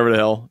and wherever the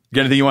hell.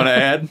 Got anything you want to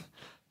add?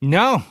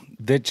 No,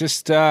 that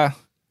just it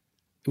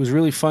was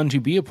really fun to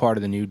be a part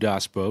of the new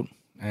Das Boat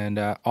and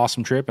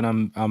awesome trip,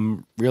 and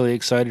I'm really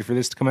excited for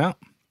this to come out.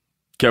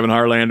 Kevin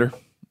Harlander.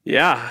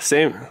 Yeah,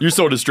 same. You're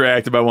so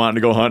distracted by wanting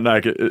to go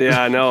hunting.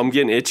 Yeah, I know. I'm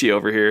getting itchy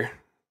over here.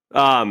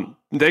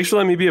 Thanks for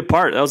letting me be a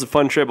part. That was a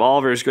fun trip.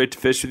 Oliver, it's great to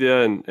fish with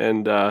you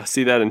and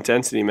see that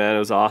intensity, man. It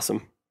was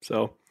awesome.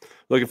 So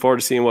looking forward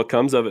to seeing what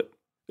comes of it.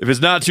 If it's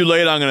not too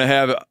late, I'm going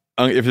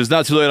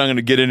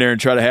to get in there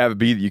and try to have it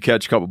be that you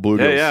catch a couple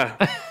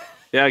bluegills.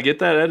 Yeah, get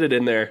that edit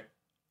in there.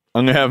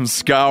 I'm going to have them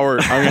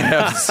scour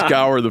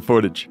the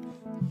footage.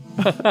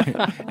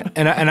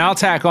 And I'll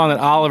tack on that,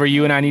 Oliver,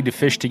 you and I need to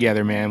fish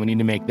together, man. We need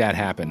to make that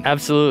happen.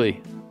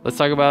 Absolutely. Let's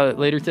talk about it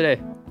later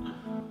today.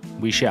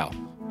 We shall.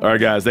 All right,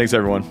 guys. Thanks,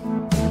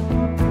 everyone.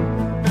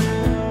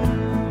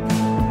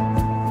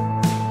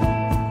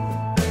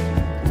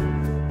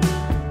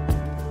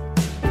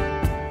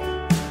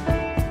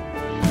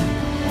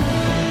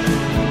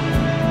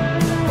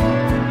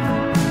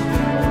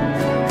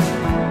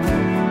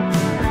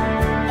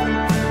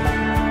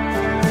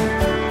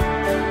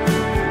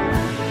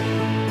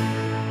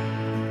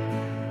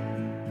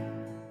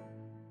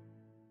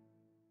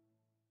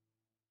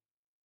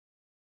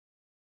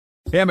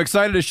 Hey, I'm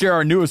excited to share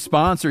our newest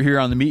sponsor here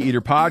on the Meat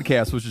Eater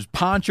podcast, which is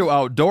Poncho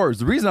Outdoors.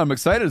 The reason I'm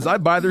excited is I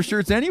buy their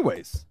shirts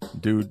anyways.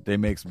 Dude, they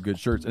make some good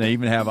shirts. And they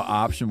even have an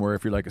option where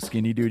if you're like a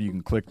skinny dude, you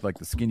can click like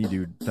the skinny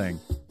dude thing.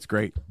 It's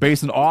great.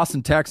 Based in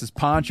Austin, Texas,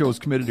 Poncho is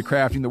committed to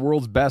crafting the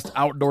world's best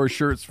outdoor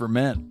shirts for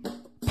men.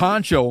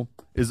 Poncho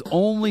is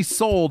only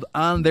sold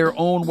on their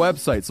own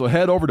website. So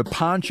head over to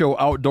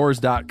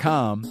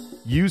ponchooutdoors.com,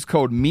 use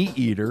code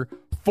MeatEater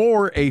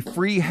for a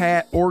free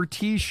hat or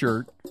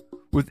t-shirt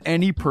with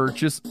any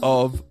purchase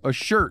of a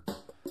shirt.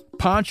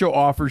 Poncho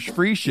offers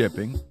free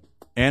shipping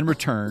and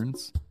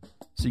returns,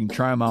 so you can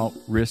try them out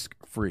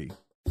risk-free.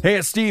 Hey,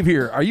 it's Steve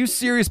here. Are you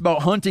serious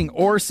about hunting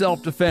or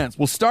self-defense?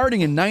 Well,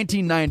 starting in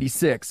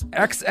 1996,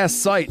 XS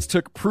Sights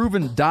took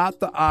proven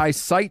dot-the-eye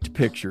sight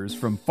pictures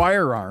from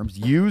firearms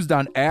used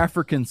on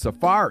African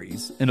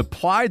safaris and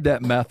applied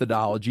that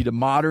methodology to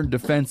modern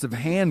defensive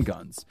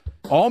handguns,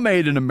 all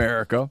made in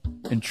America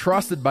and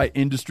trusted by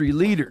industry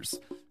leaders.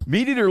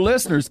 Meat Eater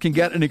listeners can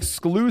get an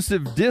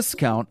exclusive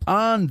discount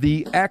on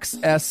the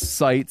XS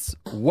Sights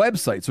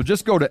website. So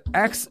just go to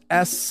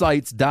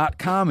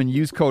xssights.com and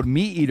use code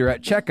MeatEater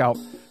at checkout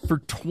for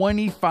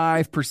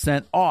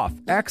 25% off.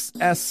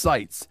 XS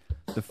Sights,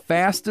 the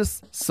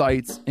fastest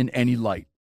sights in any light.